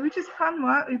which is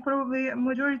Canva. Probably a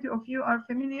majority of you are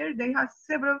familiar. They have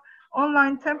several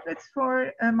online templates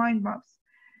for mind maps.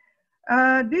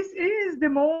 This is the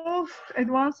most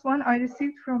advanced one I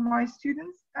received from my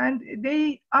students, and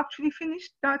they actually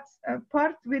finished that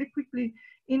part very quickly.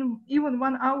 In even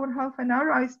 1 hour, half an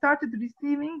hour, I started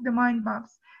receiving the mind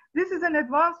maps. This is an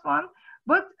advanced one,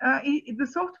 but the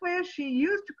software she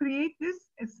used to create this,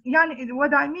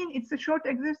 what I mean, it's a short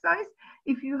exercise.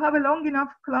 If you have a long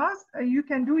enough class, you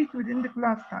can do it within the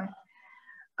class time.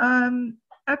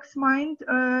 XMind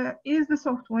is the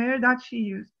software that she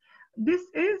used. This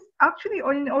is actually,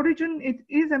 in origin, it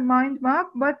is a mind map,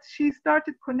 but she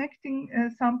started connecting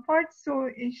some parts, so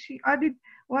she added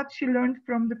what she learned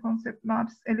from the concept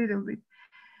maps a little bit.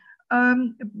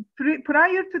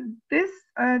 Prior to this,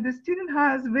 the student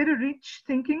has very rich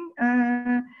thinking,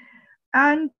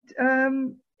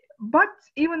 but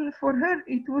even for her,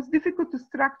 it was difficult to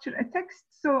structure a text.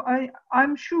 So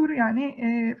I'm sure,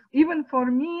 even for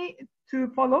me to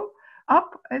follow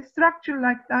up, a structure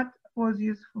like that was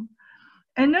useful.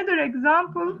 Another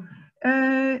example,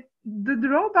 the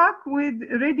drawback with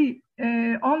ready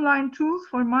online tools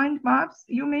for mind maps,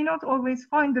 you may not always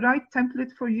find the right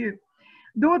template for you.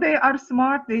 Though they are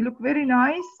smart, they look very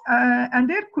nice, and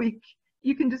they're quick.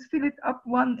 You can just fill it up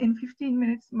in 15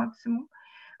 minutes maximum.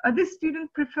 This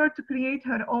student preferred to create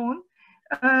her own.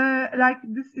 Like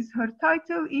this is her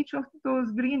title. Each of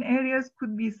those green areas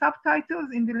could be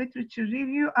subtitles in the literature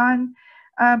review, and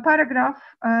paragraph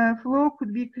flow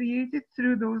could be created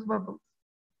through those bubbles.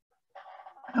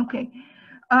 Okay,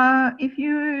 if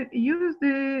you use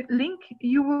the link,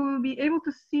 you will be able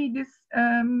to see this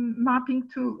mapping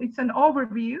tool. It's an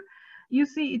overview. You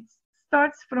see it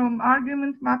starts from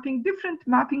argument mapping, different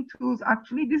mapping tools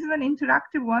actually. This is an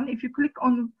interactive one. If you click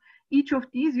on each of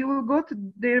these, you will go to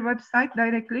their website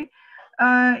directly.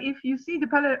 If you see the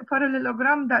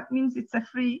parallelogram, that means it's a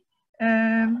free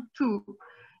tool.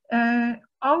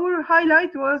 Our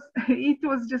highlight was, it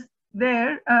was just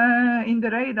there in the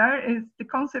radar, is the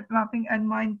concept mapping and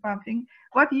mind mapping.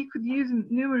 What you could use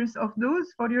numerous of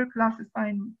those for your class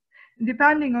assignment,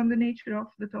 depending on the nature of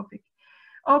the topic.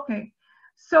 Okay,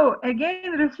 so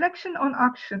again, reflection on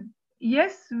action.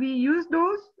 Yes, we use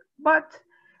those, but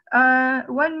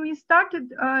when we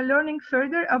started learning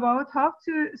further about how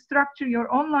to structure your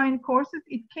online courses,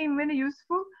 it came very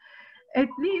useful. At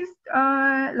least,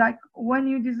 like when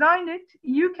you design it,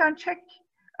 you can check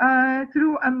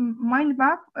through a mind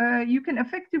map. You can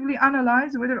effectively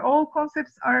analyze whether all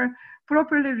concepts are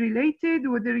properly related,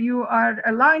 whether you are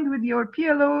aligned with your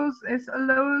PLOs,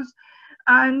 SLOs,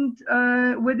 and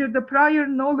whether the prior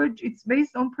knowledge, it's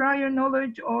based on prior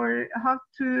knowledge, or how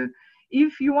to,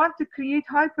 if you want to create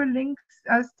hyperlinks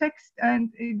as text, and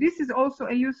this is also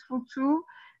a useful tool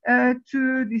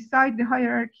to decide the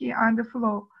hierarchy and the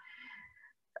flow.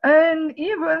 And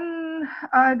even,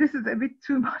 this is a bit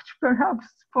too much perhaps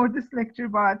for this lecture,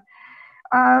 but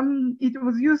it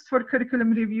was used for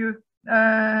curriculum review.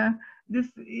 This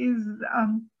is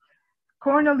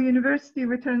Cornell University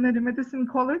Veterinary Medicine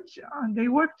College. They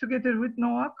work together with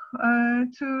NOAC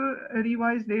to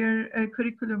revise their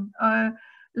curriculum,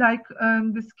 like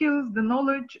the skills, the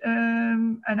knowledge,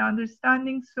 and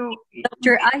understanding. So,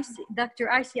 Dr.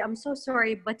 Icy, I'm so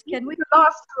sorry, but can we? The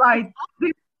last slide.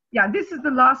 This is the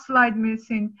last slide, Ms.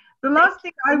 Hind. The last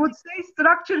thing I would say,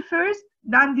 structure first,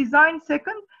 then design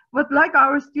second. But like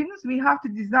our students, we have to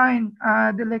design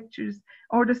the lectures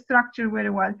or the structure very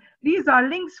well. These are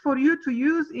links for you to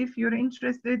use if you're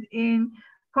interested in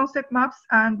concept maps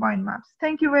and mind maps.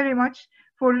 Thank you very much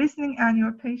for listening and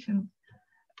your patience.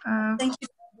 Thank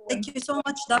you so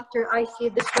much, Dr. Icy.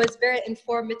 This was very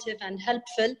informative and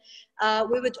helpful.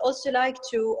 We would also like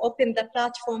to open the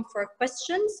platform for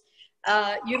questions.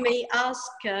 You may ask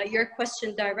your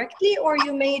question directly, or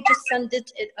you may just send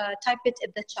it, type it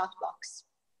in the chat box.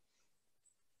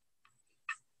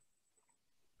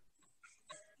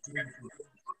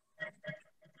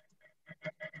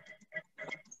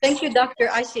 Thank you, Dr.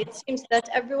 Icy. It seems that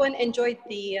everyone enjoyed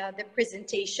the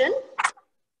presentation.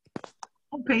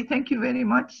 Okay, thank you very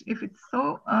much. If it's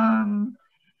so,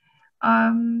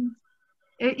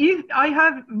 if I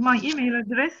have my email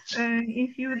address,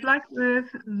 if you would like to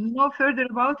know further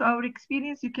about our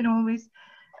experience, you can always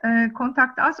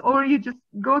contact us, or you just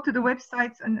go to the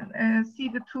websites and see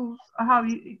the tools, how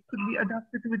it could be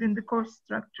adapted within the course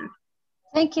structure.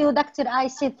 Thank you, Dr.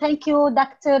 Icy. Thank you,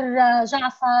 Dr.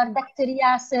 Jafar, Dr.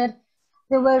 Yasser.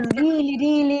 They were really,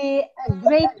 really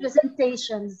great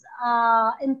presentations.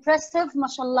 Impressive,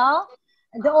 mashallah.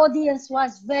 The audience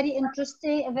was very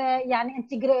interesting,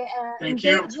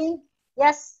 engaging.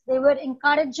 Yes, they were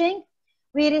encouraging.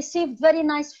 We received very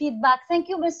nice feedback. Thank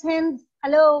you, Ms. Hind.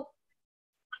 Hello.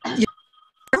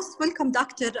 Yes, welcome,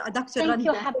 Dr. Thank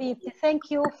you, Habibti.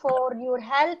 Thank you for your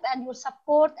help and your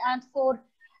support and for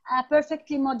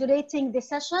perfectly moderating the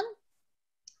session.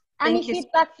 Any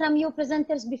feedback from you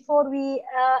presenters before we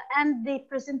end the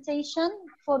presentation,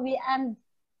 before we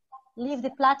leave the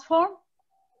platform?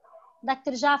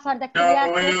 Dr. Jafar, Dr.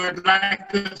 Yasser. We would like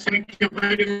to thank you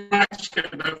very much,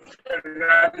 Dr.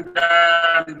 Randa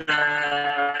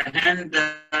and Hind,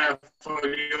 for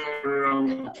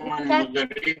your for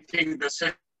moderating the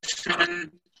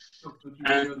session,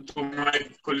 and to my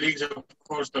colleagues, of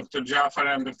course, Dr. Jafar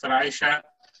and Dr. Aisha.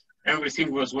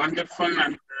 Everything was wonderful,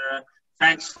 and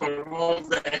thanks for all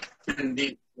the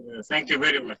attendees. Thank you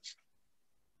very much.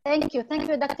 Thank you,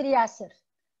 Dr. Yasser.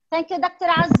 Thank you, Dr.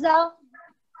 Azza.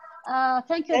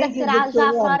 Thank you, Dr.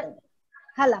 Jafar.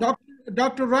 Hello.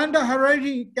 Dr. Randa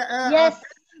Hariri, yes.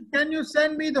 Can you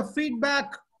send me the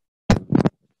feedback?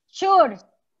 Sure.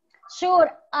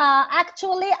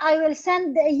 Actually, I will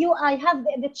send you, I have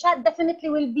the chat definitely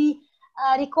will be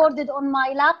recorded on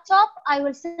my laptop. I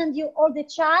will send you all the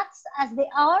chats as they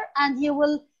are, and you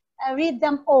will read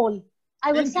them all.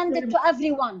 I will send it to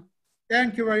everyone.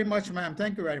 Thank you very much, ma'am.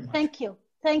 Thank you very much. Thank you,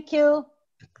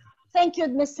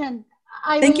 Ms. Hind.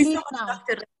 Thank you so much,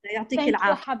 Dr. Thank you,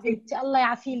 حبيبتي. الله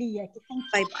يعافي لي إياكي.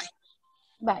 Bye bye.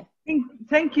 Bye.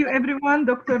 Thank you, everyone.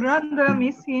 Dr. Randa,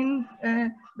 Ms. Hind,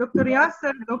 Dr.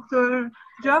 Yasser, Dr.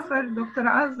 Jafar, Dr.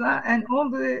 Azza, and all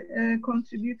the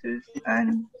contributors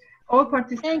and all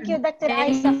participants. Thank you, Dr.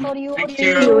 Aisha, for your. Thank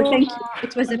you.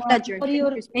 It was a pleasure.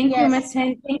 Thank you, Ms.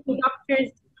 Hind. Thank you,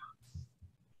 doctors.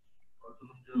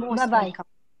 Bye-bye.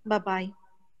 Bye-bye.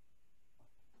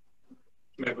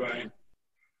 Bye-bye.